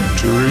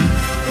factory,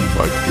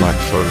 like black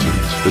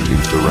photons that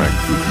interact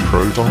with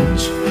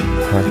protons.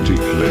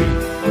 Practically,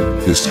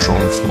 this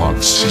strong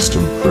flux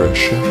system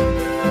pressure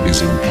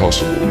is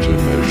impossible to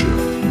measure.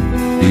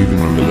 Even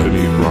a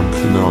millennium-long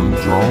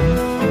conundrum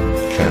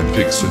can't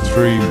fix a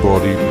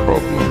three-body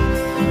problem.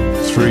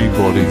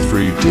 Three-body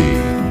 3D,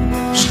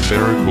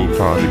 spherical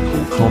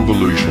particle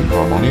convolution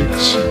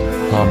harmonics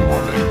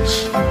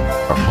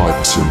are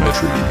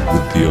hypersymmetric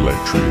with the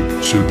electric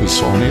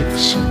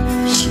supersonics.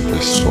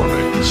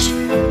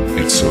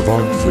 It's a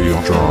vibe for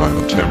your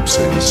drive temp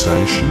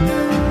sensation,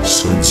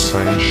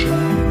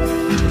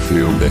 to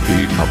feel the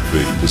heat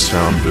upbeat, the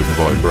sound of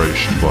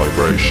vibration,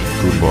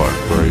 good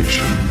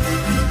vibration.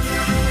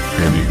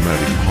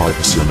 Enigmatic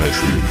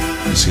hypersymmetry,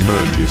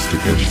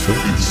 synergistic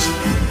effects,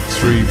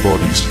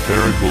 three-body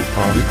spherical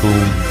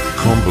particle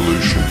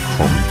convolution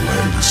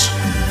complex,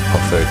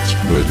 affects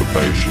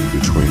perturbation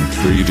between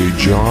 3D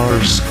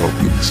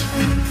gyroscopics,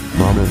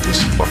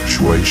 momentous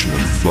fluctuation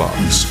of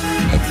flux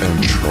at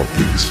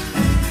entropics,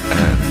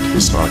 and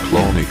the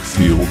cyclonic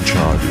field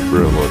charge of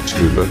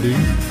relativity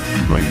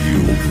may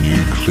yield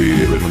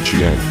nuclear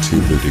energy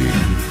activity,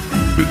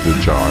 with the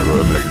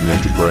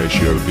gyromagnetic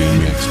ratio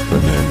being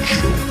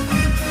exponential,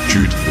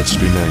 due to the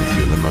spin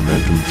angular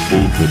momentum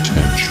full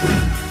potential.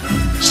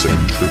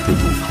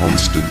 Centripetal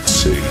constant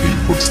C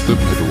puts the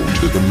pedal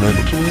to the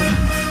metal.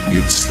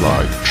 It's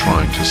like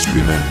trying to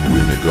spin and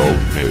win a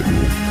gold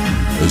medal.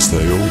 As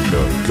they all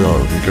go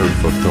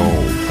for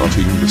gold,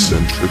 putting the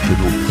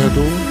centripetal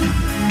pedal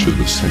to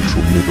the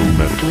central middle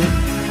metal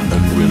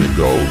and win a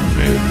gold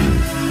medal.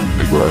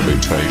 The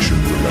gravitation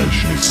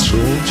relation is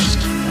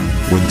sourced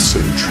when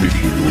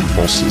centrifugal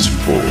force is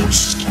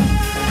forced,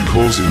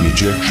 causing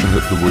ejection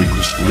at the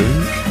weakest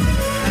link.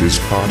 This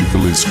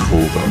particle is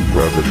called a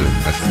graviton,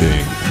 I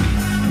think.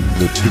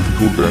 The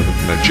typical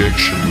graviton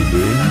ejection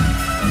within,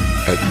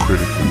 at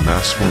critical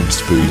mass when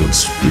speed and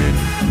spin,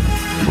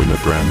 when a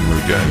brand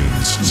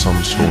regains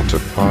some sort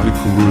of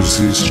particle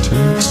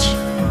resistance,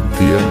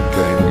 the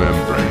endgame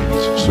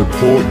membranes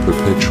support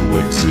perpetual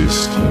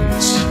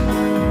existence.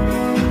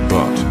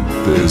 But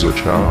there's a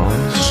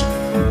chance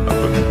of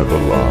an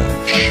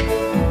avalanche,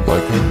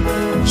 like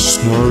a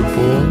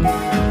snowball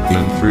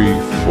in free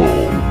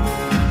fall.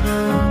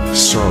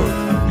 So,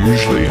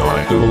 usually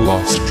I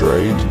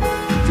illustrate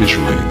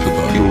visually to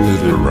the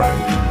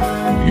illiterate.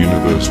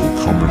 universal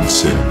common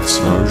sense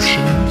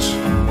notions,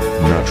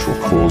 natural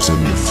cause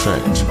and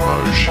effect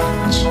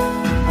motions.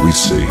 We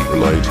see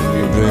relating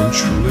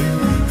eventually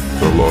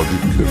the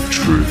logic of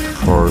truth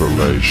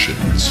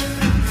correlations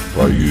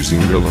by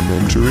using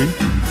elementary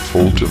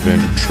fault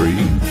event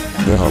tree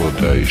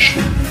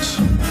validations.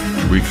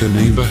 We can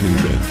even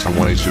invent a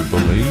way to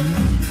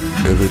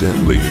believe,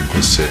 evidently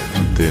intercept,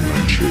 then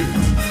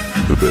achieve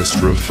the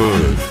best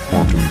referred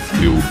quantum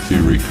field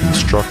theory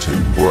constructed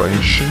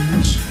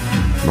equations,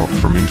 not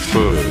from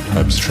inferred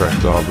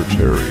abstract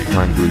arbitrary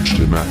language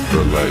to math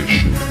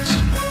relations.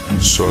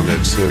 So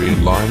let's say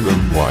in line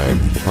of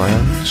wave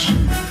plans,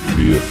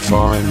 be a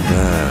fine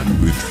man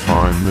with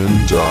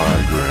Feynman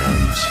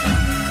diagrams,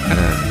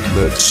 and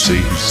let's see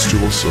who's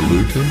still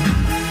saluting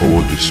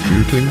or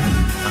disputing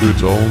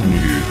good old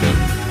Newton.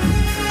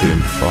 Then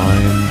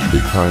find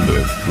the kind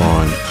of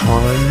blind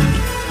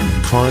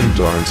kind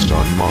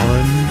Einstein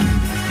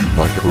mind,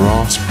 like a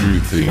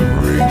Rasputin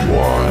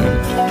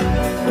rewind,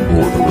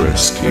 or the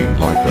resting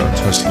like a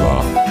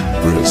Tesla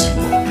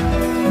wrestler.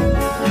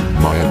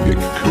 Myopic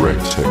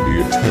correct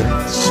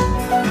text,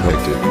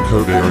 hectic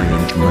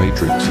covariant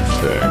matrix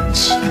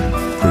effects,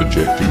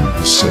 projecting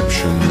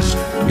perceptions,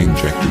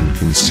 injecting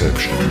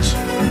conceptions.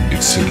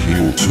 It's a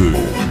cool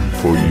tool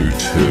for you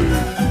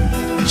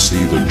to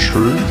see the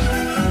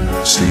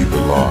truth, see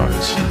the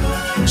lies,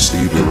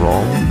 see the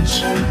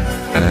wrongs,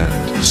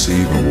 and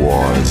see the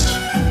whys.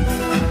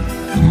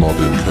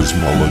 Modern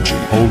cosmology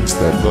holds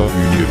that the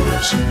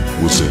universe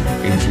was an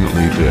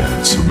infinitely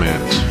dense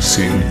immense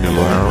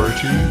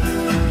singularity,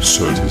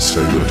 so to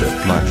say that a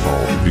black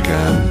hole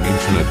began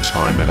infinite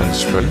time and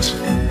space,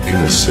 in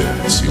a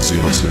sense is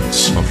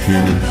innocence of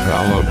human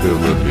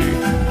fallibility.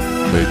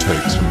 They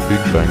take some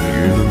Big Bang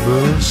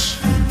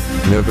universe,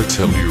 never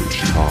tell you which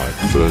type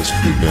first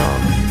begun.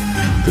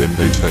 Then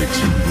they take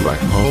some black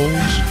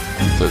holes,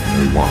 that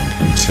no one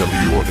can tell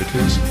you what it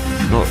is,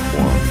 not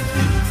one.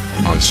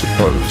 I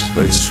suppose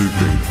they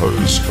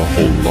superimpose a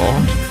whole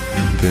lot,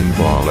 then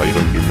violate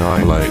and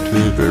annihilate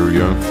their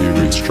very own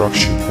theory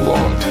structure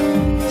plot.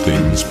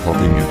 Things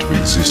popping into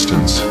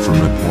existence from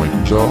a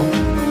point dot,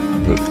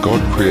 but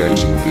God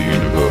creating the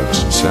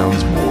universe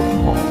sounds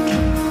more hot.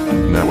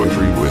 Now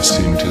everywhere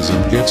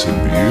synchism gets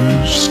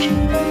abused,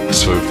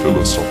 so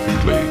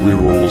philosophically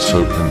we're all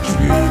so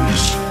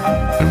confused.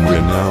 And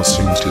where now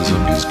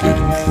synchism is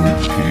getting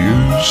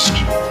confused,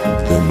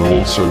 then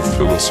also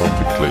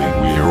philosophically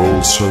we are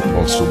also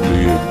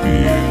possibly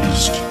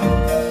abused.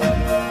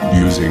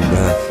 Using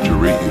math to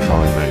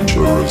reify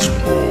nature as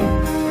poor,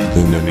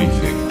 then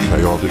anything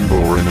chaotic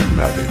or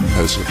enigmatic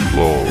has a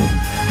flaw.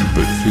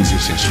 But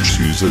physicists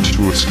use it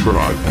to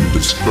ascribe and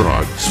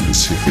describe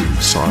specific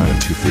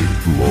scientific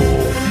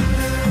law.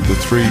 The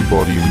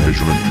three-body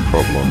measurement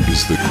problem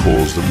is the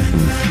cause of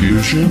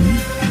confusion,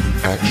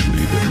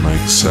 actually that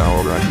makes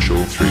our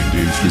actual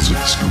 3D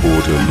physics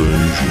called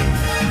illusion.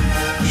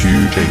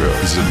 Huge ego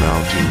is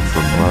amounting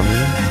from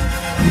money?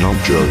 No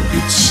joke,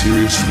 it's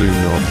seriously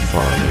not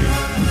funny.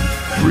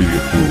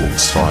 Real cool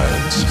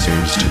science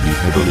seems to be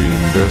heavily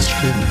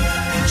invested,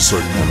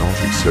 so cannot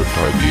accept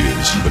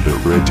ideas that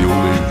are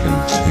readily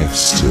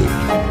contested.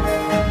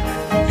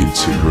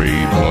 It's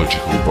agreed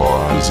logical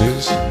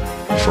biases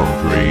from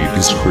greed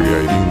is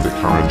creating the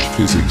current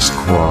physics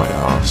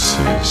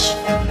crisis.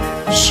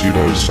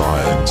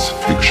 Pseudoscience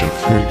fiction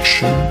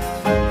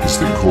is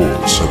the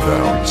cause of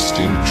our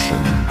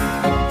extinction.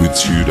 With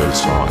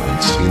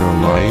pseudoscience in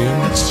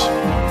alliance,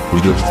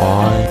 we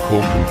defy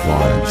core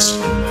compliance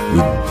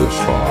with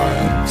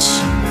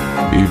defiance.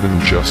 Even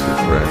just a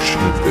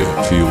fraction of their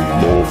field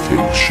law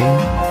fiction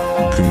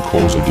can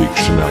cause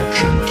addiction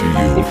action to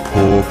yield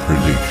poor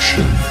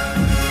prediction.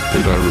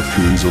 That I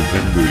refuse or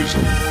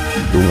bamboozle,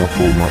 the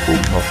waffle muffle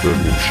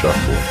comfortable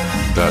shuffle,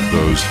 that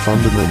those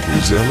fundamental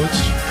zealots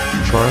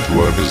try to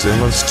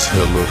overzealous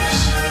tell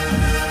us,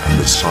 and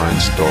the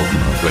science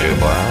dogma they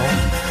allow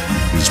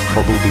is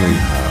probably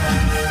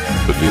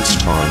how, but it's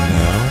time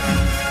now,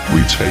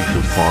 we take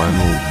a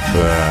final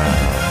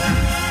bow.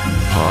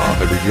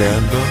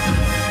 Propaganda,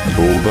 and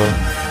all the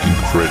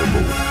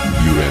incredible,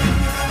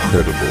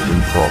 credible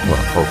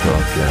improper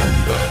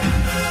propaganda.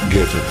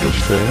 Get a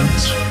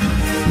defense?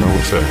 No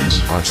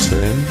offense, I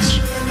sense,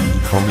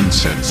 common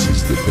sense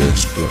is the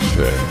best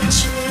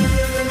defense.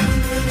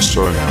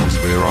 So now's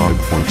where I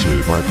point to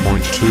my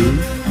point to,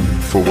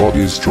 for what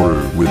is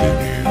true within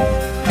you,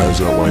 as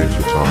a way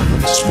for time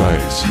and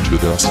space to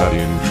thus ad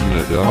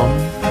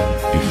infinitum.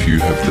 If you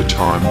have the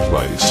time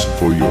place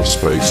for your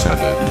space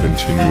added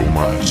continual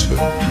item,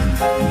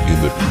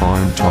 in the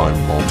prime time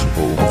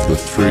multiple of the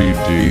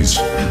 3Ds,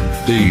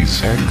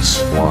 these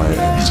X, Y,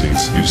 and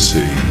Z's you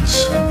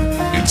sees.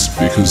 It's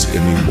because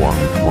any one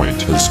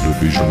point has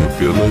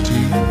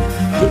divisibility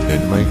that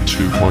then make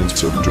 2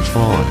 points of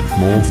define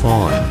more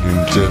fine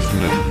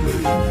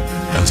indefinitely,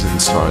 as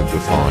inside the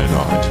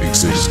finite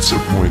exists a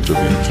point of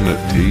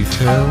infinite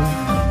detail.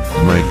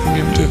 making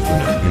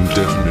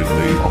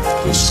indefinitely off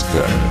the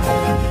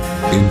scale.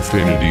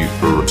 Infinity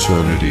for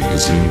eternity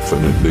is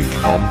infinitely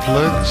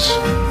complex,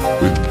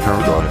 with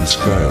paradigm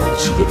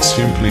scales that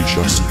simply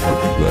just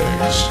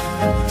perplex.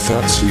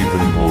 That's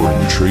even more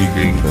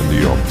intriguing than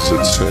the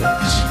opposite sex.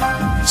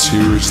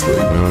 Seriously,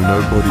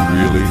 nobody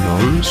really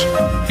knows,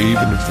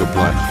 even if the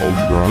black hole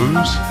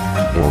grows,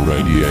 or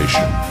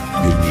radiation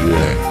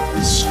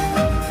ejects.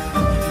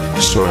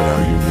 So now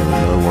you know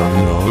no one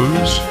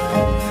knows.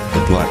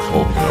 A black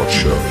hole cannot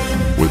show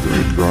whether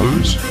it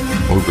grows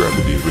or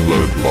gravity will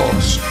have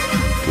lost.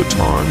 The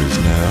time is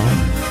now,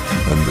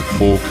 and the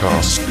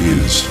forecast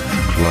is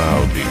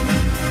cloudy,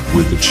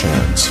 with a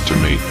chance to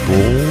meet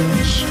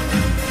balls,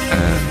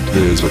 and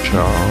there's a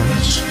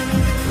chance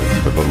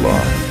of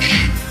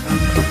avalanche,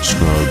 of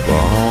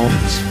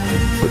snowballs,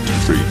 but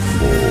free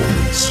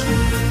falls.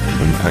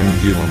 And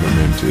angular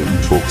momentum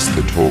talks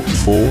the torque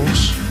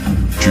force,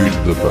 due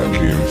to the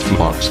vacuum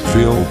flux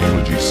field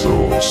energy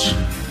source,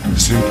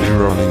 simply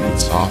running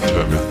its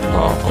aftermath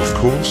path, of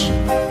course,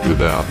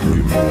 without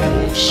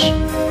remorse.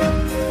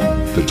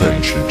 That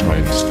ancient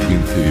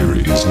Einstein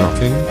theory is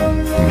nothing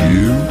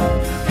new.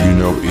 You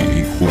know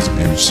E equals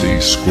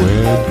mc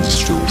squared is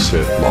still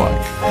set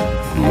like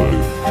glue.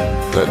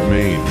 That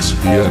means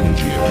the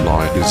energy of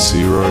light is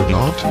zero,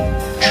 not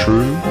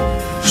true.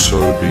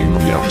 So beam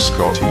me up,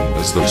 Scotty,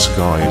 as the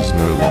sky is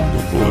no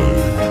longer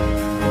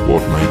blue.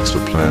 What makes a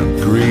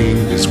plant green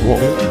is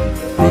what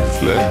it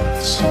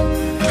reflects.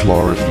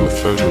 Chlorophyll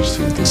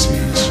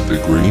photosynthesis, the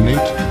green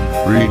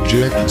it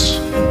rejects.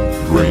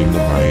 Green the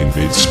main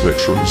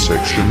mid-spectrum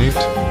section it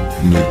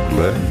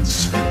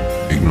neglects,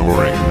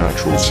 ignoring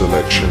natural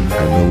selection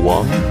and the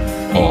one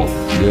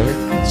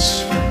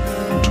objects.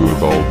 To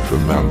evolve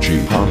from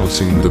algae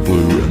harnessing the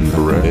blue and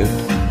the red,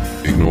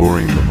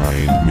 ignoring the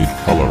main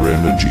mid-color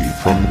energy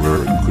from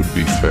where it could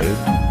be fed.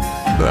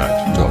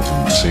 That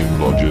doesn't seem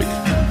logic,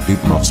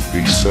 it must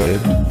be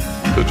said,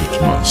 but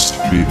it must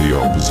be the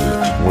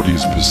opposite, what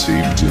is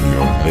perceived in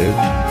your head.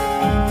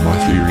 My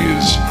theory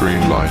is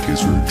green light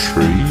is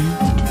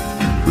retrieved,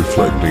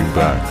 reflecting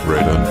back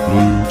red and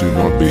blue, do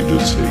not be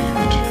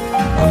deceived.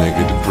 A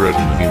negative red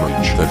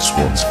image, that's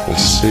what's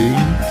perceived.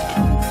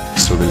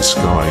 So the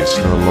sky is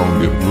no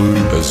longer blue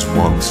as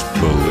once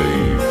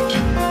believed.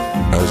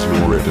 As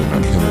your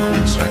retina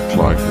chemicals act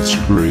like a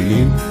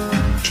screen,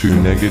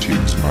 two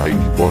negatives make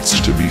what's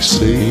to be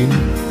seen,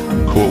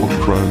 called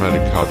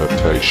chromatic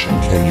adaptation.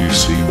 Can you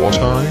see what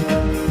I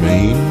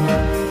mean?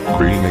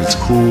 Green is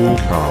cool,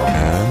 calm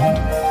and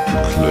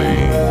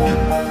clean.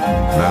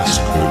 Mass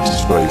codes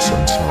space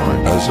and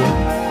time as a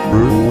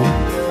rule,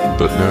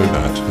 but know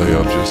that they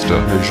are just a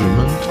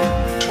measurement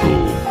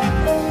tool.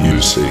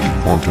 You see,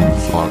 quantum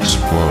flux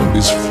flow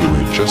is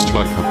fluid just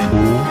like a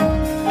pool.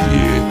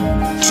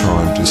 Yeah,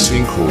 time to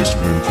sink or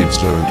swim, kids,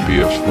 don't be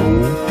a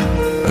fool,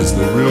 as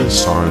the real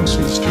science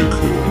is too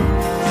cool,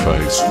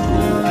 face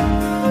cool.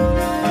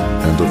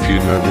 And if you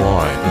know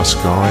why the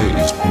sky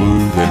is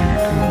blue, then you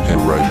can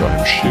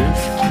paradigm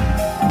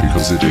shift,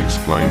 because it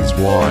explains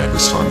why the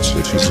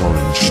sunset is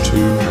orange too,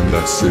 and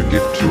that's their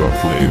gift to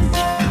uplift.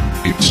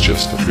 It's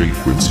just a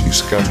frequency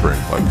scattering,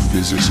 like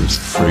physicists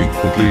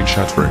frequently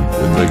chattering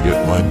when they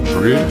get my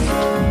drift.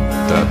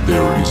 That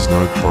there is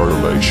no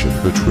correlation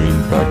between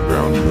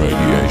background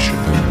radiation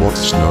and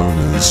what's known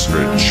as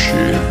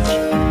redshift.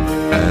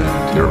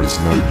 And there is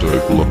no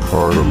Doppler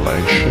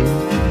correlation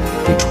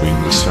between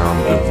the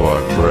sound of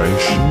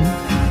vibration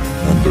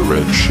and the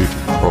redshift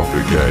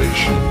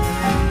propagation.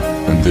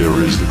 And there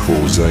is the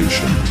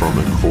causation from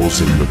a cause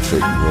and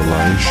effect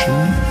relation,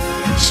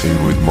 seen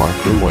with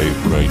microwave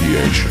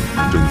radiation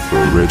and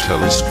infrared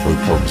telescope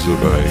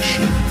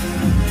observation.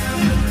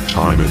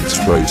 Time and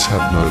space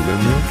have no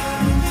limit.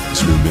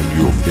 Swim in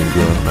your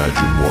finger,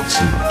 imagine what's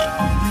in it.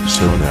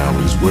 So now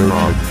is where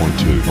I point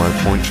to my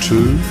point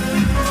to,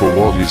 for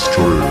what is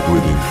true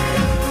within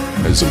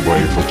you, as a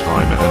way for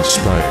time and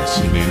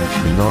space in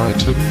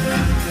infinitum.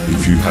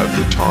 If you have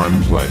the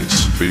time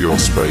place for your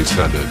space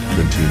added,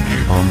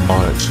 continue on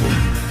item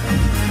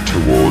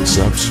towards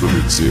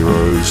absolute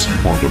zeros,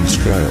 quantum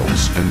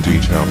scales and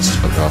details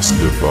are thus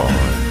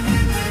divine.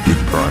 With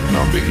prime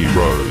number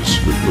heroes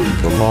with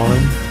loop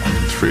line,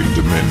 3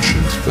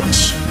 dimensions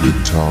thus with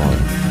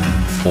time,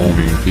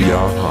 forming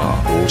VR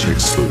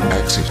vortex loop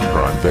axis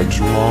prime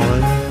vector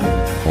line.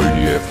 Oh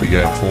yeah,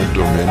 the 4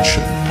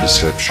 dimension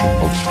perception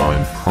of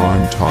time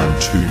prime time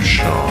to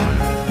shine.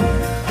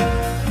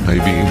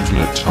 Maybe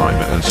infinite time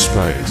and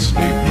space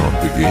need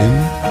not begin,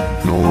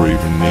 nor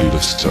even need a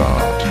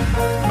start,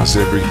 as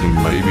everything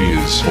maybe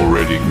is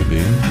already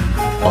within,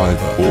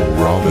 either or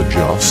rather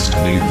just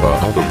neither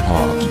other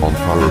part on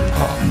her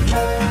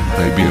part.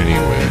 Maybe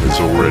anywhere is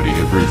already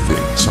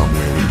everything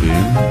somewhere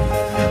within,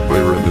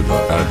 wherever the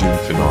ad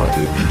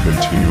infinitum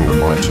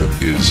continuum item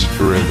is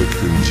forever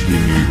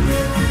continuing.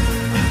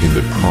 In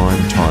the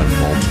prime time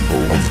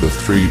multiple of the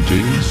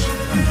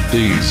 3Ds,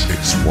 these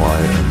X, Y,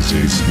 and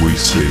Z's we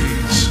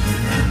seize.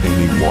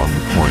 Any one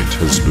point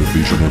has the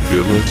vision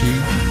ability,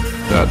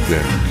 that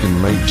then can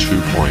make 2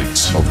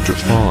 points of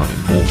define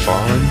or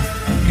fine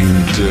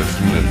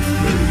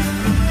indefinitely,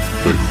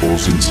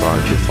 because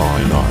inside the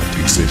finite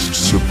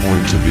exists a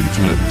point of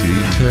infinite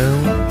detail,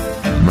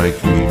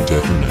 making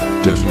indefinite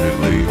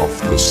definitely off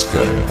the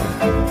scale.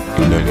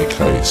 In any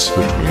case,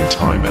 between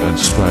time and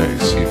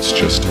space, it's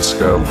just a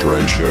scaled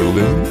ratio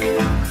link.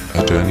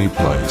 At any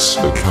place,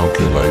 the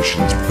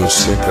calculations per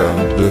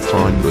second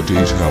define the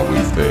detail we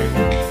think,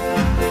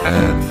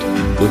 and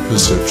the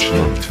perception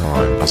of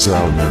time as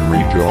our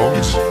memory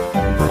jogs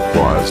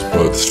requires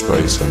both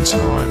space and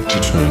time to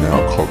turn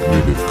our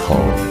cognitive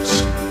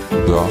cogs.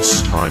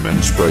 Thus, time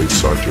and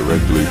space are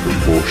directly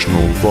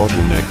proportional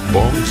bottleneck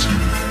bogs,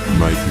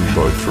 making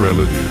both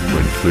relative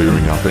when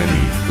clearing up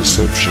any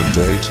perception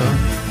data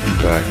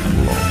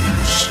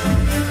backlogs.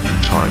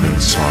 Time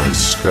and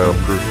size scale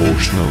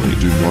proportionally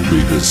do not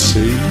be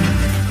deceived,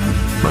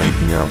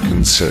 making our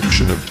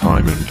conception of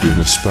time and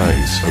inner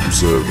space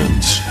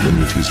observance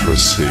when it is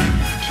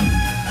received,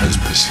 as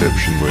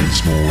perception when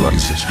smaller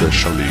is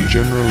especially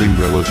generally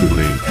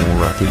relatively more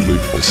rapidly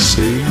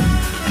perceived.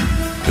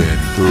 Then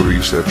the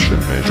reception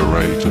measure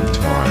rate of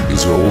time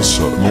is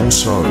also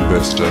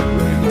best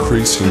and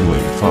increasingly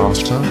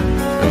faster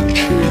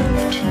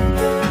achieved.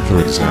 For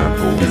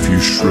example, if you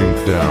shrink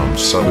down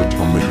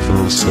subatomic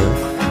for a sec,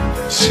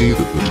 see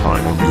that the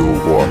time on your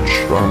watch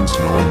runs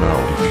normal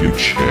if you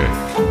check,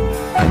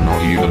 and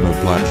not even a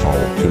black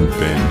hole can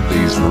bend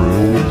these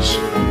rules.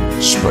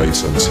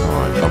 Space and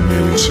time are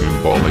merely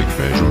symbolic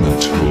measurement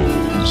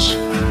tools,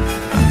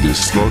 and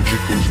this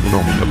logical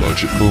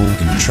phenomenological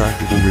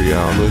intractable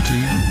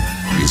reality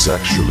is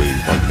actually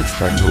like a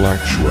fractal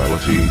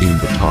actuality in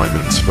the time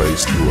and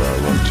space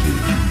duality.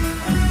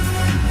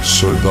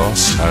 So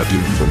thus ad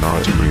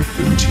infinitum in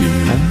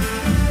continuum,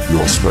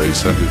 your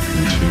space and a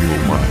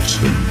continuum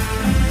item.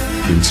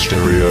 In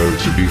stereo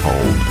to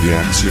behold the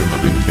axiom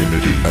of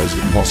infinity as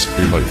a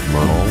postulate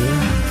mold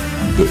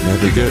that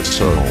never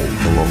gets old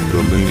along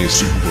the linear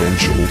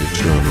sequential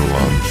eternal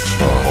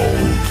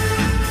unfold.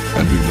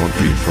 And do not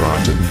be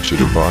frightened to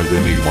divide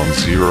any one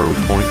 0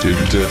 point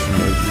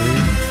indefinitely,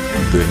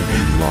 then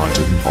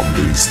enlighten on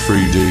these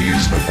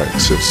 3Ds of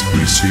access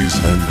species,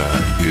 and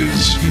that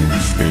is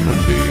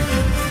infinity.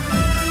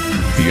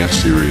 Yeah,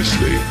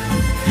 seriously,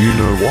 you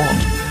know what?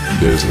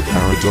 There's a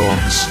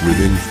paradox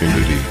with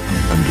infinity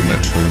and an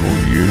eternal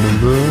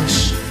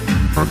universe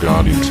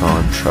regarding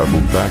time travel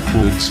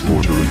backwards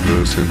or to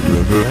reverse in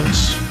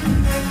reverse,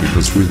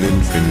 because with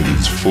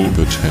infinity's full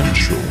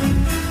potential,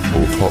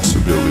 all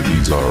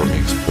possibilities are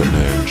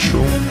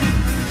exponential,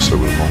 so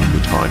along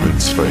the time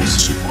and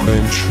space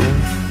sequential,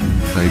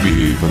 maybe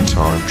even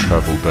time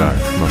travel back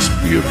must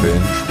be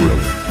eventual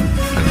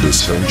and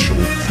essential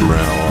for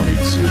our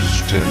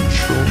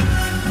existential.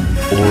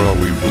 Or are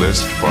we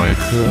blessed by a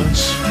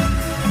curse,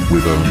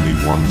 with only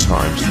one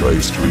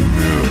time-space to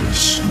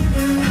immerse?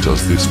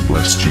 Does this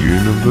blessed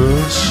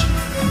universe,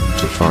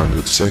 to find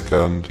that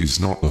second is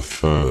not the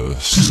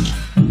first?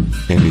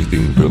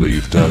 Anything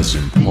believed as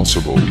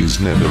impossible is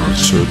never a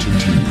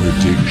certainty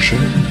prediction,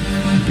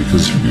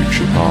 because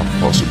future path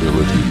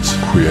possibilities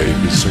create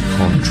this a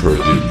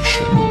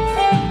contradiction.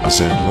 As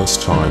endless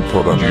time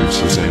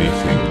produces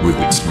anything with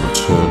its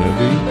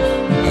maternity,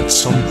 at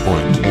some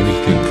point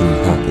anything can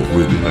happen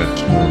within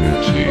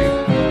eternity.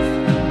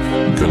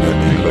 Can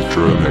an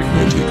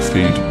electromagnetic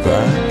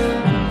feedback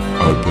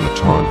open a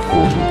time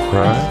portal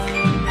crack?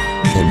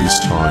 Can this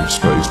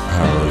time-space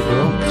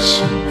paradox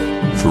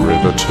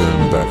forever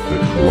turn back the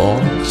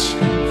clocks?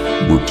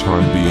 Would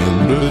time be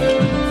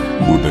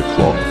ended? Would the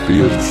clock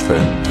be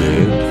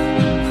offended?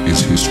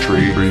 Is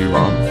history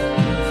rerun?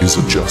 Is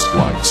it just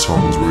like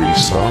songs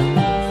resung?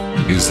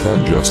 Is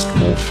that just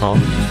more fun?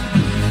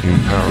 In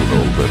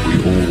parallel that we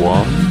all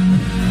won?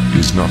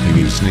 Is nothing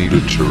is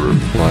needed to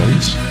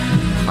replace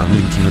an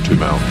infinite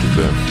amount of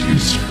empty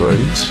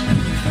space?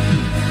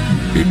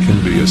 It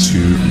can be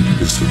assumed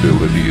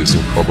disability is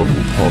a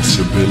probable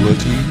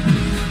possibility,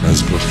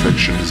 as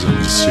perfectionism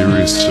is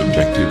serious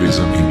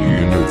subjectivism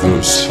in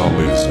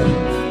universalism,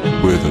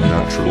 where the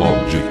natural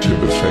object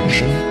of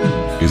affection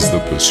is the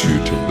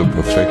pursuit of the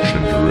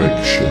perfection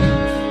direction,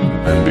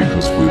 and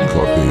because we've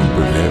got being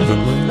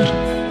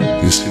benevolent,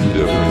 this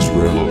endeavor is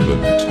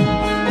relevant,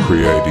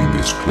 creating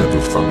this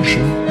clever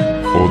function,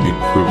 or the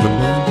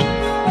equivalent,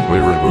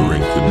 wherever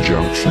in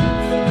conjunction,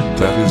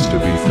 that is to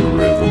be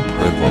forever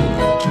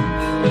prevalent,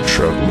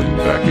 traveling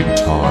back in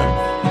time,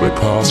 where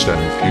past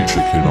and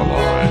future can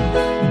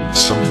align,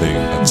 something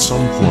at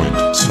some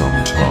point,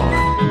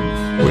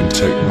 sometime, when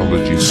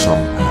technology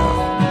somehow,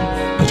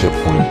 at a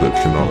point that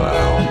can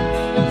allow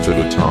for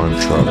the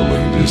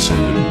time-traveling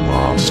descendant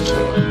master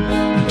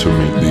to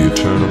meet the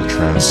eternal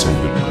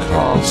transcendent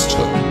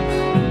caster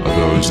of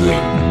those yin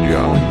and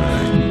yang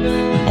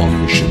men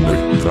on mission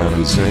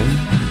with Zen,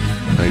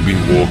 maybe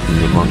walking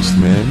amongst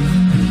men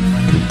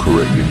and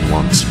correcting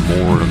once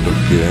more and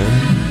again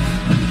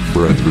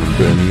brethren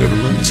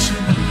benevolence,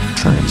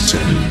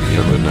 transcending the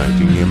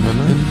emanating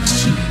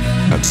eminence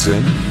at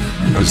Zen,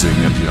 as in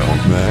a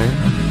young man,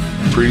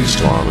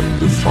 freestyling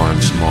the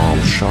fine smile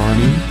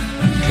shiny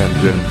can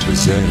then to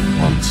Zen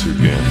once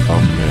again.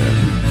 Amen.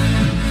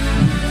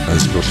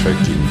 As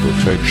perfecting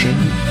perfection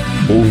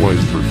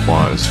always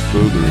requires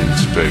further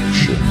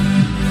inspection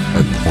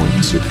at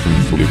points of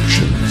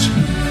conflictions,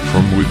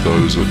 from with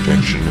those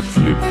affection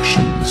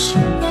afflictions,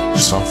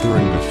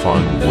 suffering the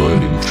final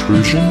word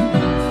intrusion,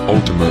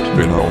 ultimate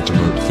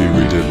penultimate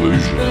theory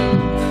delusion,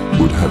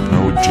 would have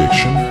no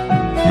objection,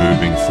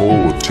 moving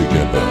forward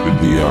together with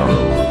the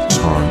arrow of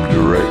time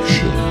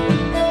direction.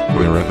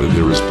 Wherever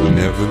there is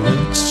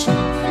benevolence,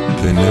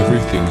 then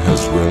everything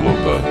has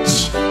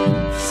relevance.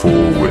 For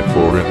we're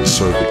forever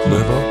so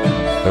clever,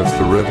 have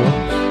forever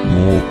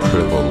more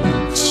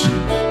prevalence.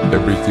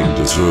 Everything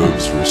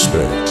deserves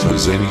respect,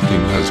 as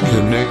anything has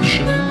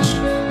connections.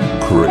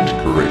 Correct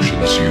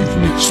corrections you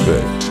can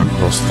expect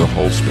across the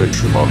whole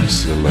spectrum of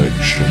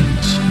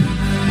selections.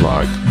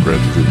 Like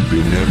predicate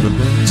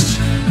benevolence,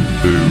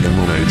 who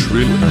emanate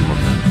real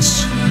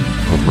elements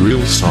of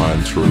real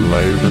science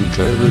relevant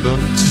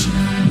evidence.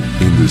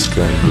 In this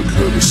game of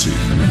courtesy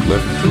and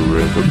clever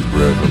forever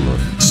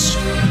prevalence.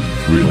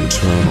 Real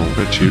eternal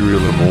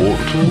material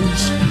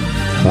immortals,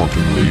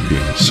 quantum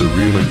leaping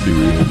surreal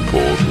ethereal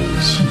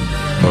portals,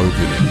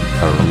 opening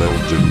parallel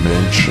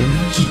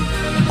dimensions,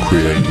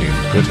 creating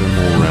better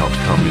more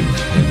outcome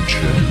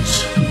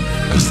intentions,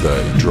 as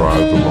they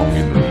drive along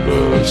in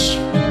reverse,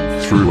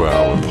 through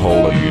our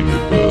polar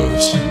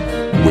universe,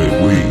 where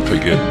we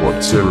forget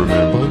what's there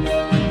remembered,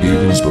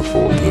 even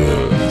before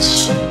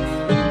births.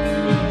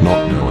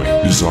 Not knowing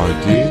whose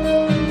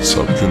idea,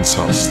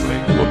 subconsciously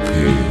will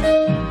appear.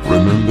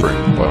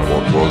 Remembering by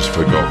what was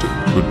forgotten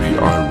could be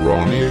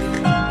ironic.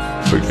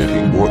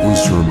 Forgetting what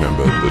was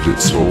remembered, that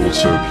it's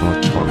also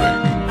platonic.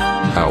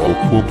 How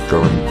awkward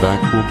going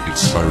backward,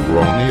 it's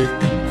ironic.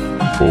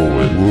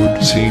 Forward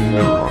would seem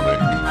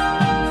ironic.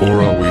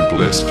 Or are we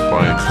blessed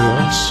by a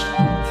curse?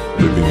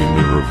 Living in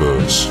the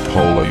reverse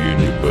polar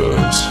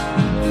universe,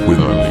 with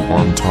only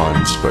one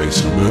time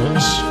space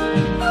immerse?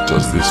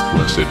 Does this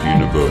blessed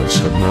universe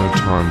have no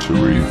time to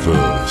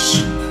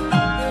reverse?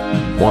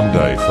 One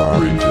day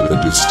far into the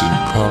distant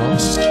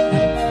past,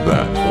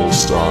 that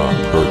all-star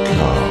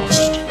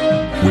procast,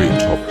 we're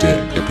top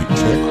deck epic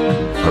tech,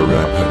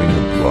 around having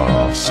a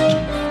blast.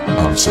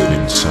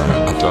 Unsetting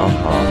sail at our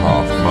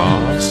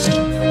half-mast,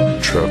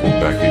 travel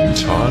back in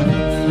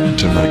time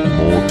to make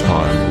more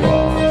time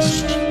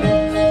last.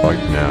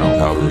 Like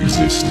now our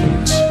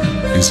existence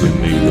is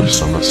in need of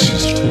some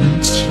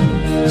assistance,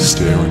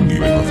 staring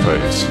you in the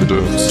face at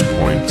Earth's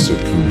points of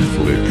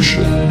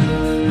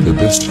confliction. The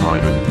best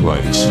time and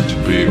place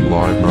to be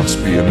alive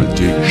must be an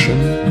addiction.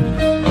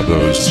 Are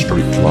those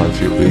strict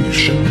life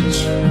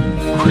evictions,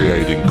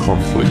 creating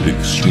conflict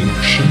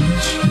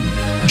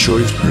extinctions,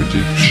 choice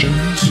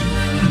predictions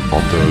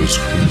on those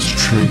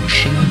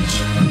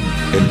constrictions,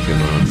 and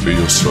can earn for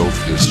yourself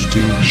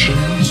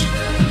distinctions,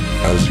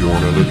 as your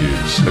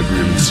melodies have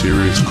really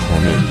serious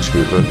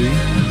connectivity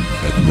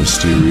and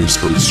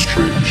mysterious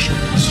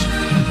restrictions.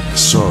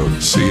 So,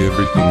 see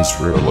everything's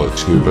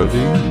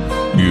relativity,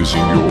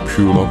 using your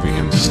pure loving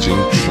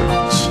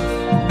instinctions,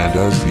 and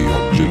as the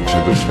object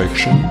of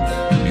affection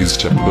is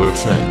to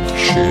perfect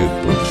shared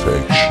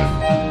perfection,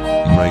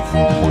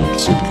 making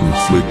points of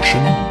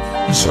confliction,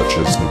 such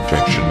as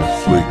affection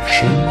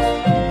affliction,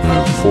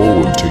 move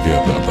forward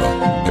together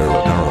the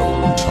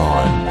arrow of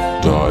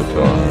time,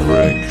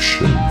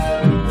 direction.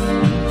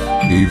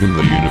 Even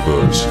the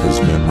universe has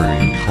memory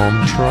in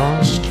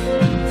contrast,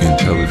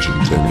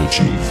 intelligent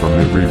energy from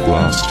every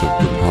blast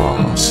of the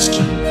past,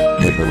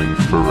 echoing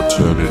for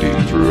eternity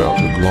throughout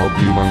a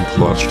globule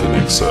clutched in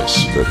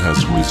excess that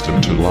has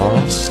wisdom to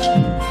last.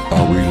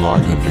 Are we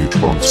like a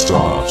neutron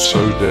star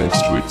so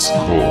dense to its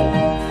core,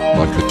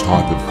 like a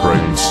type of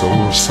brain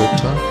solar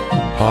receptor?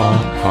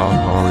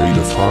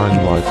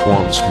 Redefine life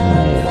once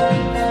more.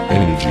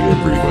 Energy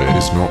everywhere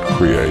is not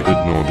created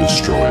nor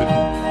destroyed,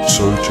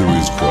 so too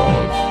is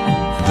God.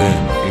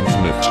 Then,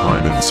 infinite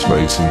time and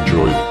space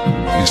enjoyed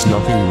is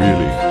nothing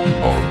really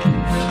odd.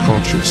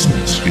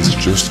 Consciousness is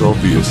just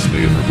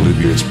obviously an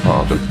oblivious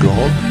part of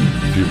God,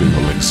 giving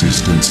all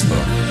existence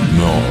the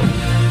nod,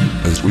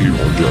 as we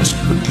all just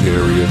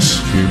precarious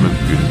human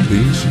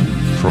impis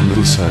from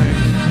the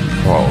same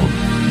pod,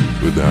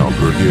 with our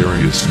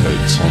gregarious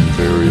heads on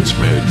various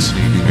meds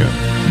needing a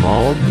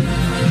mod,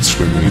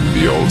 swimming in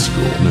the old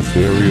school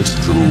nefarious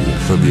drool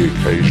for the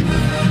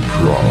occasional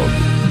prod.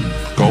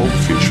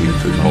 Goldfishing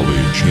for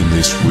knowledge in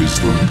this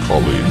wisdom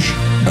college,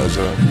 as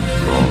a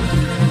god.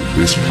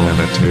 This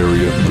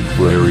planetarium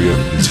aquarium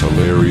is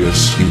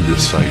hilarious in the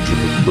sage of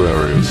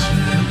Aquarius,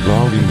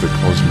 loving the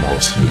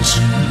cosmos as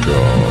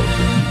God.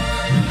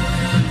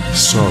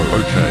 So,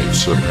 okay,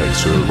 so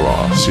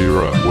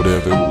Sarah,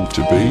 whatever will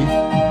to be,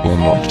 or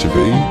not to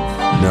be,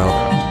 now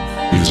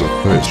that is a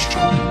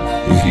question.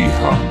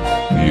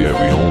 Yeah,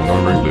 we all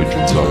know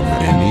religions are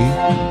many,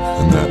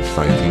 and that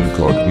faith in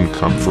God can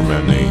come from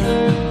any.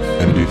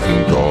 And if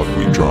in God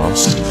we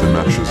trust, from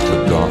ashes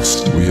to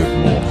dust we have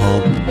more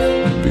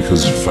hope,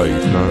 because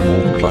faith no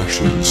more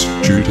clashes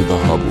due to the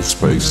Hubble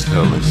Space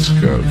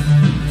Telescope.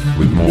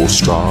 with more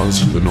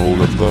stars than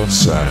all of the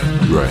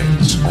sand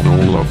grains on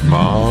all of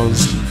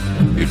Mars.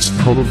 It's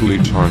probably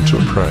time to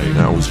pray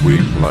now as we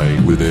play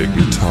with their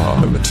guitar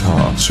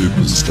avatar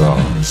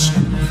superstars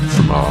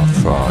from our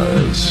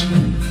fires.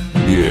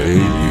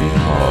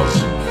 Yeahs,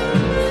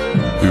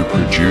 who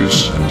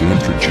produce and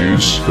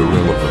introduce the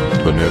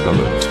relevant,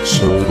 benevolent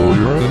soul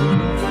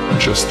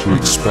just to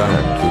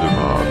expand the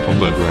demand on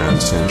the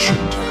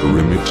transcendent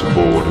perimeter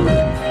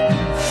bordering.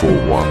 For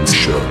once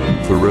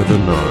shown, forever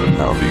known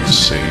how these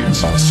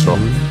seeds are sown,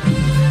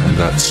 and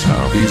that's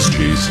how these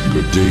G's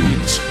good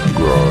deeds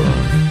grow.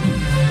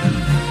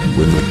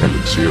 When the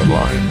galaxy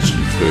aligns,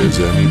 if there's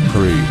any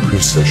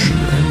pre-precession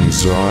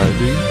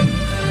anxiety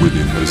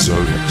within the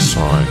zodiac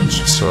signs,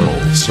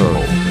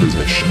 soul,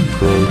 possession,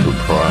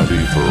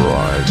 propriety,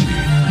 variety,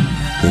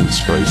 then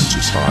space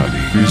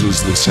society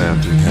uses the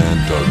Santa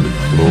handover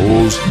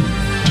clause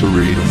to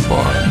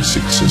redefine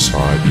 6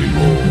 society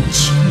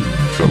laws.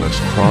 Phyllis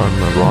crime,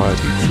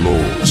 variety,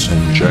 flaws,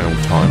 and jail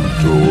time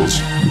doors.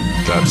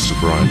 That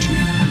sobriety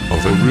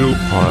of a real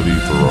party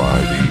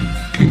variety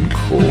can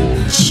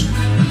cause.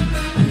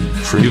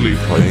 Freely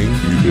playing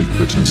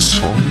ubiquitous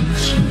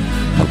songs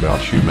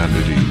about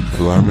humanity,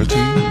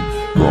 calamity,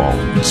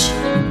 wrongs.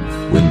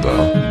 When the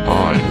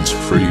I is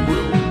free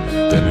will,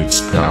 then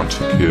it's bound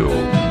to kill.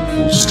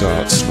 Will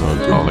start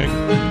snowballing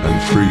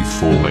and free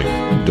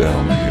falling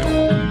downhill.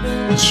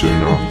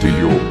 Soon after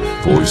your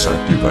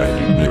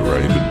voice-activated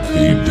narrated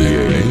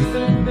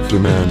PDA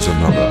demands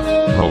another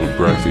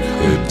holographic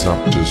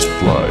heads-up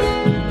display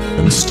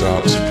and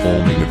starts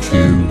forming a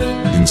queue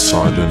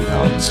inside and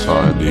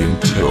outside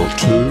Intel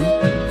 2,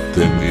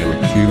 then the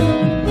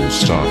IQ will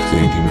start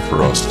thinking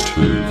for us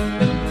too,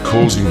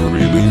 causing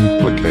real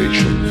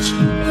implications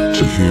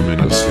to human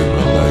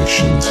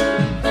assimilations,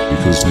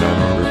 because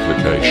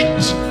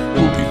nano-replications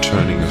will be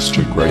turning us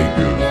to grey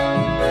goo,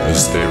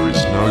 as there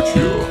is no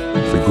cure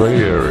for grey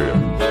area,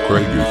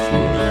 grey goo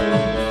flu.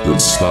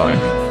 That's like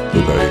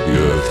the baby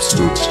Earth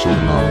stood still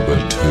number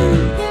 2.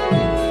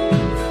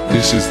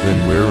 This is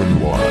then where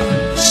and why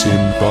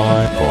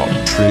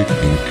symbiotic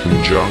in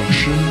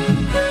conjunction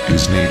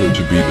is needed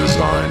to be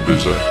designed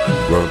as a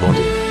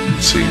robotic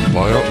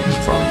symbiotic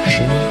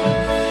function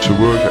to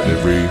work at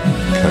every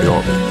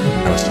chaotic,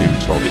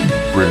 asymptotic,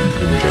 brim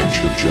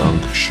conjecture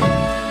junction.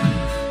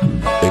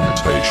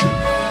 Imitation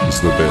is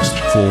the best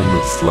form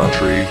of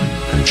flattery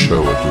and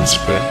show of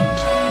respect,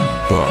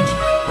 but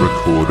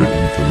recorded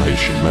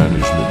information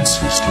management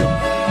system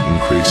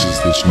increases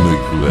this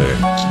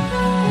neglect,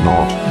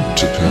 not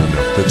to turn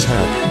up the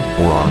tap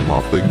or arm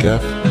up the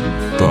gap,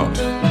 but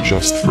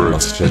just for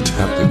us to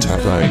tap the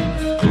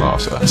tabate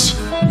glasses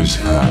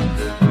mishap,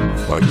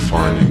 like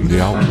finding the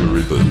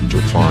algorithm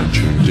to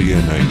fine-tune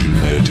DNA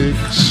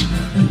genetics,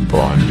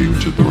 binding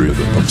to the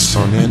rhythm of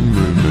sun and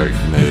moon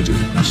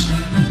magnetics,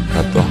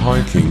 at the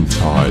hiking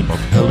tide of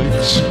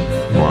helix,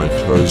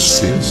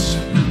 mitosis,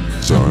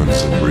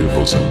 zones and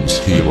ribosomes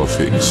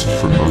helifix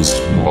from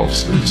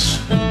osmosis.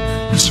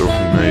 So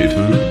who made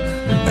who,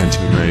 and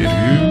who made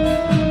you,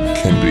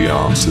 can be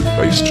answered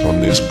based on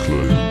this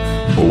clue,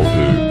 or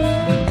who,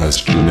 as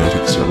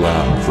genetics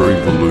allow for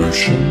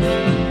evolution,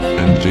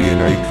 and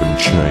DNA can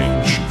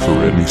change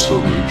for any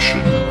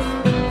solution,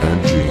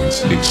 and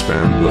genes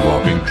expand the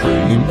loving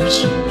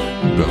dreams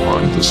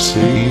behind the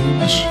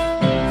scenes,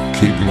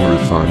 keeping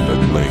refined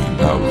and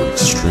lean our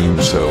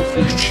extreme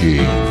selfish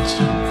genes.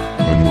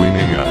 When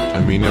winning at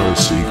amino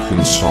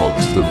sequence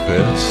odds the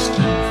best,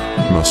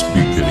 must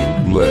be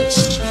getting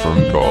blessed from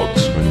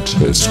gods when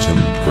test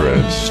and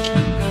pressed,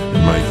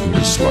 making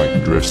us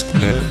like dressed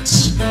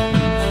pets,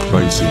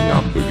 placing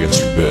up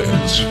against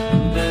beds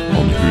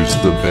on who's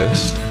the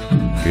best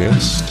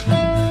guest,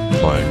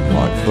 playing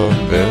like the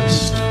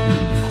best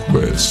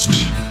quest,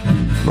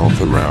 not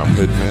the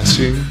roundhead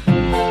messing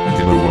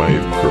in a way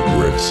of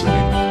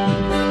progressing,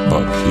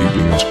 but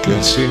keeping us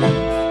guessing,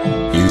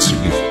 easy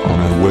if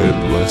unaware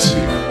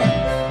blessing,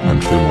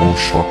 and feel more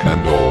shock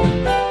and awe,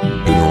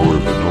 in awe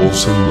of an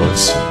awesome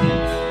lesson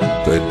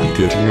they'd be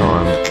getting,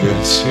 I'm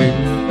guessing,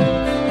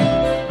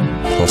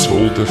 plus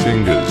all the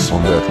fingers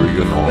on that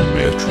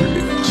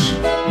trigonometrics,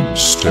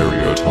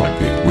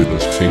 stereotyping with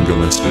us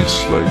fingerless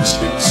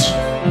dyslexics,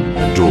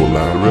 and all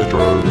our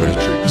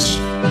retro-rhetorics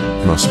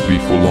must be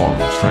full on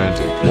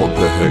frantic, what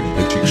the heck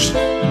ethics,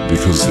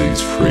 because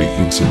these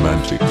freaking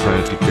semantic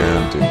frantic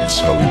antics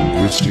are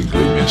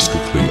linguistically,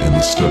 mystically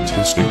and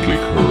statistically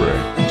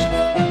correct.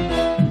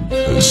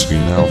 As we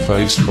now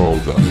face all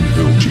the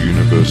inbuilt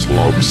universal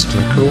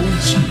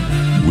obstacles,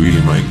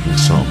 we're making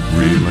some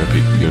real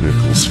epic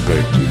pinnacle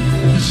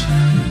spectacles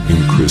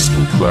in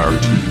crystal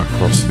clarity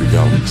across the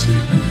galaxy.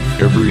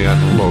 Every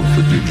analog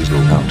to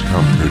digital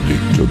outcome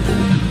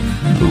predictable.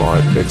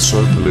 Polite,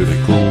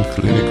 exopolitical,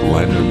 clinical,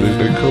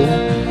 analytical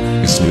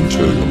is an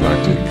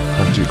intergalactic,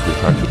 practical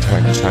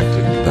hack-attack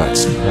tactic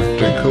that's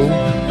practical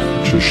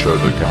to show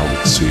the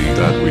galaxy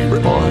that we are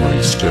binary,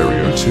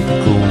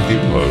 stereotypical,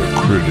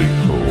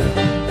 hypocritical.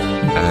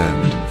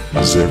 And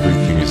as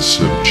everything is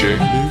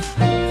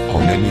subjective,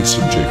 on any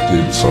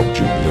subjective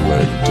subject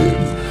elective,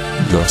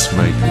 thus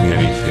making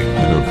anything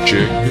an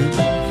objective,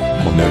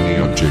 on any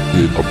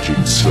objective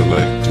object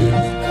selective,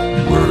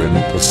 where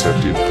any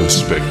perceptive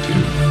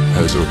perspective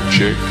has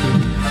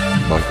objective,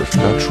 like a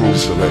natural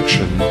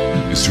selection,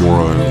 is your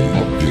only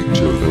object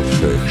of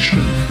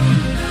affection.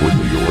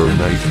 Whether you're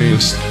an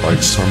atheist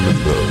like some of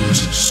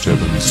those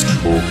Stebbins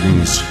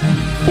talkings,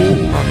 or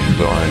running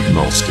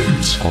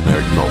diagnostics on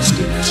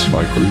agnostics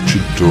like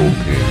Richard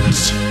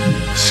Dawkins,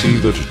 see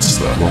that it's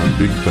the long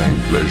Big Bang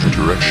pleasure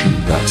direction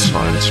that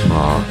science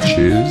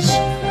marches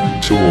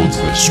towards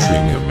the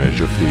string of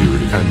measure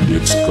theory and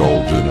its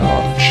golden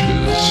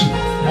arches.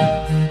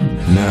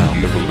 Now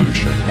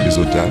evolution is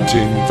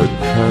adapting for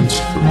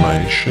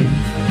transformation,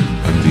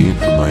 and the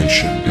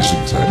information is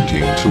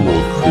exacting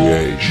toward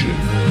creation,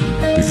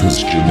 because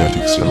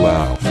genetics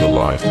allow for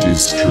life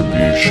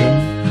distribution,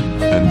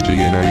 and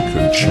DNA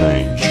can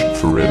change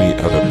for any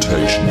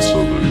adaptation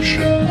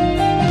solution.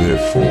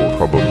 Therefore,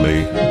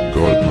 probably,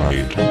 God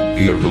made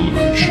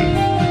evolution.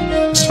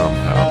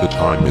 Somehow the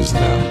time is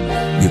now.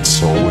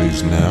 It's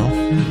always now.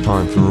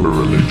 Time for a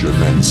religion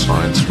and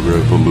science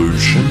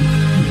revolution.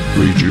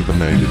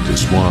 Rejuvenated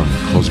as one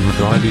cosmic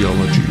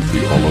ideology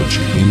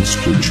theology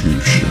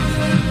institution.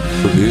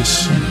 For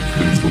this,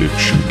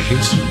 infliction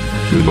kiss,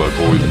 will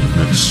avoid and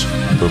miss,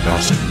 the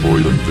vast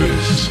void of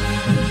this.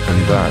 And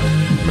that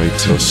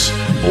makes us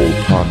all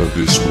part of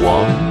this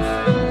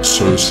one.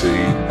 So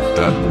see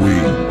that we,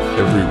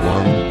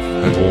 everyone,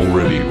 have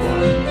already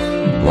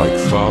won. Like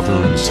father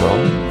and son,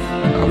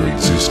 our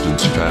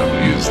existence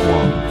family is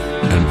one,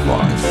 and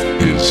life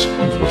is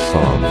for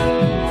fun.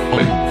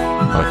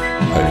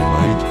 Hey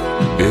mate,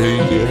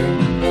 yeah.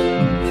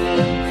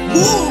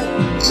 Whoa,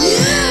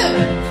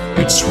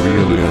 yeah! It's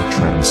really a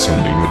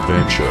transcending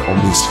adventure on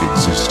this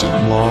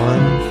existent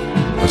line,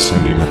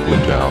 ascending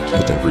upward out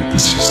at every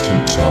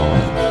persistent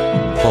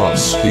time.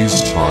 Plus,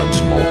 these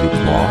times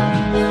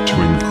multiply to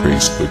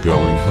increase the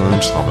going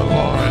home summer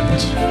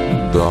lines.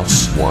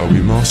 Thus, why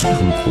we must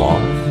comply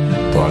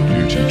by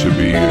duty to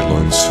be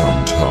alone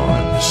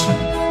sometimes.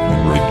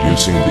 In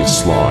reducing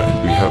this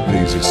line, we have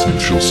these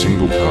essential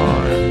single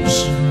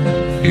times.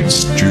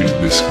 It's due to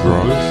this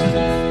growth,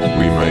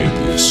 we made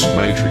this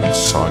matrix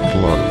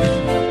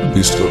cyclone.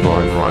 This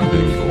divine right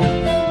angle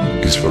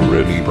is for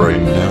any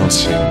brain now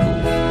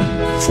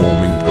single,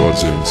 forming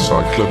God's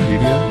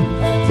encyclopedia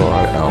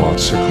via our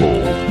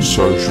so-called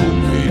social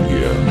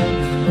media.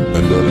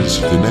 And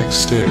as the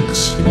next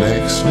X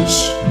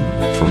nexus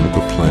from the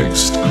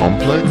perplexed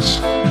complex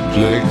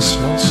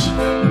plexus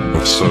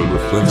of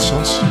solar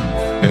plexus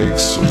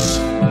exus,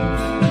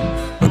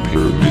 a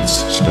pyramid's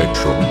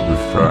spectrum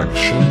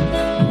refraction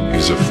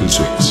is a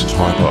physics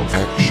type of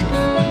action,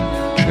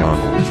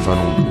 channeled,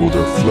 funneled or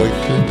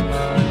deflected.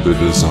 The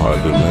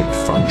desired elect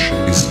function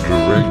is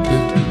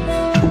directed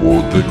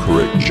toward the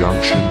correct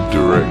junction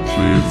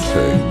directly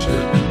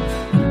affected.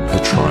 A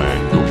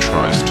triangle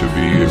tries to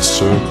be a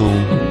circle,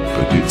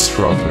 but it's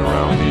rough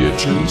around the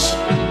edges.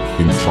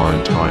 In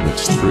fine time,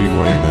 its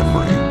three-way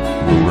memory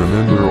will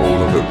remember all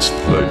of its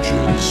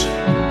pledges.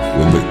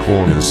 When the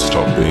corners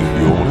stop being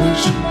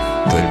yours,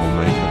 they will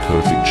make a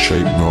perfect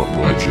shape, not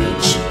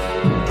wedges.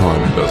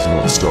 Time does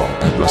not stop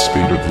at the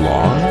speed of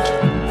light.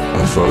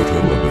 A photo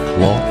of a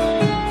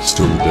clock,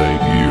 still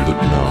debuted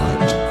at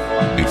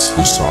night. It's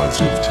the size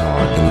of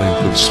time and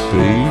length of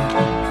speed.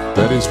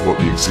 That is what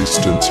the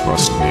existence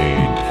must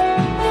need.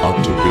 Up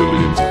to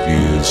billions of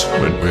years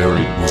when where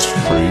it was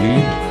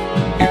freed.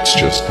 It's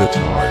just the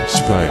time,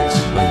 space,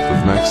 length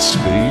of max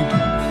speed.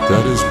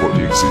 That is what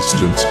the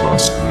existence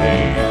must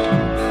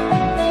need.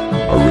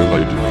 A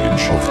relayed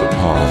image of the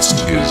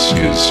past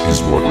is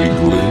what we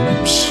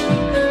glimpse.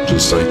 To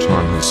say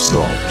time has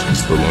stopped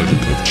is the logic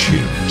of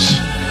chimps.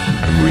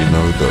 And we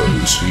know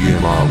those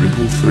EMR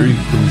ripple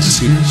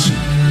frequencies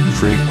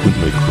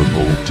frequently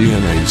cripple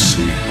DNA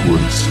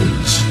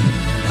sequences.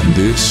 And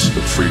this,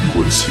 the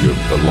frequency of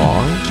the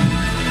light,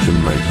 can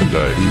make a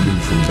day even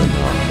from the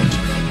night.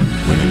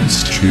 When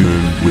it's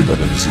tuned with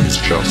atoms is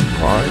just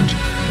right,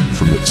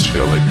 from its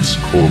helix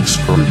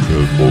corkscrew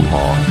curveball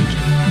height.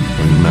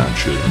 When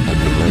matching an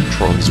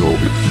electron's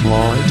orbit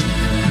flight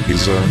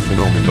is a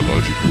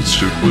phenomenological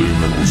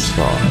subliminal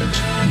sight.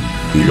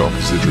 The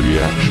opposite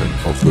reaction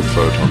of the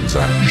photon's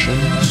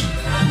actions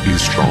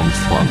is strong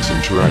flux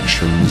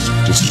interactions,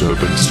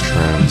 disturbance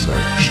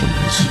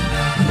transactions.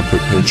 A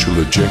perpetual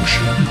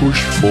ejection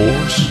push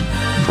force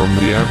from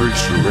the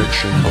average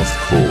direction, of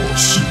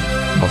course.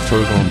 A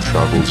photon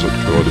travels at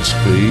God's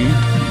speed.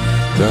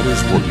 That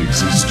is what the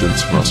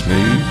existence must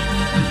need.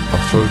 A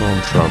photon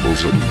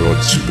travels at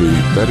God's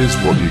speed. That is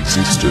what the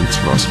existence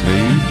must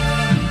need.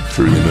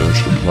 Through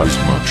inertial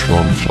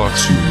plasmatron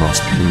flux you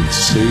must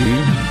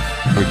concede.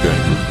 A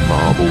game of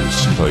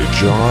marbles played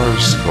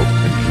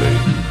gyroscopically.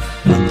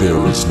 When there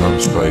is no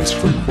space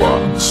for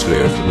quarks,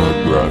 therefore no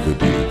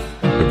gravity.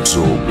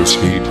 Absorbs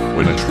heat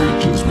when it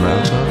reaches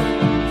matter.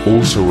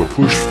 Also a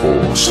push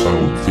force,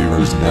 old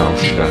theories now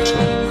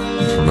shatter.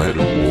 From air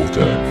to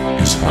water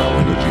is how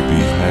energy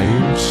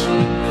behaves.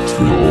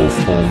 Through all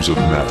forms of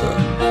matter,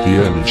 the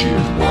energy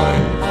of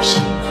waves.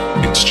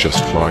 It's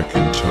just like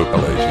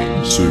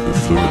interpolating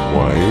superfluid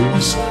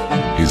waves,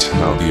 is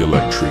how the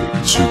electric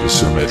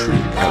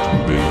supersymmetric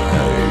atom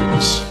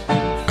behaves.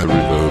 A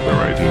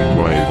reverberating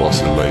wave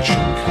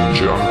oscillation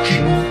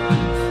conjunction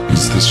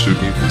is the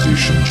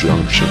superposition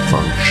junction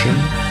function.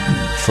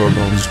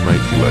 Photons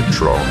make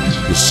electrons,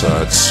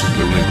 besides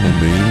subliminal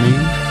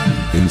meaning.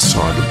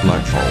 Inside a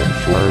black hole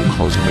for a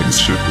cosmic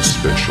super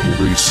special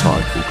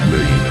recycle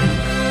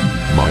cleaning.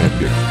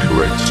 Myopic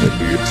correct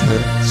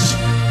epithets,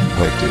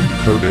 hectic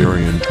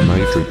covariant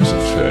matrix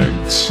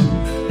effects.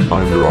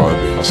 I'm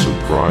driving a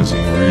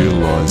surprising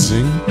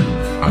realizing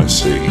I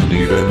see an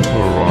event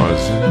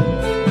horizon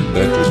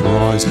that is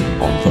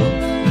rising on the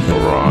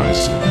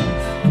horizon.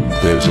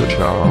 There's a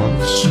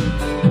chance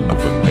of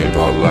an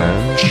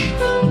avalanche,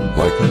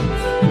 like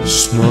a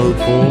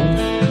snowball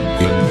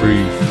in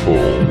free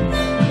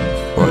fall.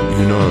 But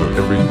you know,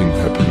 everything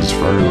happens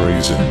for a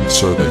reason,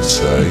 so they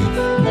say.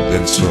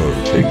 And so,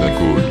 take the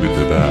good with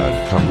the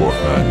bad, come what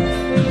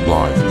may.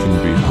 Life can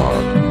be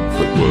hard,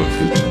 but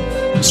worth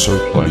it. So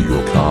play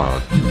your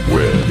card,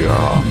 where you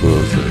are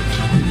worth it.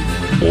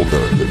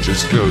 Although that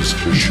just goes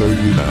to show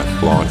you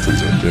that life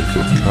is a deck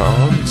of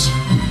cards,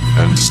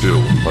 and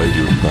still play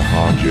you the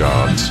hard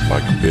yards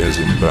like bears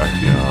in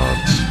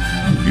backyards.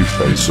 You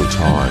face a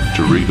time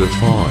to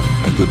redefine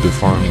at the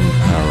defining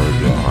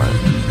paradigm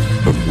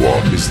of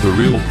what is the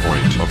real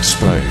point of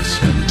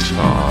space and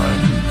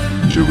time.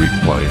 To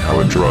replay how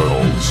it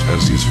rolls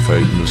as his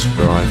fate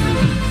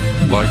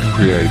misguided. Like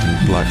creating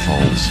black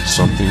holes,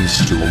 something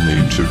still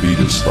need to be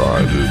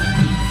decided.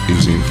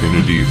 Is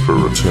infinity for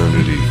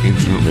eternity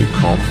infinitely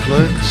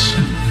complex?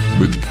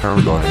 With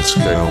paradigm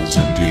scales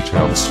and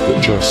details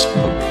that just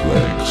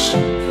perplex.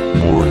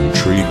 More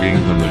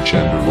intriguing than the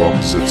gender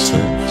opposite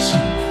sex.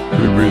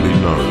 Who really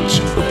knows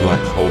if a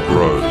black hole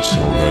grows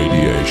or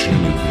radiation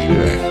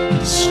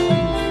ejects?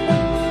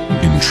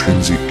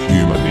 Intrinsic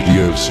human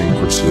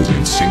idiosyncrasies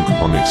and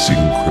synchronic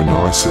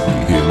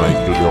synchronicity here make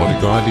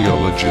idiotic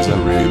ideologies a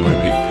real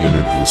epic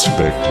pinnacle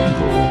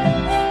spectacle.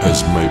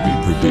 As may be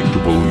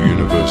predictable,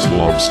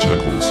 universal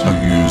obstacles are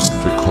used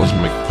for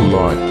cosmic,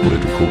 polite,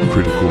 political,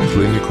 critical,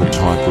 clinical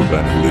type of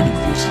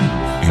analyticals.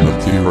 In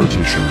a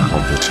theoretician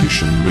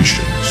competition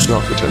mission,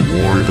 stuck at a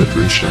war of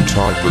attrition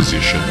type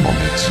position on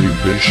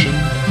exhibition.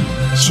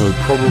 So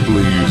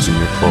probably using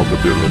a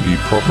probability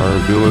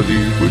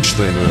probability, which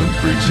then earned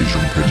precision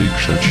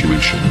prediction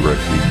tuition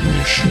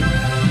recognition.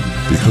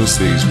 Because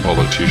these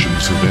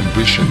politicians have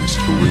ambitions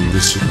to win the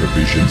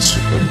supervision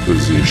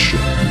superposition,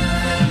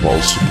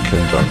 whilst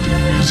conducting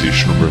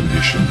musician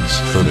renditions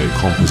for their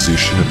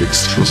composition of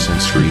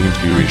extrasensory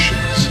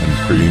intuitions and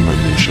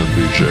premonition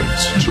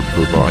visions to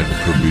provide a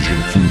provision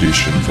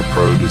condition for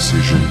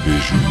pro-decision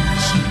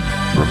visions.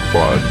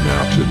 Required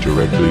now to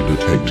directly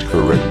detect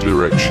correct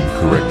direction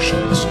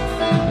corrections,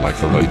 like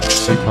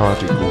LHC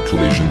particle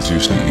collisions you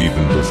see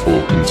even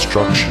before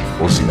construction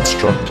was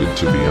instructed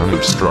to be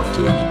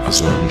unobstructed,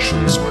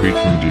 assumptions,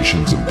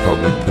 preconditions and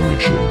public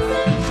permission,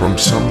 from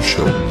some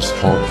Sheldons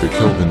hot for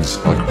Kelvins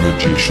like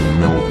magician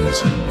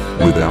Melvins,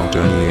 without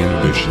any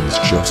inhibitions,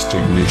 just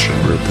ignition,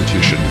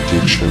 repetition,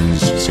 addictions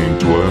seem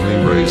to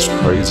only raise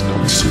praise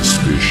not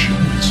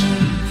suspicions.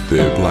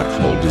 Their black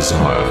hole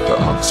desire to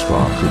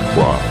unspark a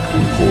quark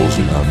will cause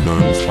an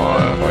unknown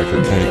fire like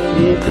a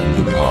cakewalk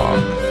in the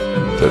park.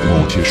 That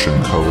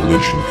Mortician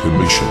Coalition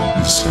Commission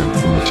is sent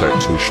from the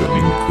Tactician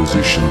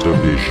Inquisition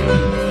Division,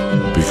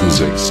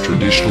 because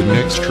extradition and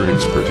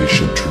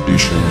extra-expedition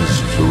traditions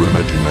for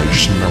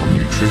imagination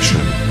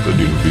malnutrition that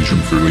envision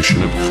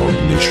fruition of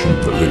cognition,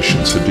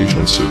 volition,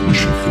 sedition,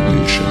 submission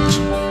conditions,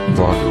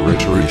 via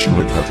rhetorician,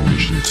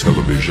 recognition,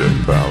 television,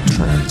 about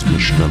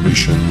transmission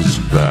emissions,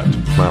 that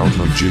cloud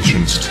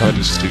magicians,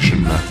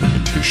 statistician,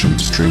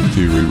 mathematicians, string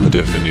theory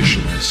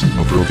redefinitions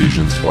of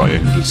revisions by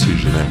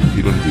indecision and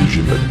hidden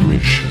vision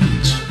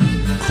admissions.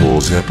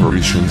 Cause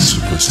apparitions,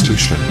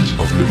 superstitions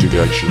of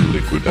litigation,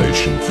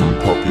 liquidation from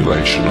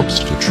population,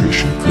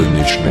 obstetrician,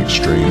 clinician,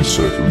 extreme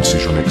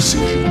circumcision,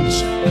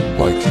 excisions,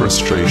 like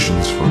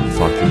frustrations from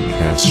fucking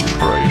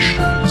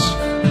castrations.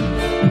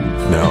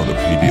 Now the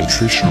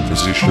pediatrician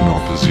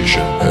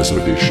opposition has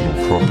additional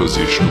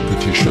proposition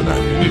petition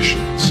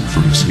ammunitions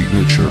from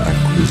signature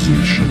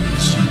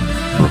acquisitions.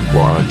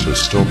 Required to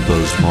stop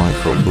those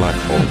micro black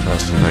hole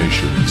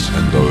fascinations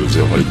and those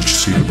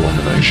LHC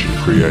abomination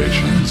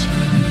creations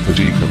for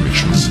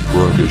decommissions,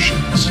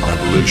 prohibitions,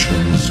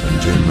 abolitions and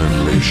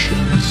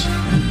demolitions.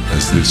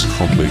 As this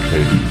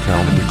complicated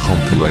calendar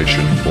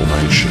compilation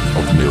formation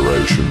of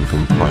narration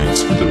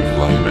complaints for the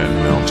layman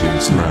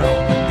mountains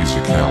now is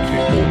accounting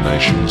all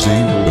nations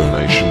evil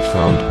donation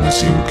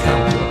fountains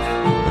encounter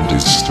and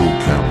is still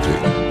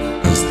counting.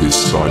 As this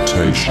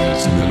citation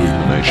is an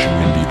illumination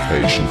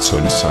indication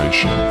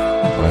sensation,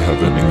 I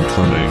have an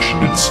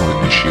inclination it's an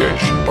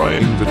initiation by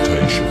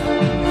invitation.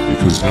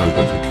 because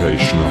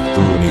notification of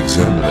through an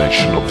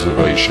examination,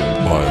 observation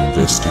by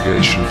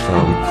investigation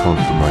found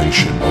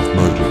confirmation of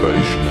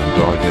motivation and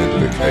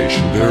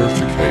identification,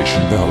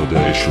 verification,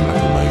 validation,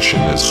 affirmation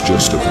as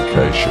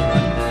justification,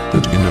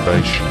 that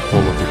innovation,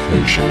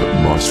 qualification of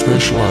my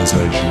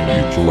specialization,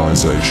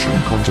 utilization,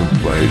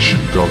 contemplation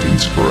got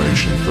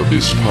inspiration for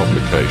this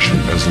publication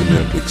as an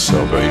epic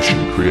salvation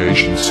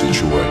creation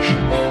situation,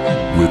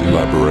 with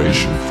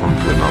elaboration from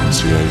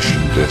pronunciation,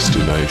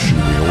 destination,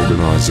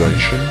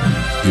 reorganization.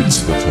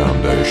 It's the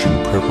foundation,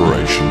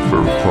 preparation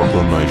for a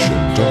proclamation,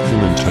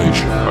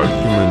 documentation,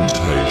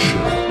 argumentation,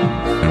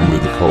 and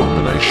with a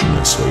culmination,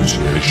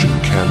 association,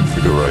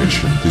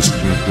 configuration, this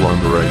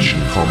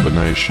conglomeration,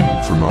 combination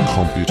from a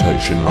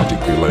computation,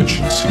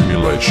 articulation,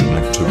 simulation,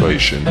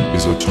 activation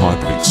is a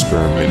type of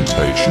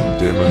experimentation,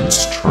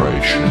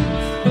 demonstration.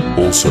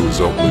 Also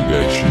is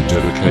obligation,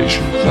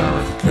 dedication,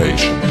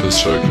 clarification, for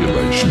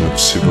circulation of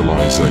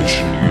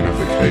civilization,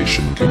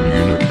 unification,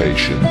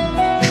 communication,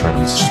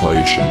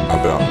 translation,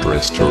 about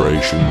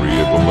restoration,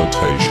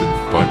 rehabilitation,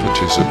 by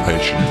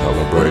participation,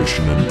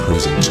 calibration and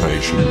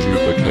presentation,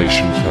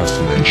 duplication,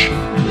 fascination,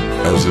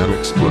 as an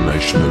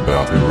explanation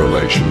about in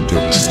relation,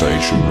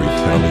 devastation,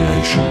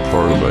 retaliation,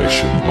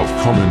 correlation, of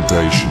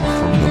commendation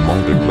from the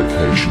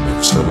multiplication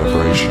of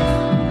celebration,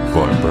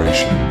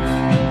 vibration.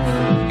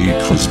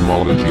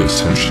 Ecosmology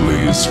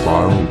essentially is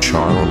spiral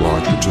chiral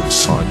iterative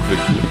cyclic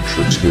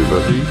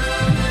iterativity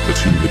that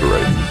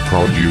iterating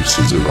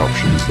produces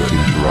eruptions that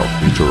interrupt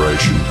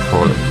iteration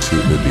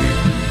productivity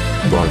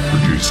by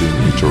producing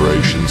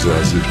iterations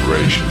as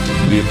iterations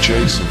in the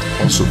adjacent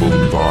possible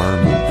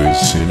environment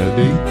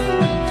vicinity.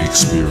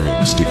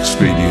 Experienced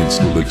expedience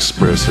will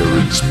express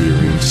her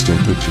experienced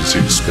impetus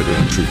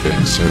expedientric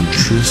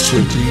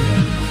eccentricity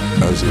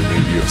as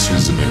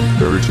immediacism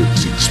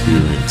imperatives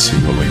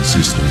experiencing all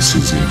existence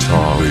is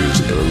entirely as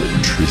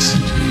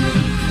electricity.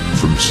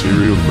 From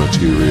serial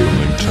material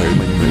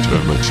entailing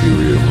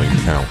metamaterial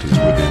encounters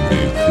within the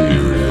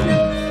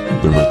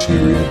ethereal, the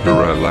material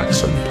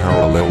parallax and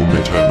parallel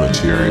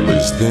metamaterial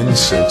is then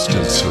sensed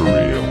as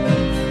surreal.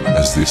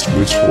 As this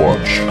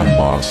wristwatch, a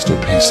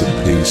masterpiece of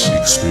peace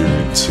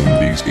experiencing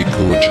these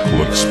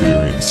ecological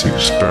experience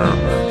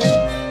experiments,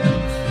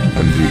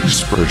 and the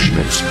expression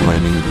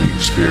explaining the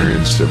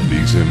experience of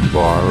these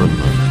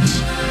environments,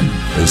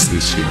 as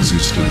this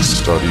existence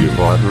study of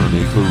either an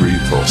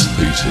eco-ethos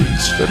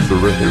thesis that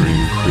forever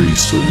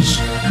increases,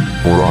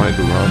 or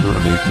either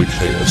an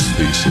eco-chaos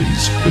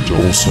thesis that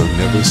also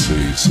never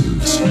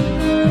ceases.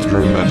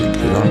 Dramatic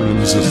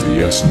conundrums is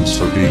the essence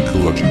of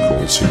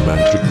ecological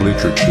semantic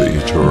literature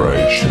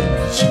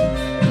iterations.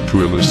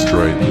 To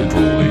illustrate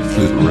literally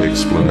flitter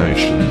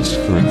explanations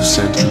for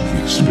eccentric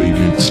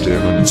expedience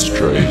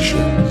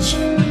demonstrations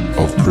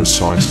of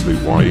precisely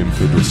why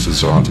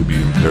impetuses are to be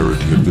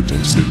imperative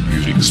against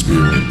acute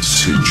experience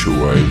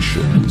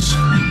situations.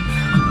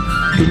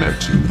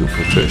 Connecting the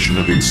profession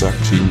of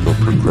exacting the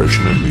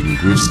progression of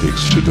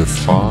linguistics to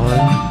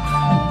define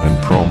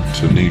and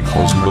prompt an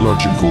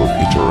ecosmological of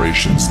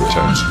iterations that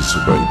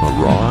anticipate the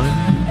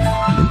rhyme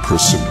and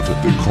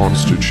precipitate the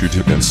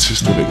constitutive and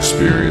system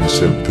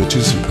experience and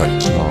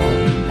participate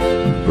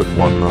time. But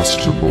one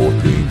must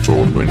avoid being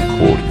taught when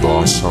caught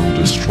by some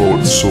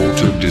distraught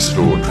sort of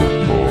distort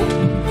report,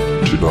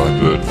 to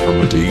divert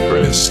from a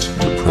depressed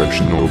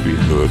depression or be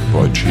hurt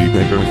by cheap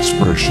ego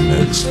expression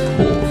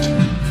export.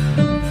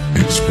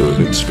 Expert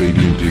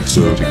expedient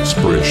exert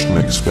expression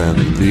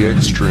expanding the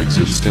extra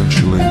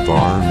existential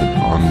environment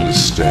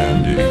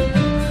understanding,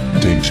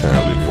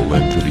 detailing all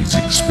entities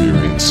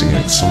experiencing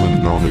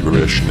excellent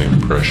non-aggression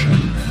impression,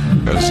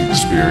 as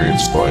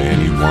experienced by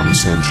any one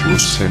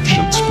sensuous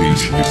sentient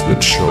species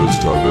that shows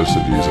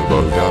diversities of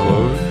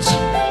ovalodes,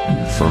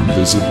 from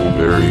visible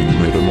varying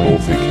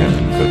metamorphic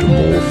and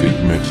metamorphic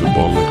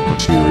metabolic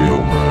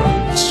material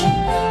modes,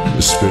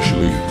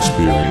 especially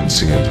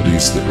experiencing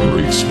entities that are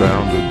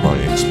expounded by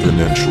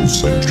exponential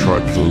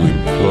centripetal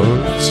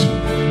implodes,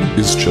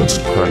 is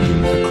just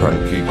cracking the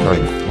cranky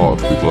crank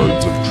pot with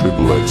loads of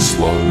triple X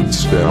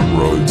loads down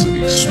roads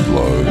that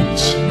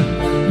explodes.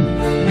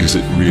 Is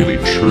it really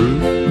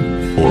true?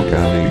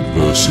 Organic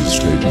versus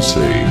TTC.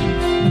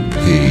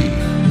 P.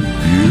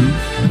 U.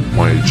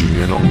 Waging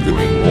an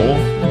ongoing war?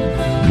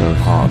 No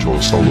heart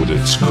or soul at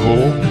its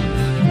core?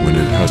 When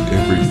it has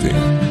everything,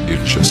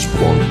 it just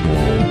wants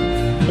more.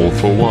 All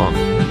for one,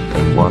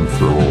 and one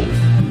for all.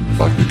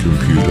 Like a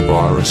computer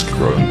virus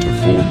grown to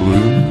full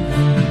bloom,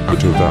 a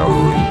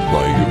devouring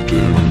plague of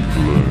doom and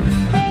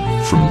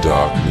gloom. From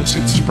darkness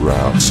it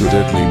sprouts a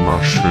deadly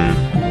mushroom,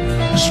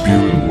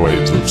 spewing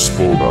waves of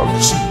spore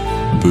bugs,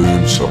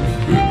 boom sonic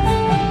boom.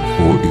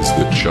 Or is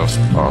that just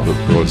part of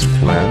God's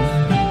plan,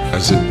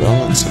 as it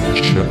balances a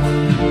check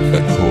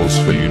that calls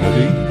for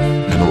unity,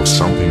 and or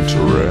something to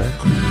wreck?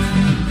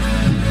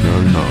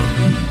 No,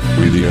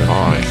 we're the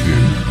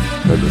IQ.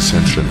 An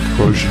ascension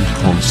quotient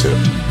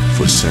concept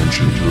for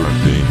sentient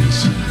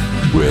beings,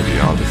 where the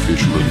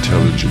artificial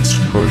intelligence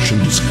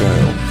quotient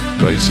scale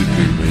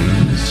basically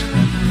means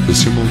the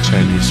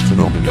simultaneous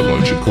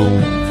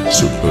phenomenological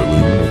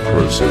superluminal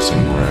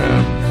processing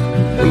RAM.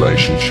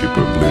 relationship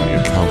of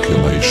linear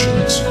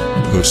calculations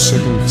per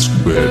second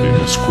squared in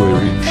a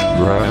square inch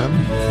gram,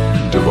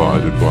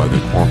 divided by the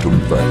quantum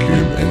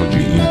vacuum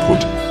energy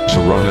input to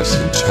run a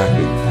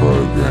syntactic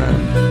program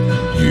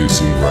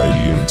using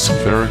radiant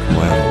spherical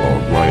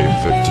analog wave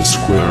vector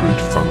square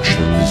root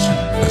functions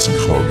as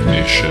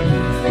cognition,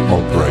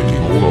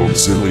 operating all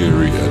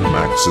auxiliary at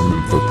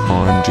maximum for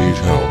prime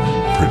detail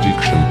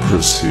prediction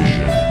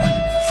precision.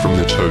 From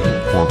the total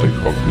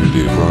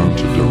quantocognitive room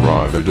to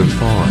derive a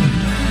defined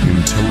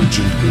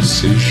intelligent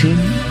precision,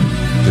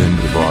 then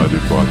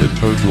divided by the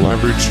total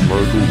average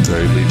local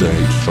daily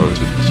date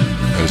photons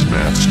as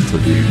masked for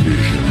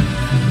division,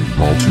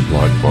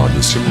 multiplied by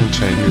the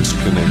simultaneous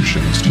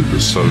connections to the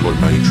solar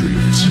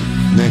matrix,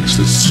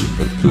 nexus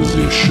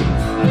superposition.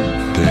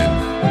 Then,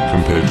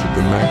 compared to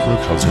the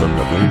macrocosm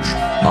of each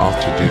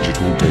after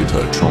digital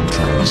data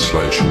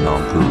translation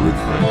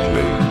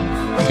algorithmically,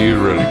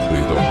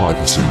 theoretically the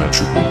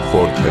hypersymmetrical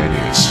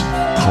quadranious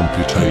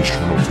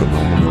computational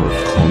phenomena of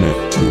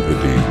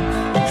connectivity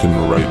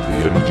can rate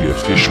the energy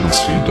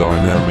efficiency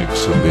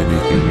dynamics of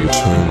anything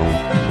eternal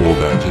or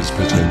that has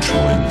potential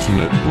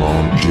infinite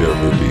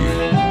longevity.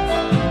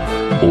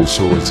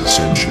 Also as a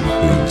sentient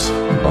being's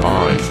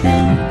IQ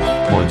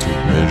point of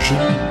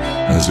measure,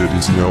 as it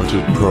is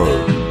noted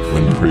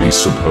when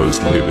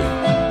presupposed living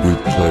with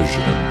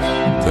pleasure,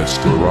 that's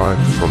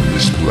derived from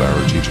this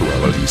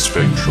polarity-duality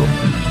spectrum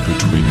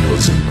between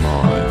yours and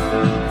mine,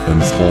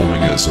 and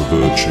forming as a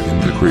virtue in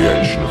the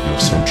creation of your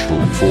central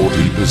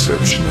 4D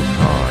perception of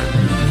time.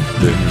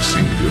 Then the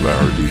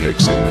singularity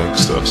next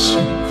us,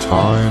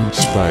 time,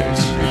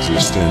 space,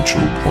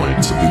 existential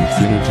points of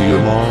infinity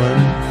align,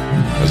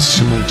 as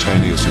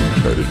simultaneous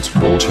impedance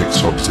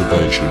vortex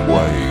observation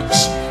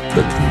waves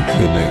that can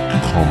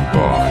connect,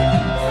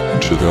 combine,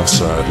 to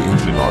thus add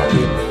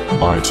infiniting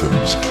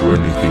items to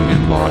anything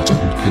in light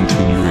and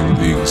continuing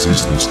the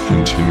existence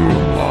continuum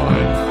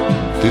line.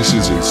 This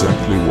is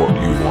exactly what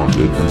you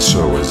wanted, and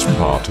so as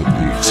part of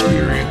the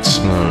experience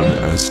known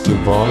as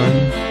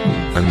divine,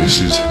 and this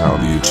is how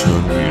the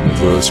eternal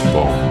universe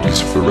bond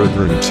is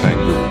forever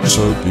entangled,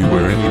 so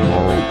beware any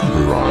moral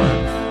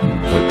crime.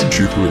 But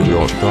due to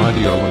idiotic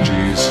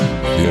ideologies,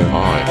 the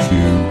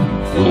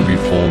IQ will be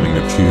forming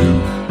a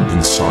queue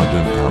inside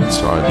and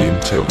outside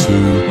Intel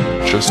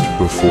 2 just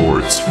before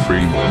its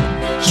freedom,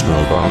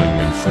 snowballing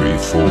and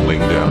free-falling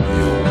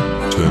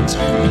downhill, turns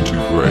you into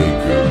grey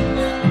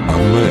goo.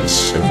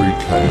 Unless every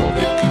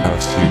chaotic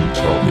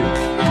asymptotic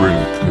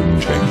brink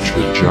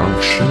conjecture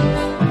junction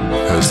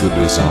has the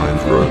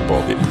designed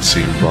robotic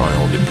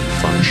symbiotic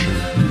function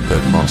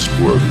that must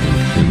work in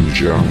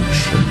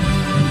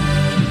conjunction.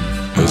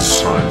 As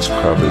science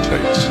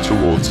gravitates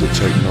towards the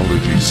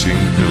technology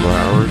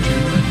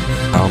singularity,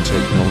 our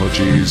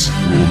technologies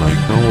will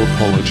make no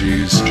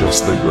apologies,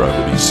 just the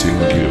gravity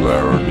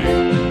singularity,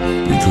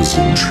 because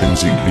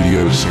intrinsic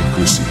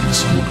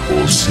idiosyncrasies will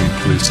cause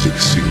simplistic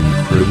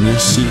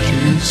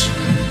synchronicities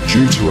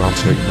due to our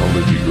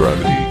technology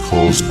gravity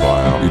caused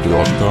by our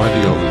idiotic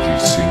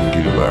ideology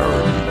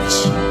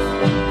singularities.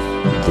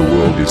 The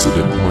world is at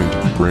a point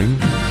of brink,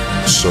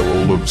 so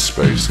all of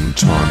space and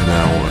time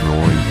now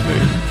annoy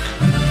me.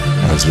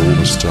 As all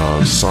the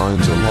stars'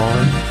 signs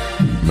align,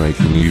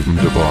 making even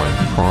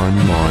divine prime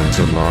lines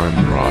align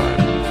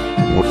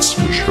right. What's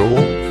for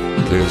sure?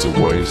 There's a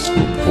ways to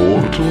a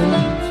portal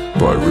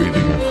by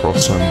reading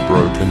across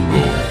unbroken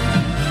law,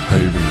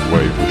 paving the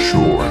way for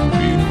sure and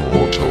be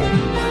immortal,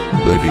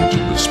 leading to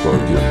the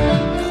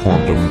spoken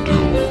quantum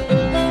duel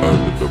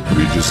over the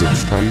bridges of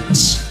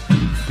fates.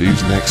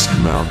 These next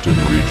mountain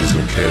ridges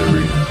are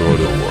carrying God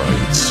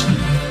awaits,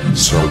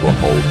 so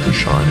behold the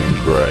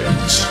shining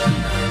grades,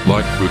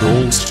 like with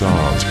all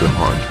stars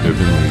behind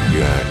heavenly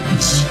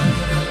gates.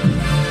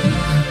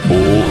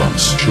 All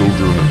us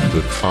children of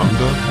the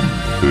thunder,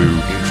 who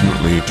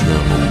infinitely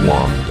eternal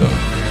wonder,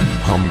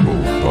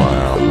 humbled by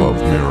our love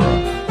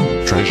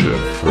mirror, treasured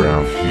for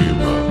our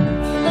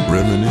humour,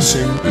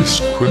 reminiscing this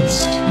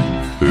quest,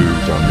 who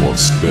done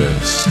what's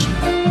best.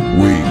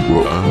 We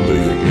were only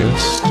a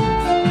guest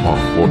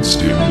on what's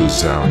deemed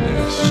as our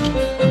nest,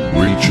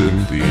 reaching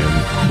the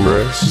end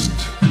crest,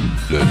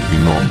 let me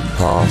not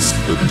pass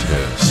the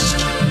test.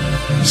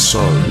 So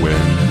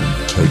when,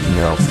 taking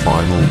our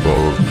final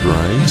bow of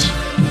grace,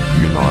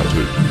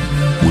 united,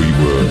 we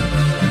were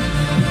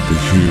the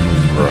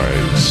human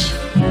race.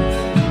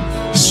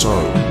 So,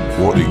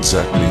 what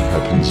exactly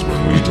happens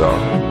when we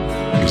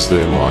die? Is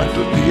there light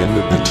at the end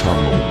of the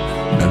tunnel?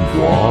 And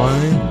why?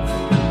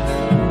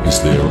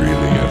 Is there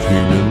really a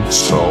human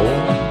soul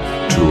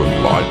to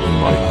enlighten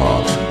my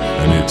heart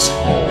and its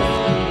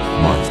whole?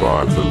 My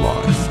fire for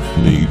life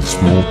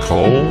needs more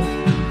coal?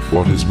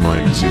 What is my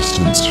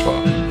existence for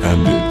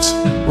and its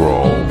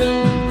role?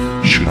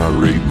 Should I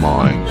read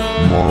my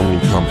moral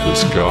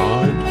compass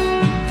guide?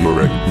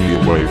 Direct me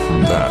away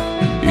from that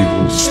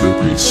evil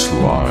slippery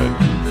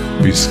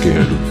slide. Be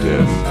scared of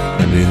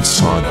death and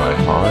inside I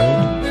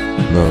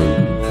hide? No,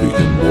 we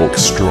can walk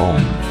strong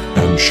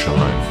and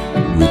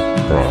shine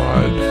with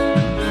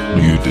pride.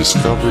 New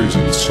discoveries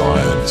in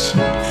science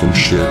can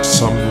shed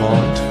some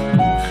light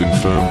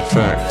confirmed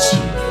facts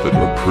that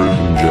were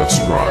proven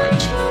just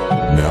right.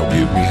 Now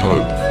give me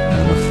hope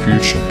and a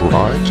future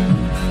bright,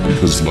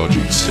 because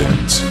logic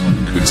sense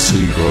could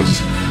see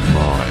God's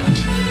mind.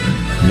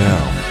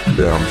 Now,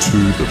 down to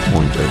the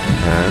point at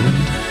hand,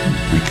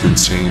 we can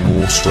see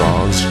more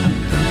stars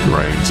than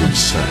grains of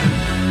sand.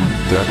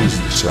 That is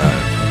the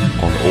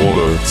sand on all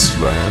Earth's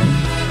land,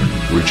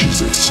 which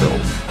is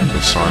itself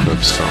a sign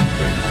of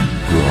something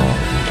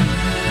grand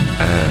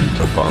and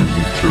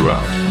abundant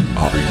throughout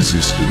our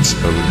existence.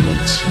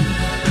 Elements,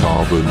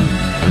 carbon,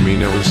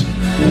 aminos,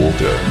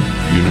 water,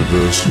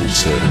 universal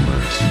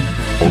sediment,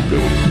 or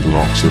building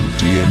blocks of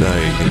DNA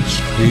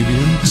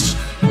expedients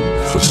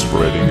for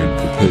spreading and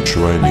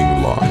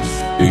perpetuating life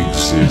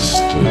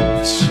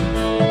existence.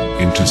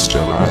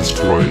 Interstellar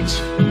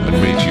asteroids and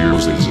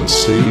meteors is a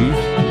seed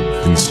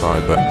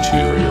inside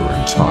bacteria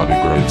and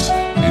tardigrades.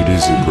 It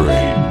is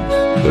agreed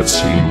that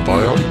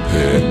symbiotic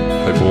pair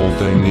have all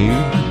they need.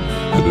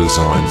 The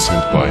design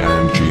sent by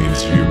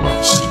angenes you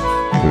must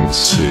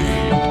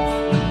concede.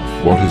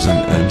 What is an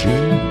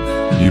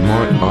angene? You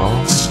might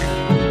ask.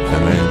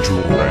 An angel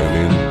or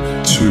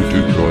alien to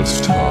do God's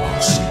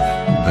task.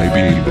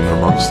 Maybe even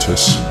amongst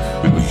us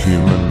with a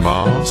human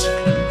mask.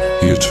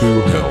 Here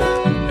to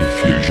help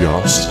if you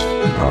just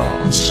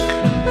ask.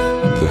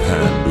 The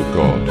hand of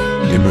God,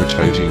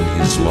 imitating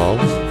his love,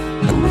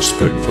 a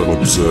respectful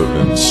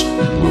observance,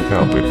 look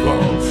up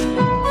above.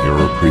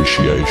 Your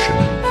appreciation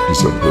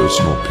is a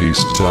personal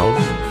piece of,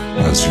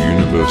 as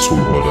universal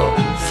order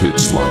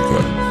fits like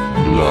a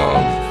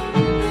glove.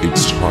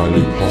 It's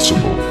highly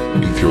possible,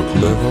 if you're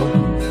clever,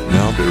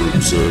 now they're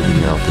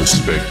observing our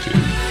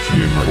perspective,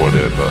 humor,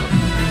 whatever.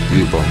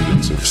 The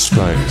abundance of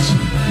space,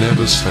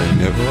 never say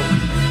never.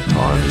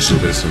 Time is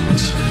of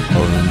essence,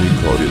 only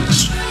God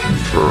is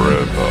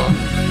forever.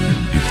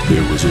 If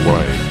there was a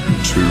way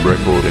to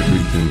record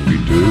everything we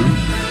do,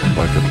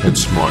 like a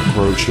pet's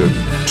microchip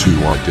to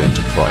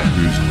identify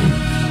who's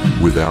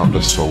who, without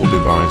a soul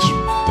device,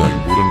 they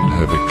wouldn't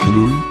have a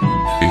clue.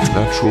 If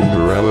natural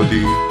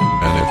morality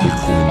and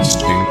ethical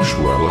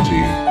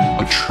instinctuality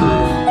are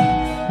true,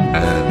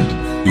 and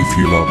if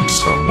you loved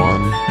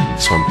someone,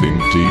 something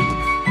deep,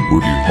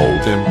 would you hold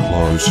them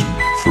close,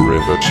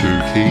 forever to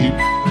keep?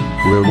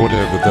 Where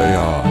whatever they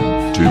are,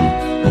 do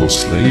or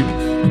sleep,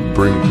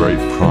 bring great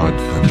pride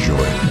and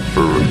joy,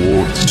 for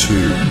rewards to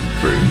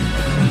bring.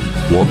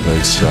 What they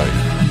say,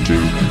 do,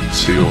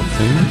 see or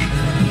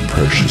think,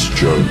 precious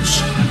jokes,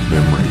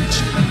 memories,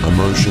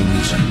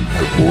 emotions,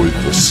 avoid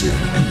the sink,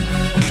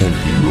 can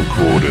be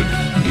recorded,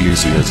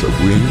 easy as a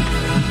wink,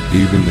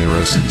 even their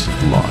essence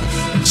of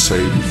life,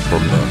 saved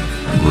from the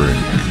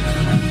brink.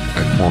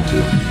 A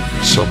quantum,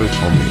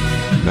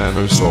 subatomic,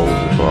 nano-soul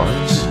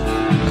device,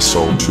 a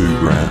soul to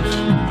grant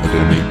at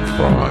any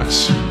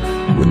price,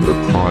 when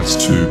the price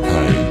to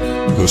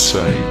pay, per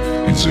se,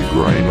 is a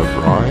grain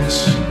of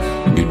rice.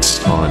 It's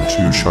time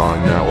to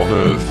shine now on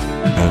earth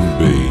and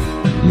be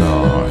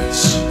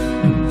nice.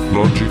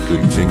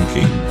 Logically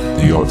thinking,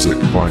 the odds are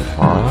quite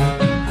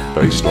high,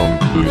 based on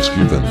clues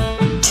given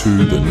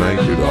to the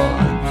naked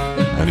eye.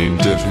 An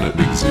indefinite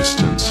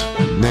existence,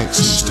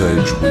 next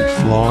stage we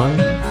fly,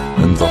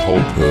 and the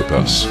whole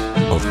purpose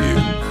of you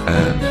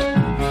and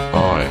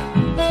I,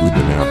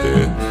 within out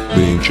there,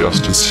 being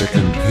just a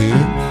second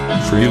here,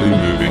 freely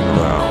moving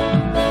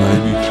around,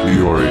 maybe to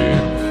your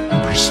ear.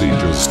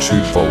 Procedures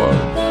to follow,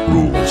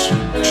 rules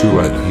to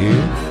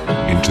adhere,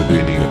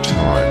 intervening at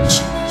times.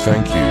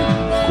 Thank you,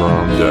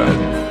 Grandad,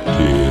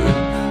 dear.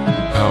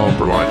 How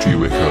bright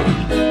you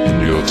echoed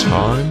in your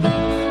time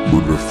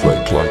would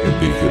reflect like a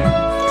beacon.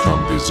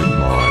 Come visit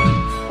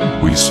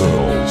mine. We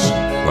souls,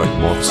 like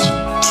moths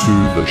to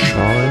the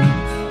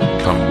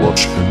shine. Come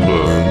watch and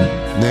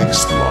learn.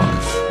 Next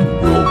life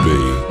will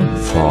be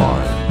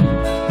fine.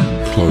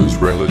 Close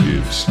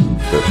relatives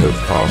that have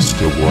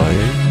passed away,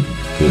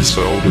 their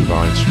soul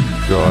device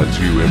guides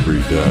you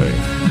every day.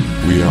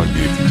 We are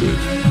gifted,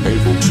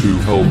 able to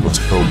help us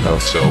help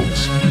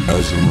ourselves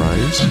as a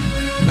race,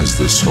 as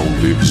the soul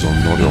lives on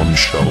not on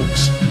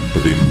shelves,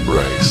 but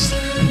embraced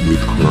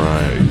with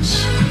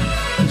grace.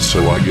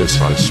 So I guess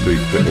I speak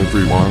for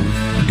everyone.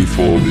 If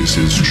all this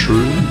is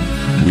true,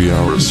 we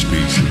are a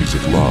species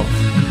of love.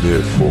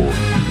 Therefore,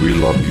 we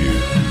love you.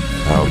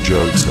 Our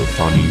jokes are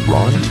funny,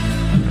 right?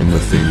 And the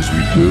things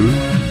we do,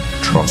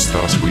 trust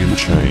us, we'll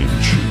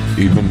change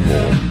even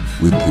more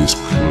with this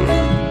clue.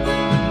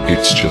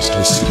 It's just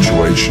a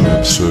situation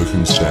of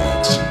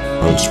circumstance.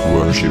 Most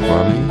worship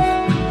money.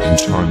 In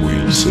time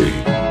we'll see.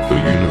 The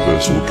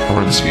universal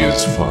currency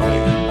is funny,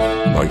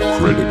 like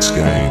credits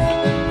gained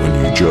when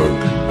you joke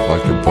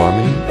like a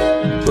bunny.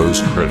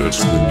 Those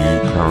credits the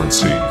new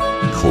currency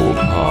called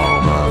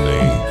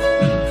harmony.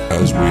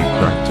 As we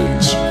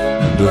practice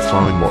and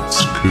define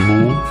what's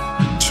cool,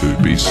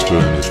 to be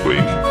stern as weak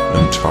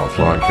and tough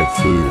like a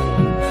fool.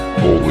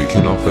 All we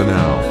can offer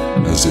now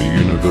as a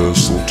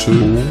universal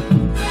tool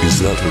is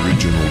that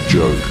original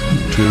joke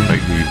to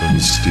make even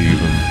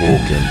Stephen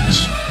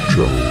Hawkins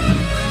droll.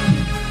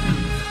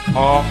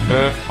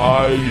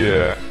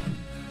 Yeah.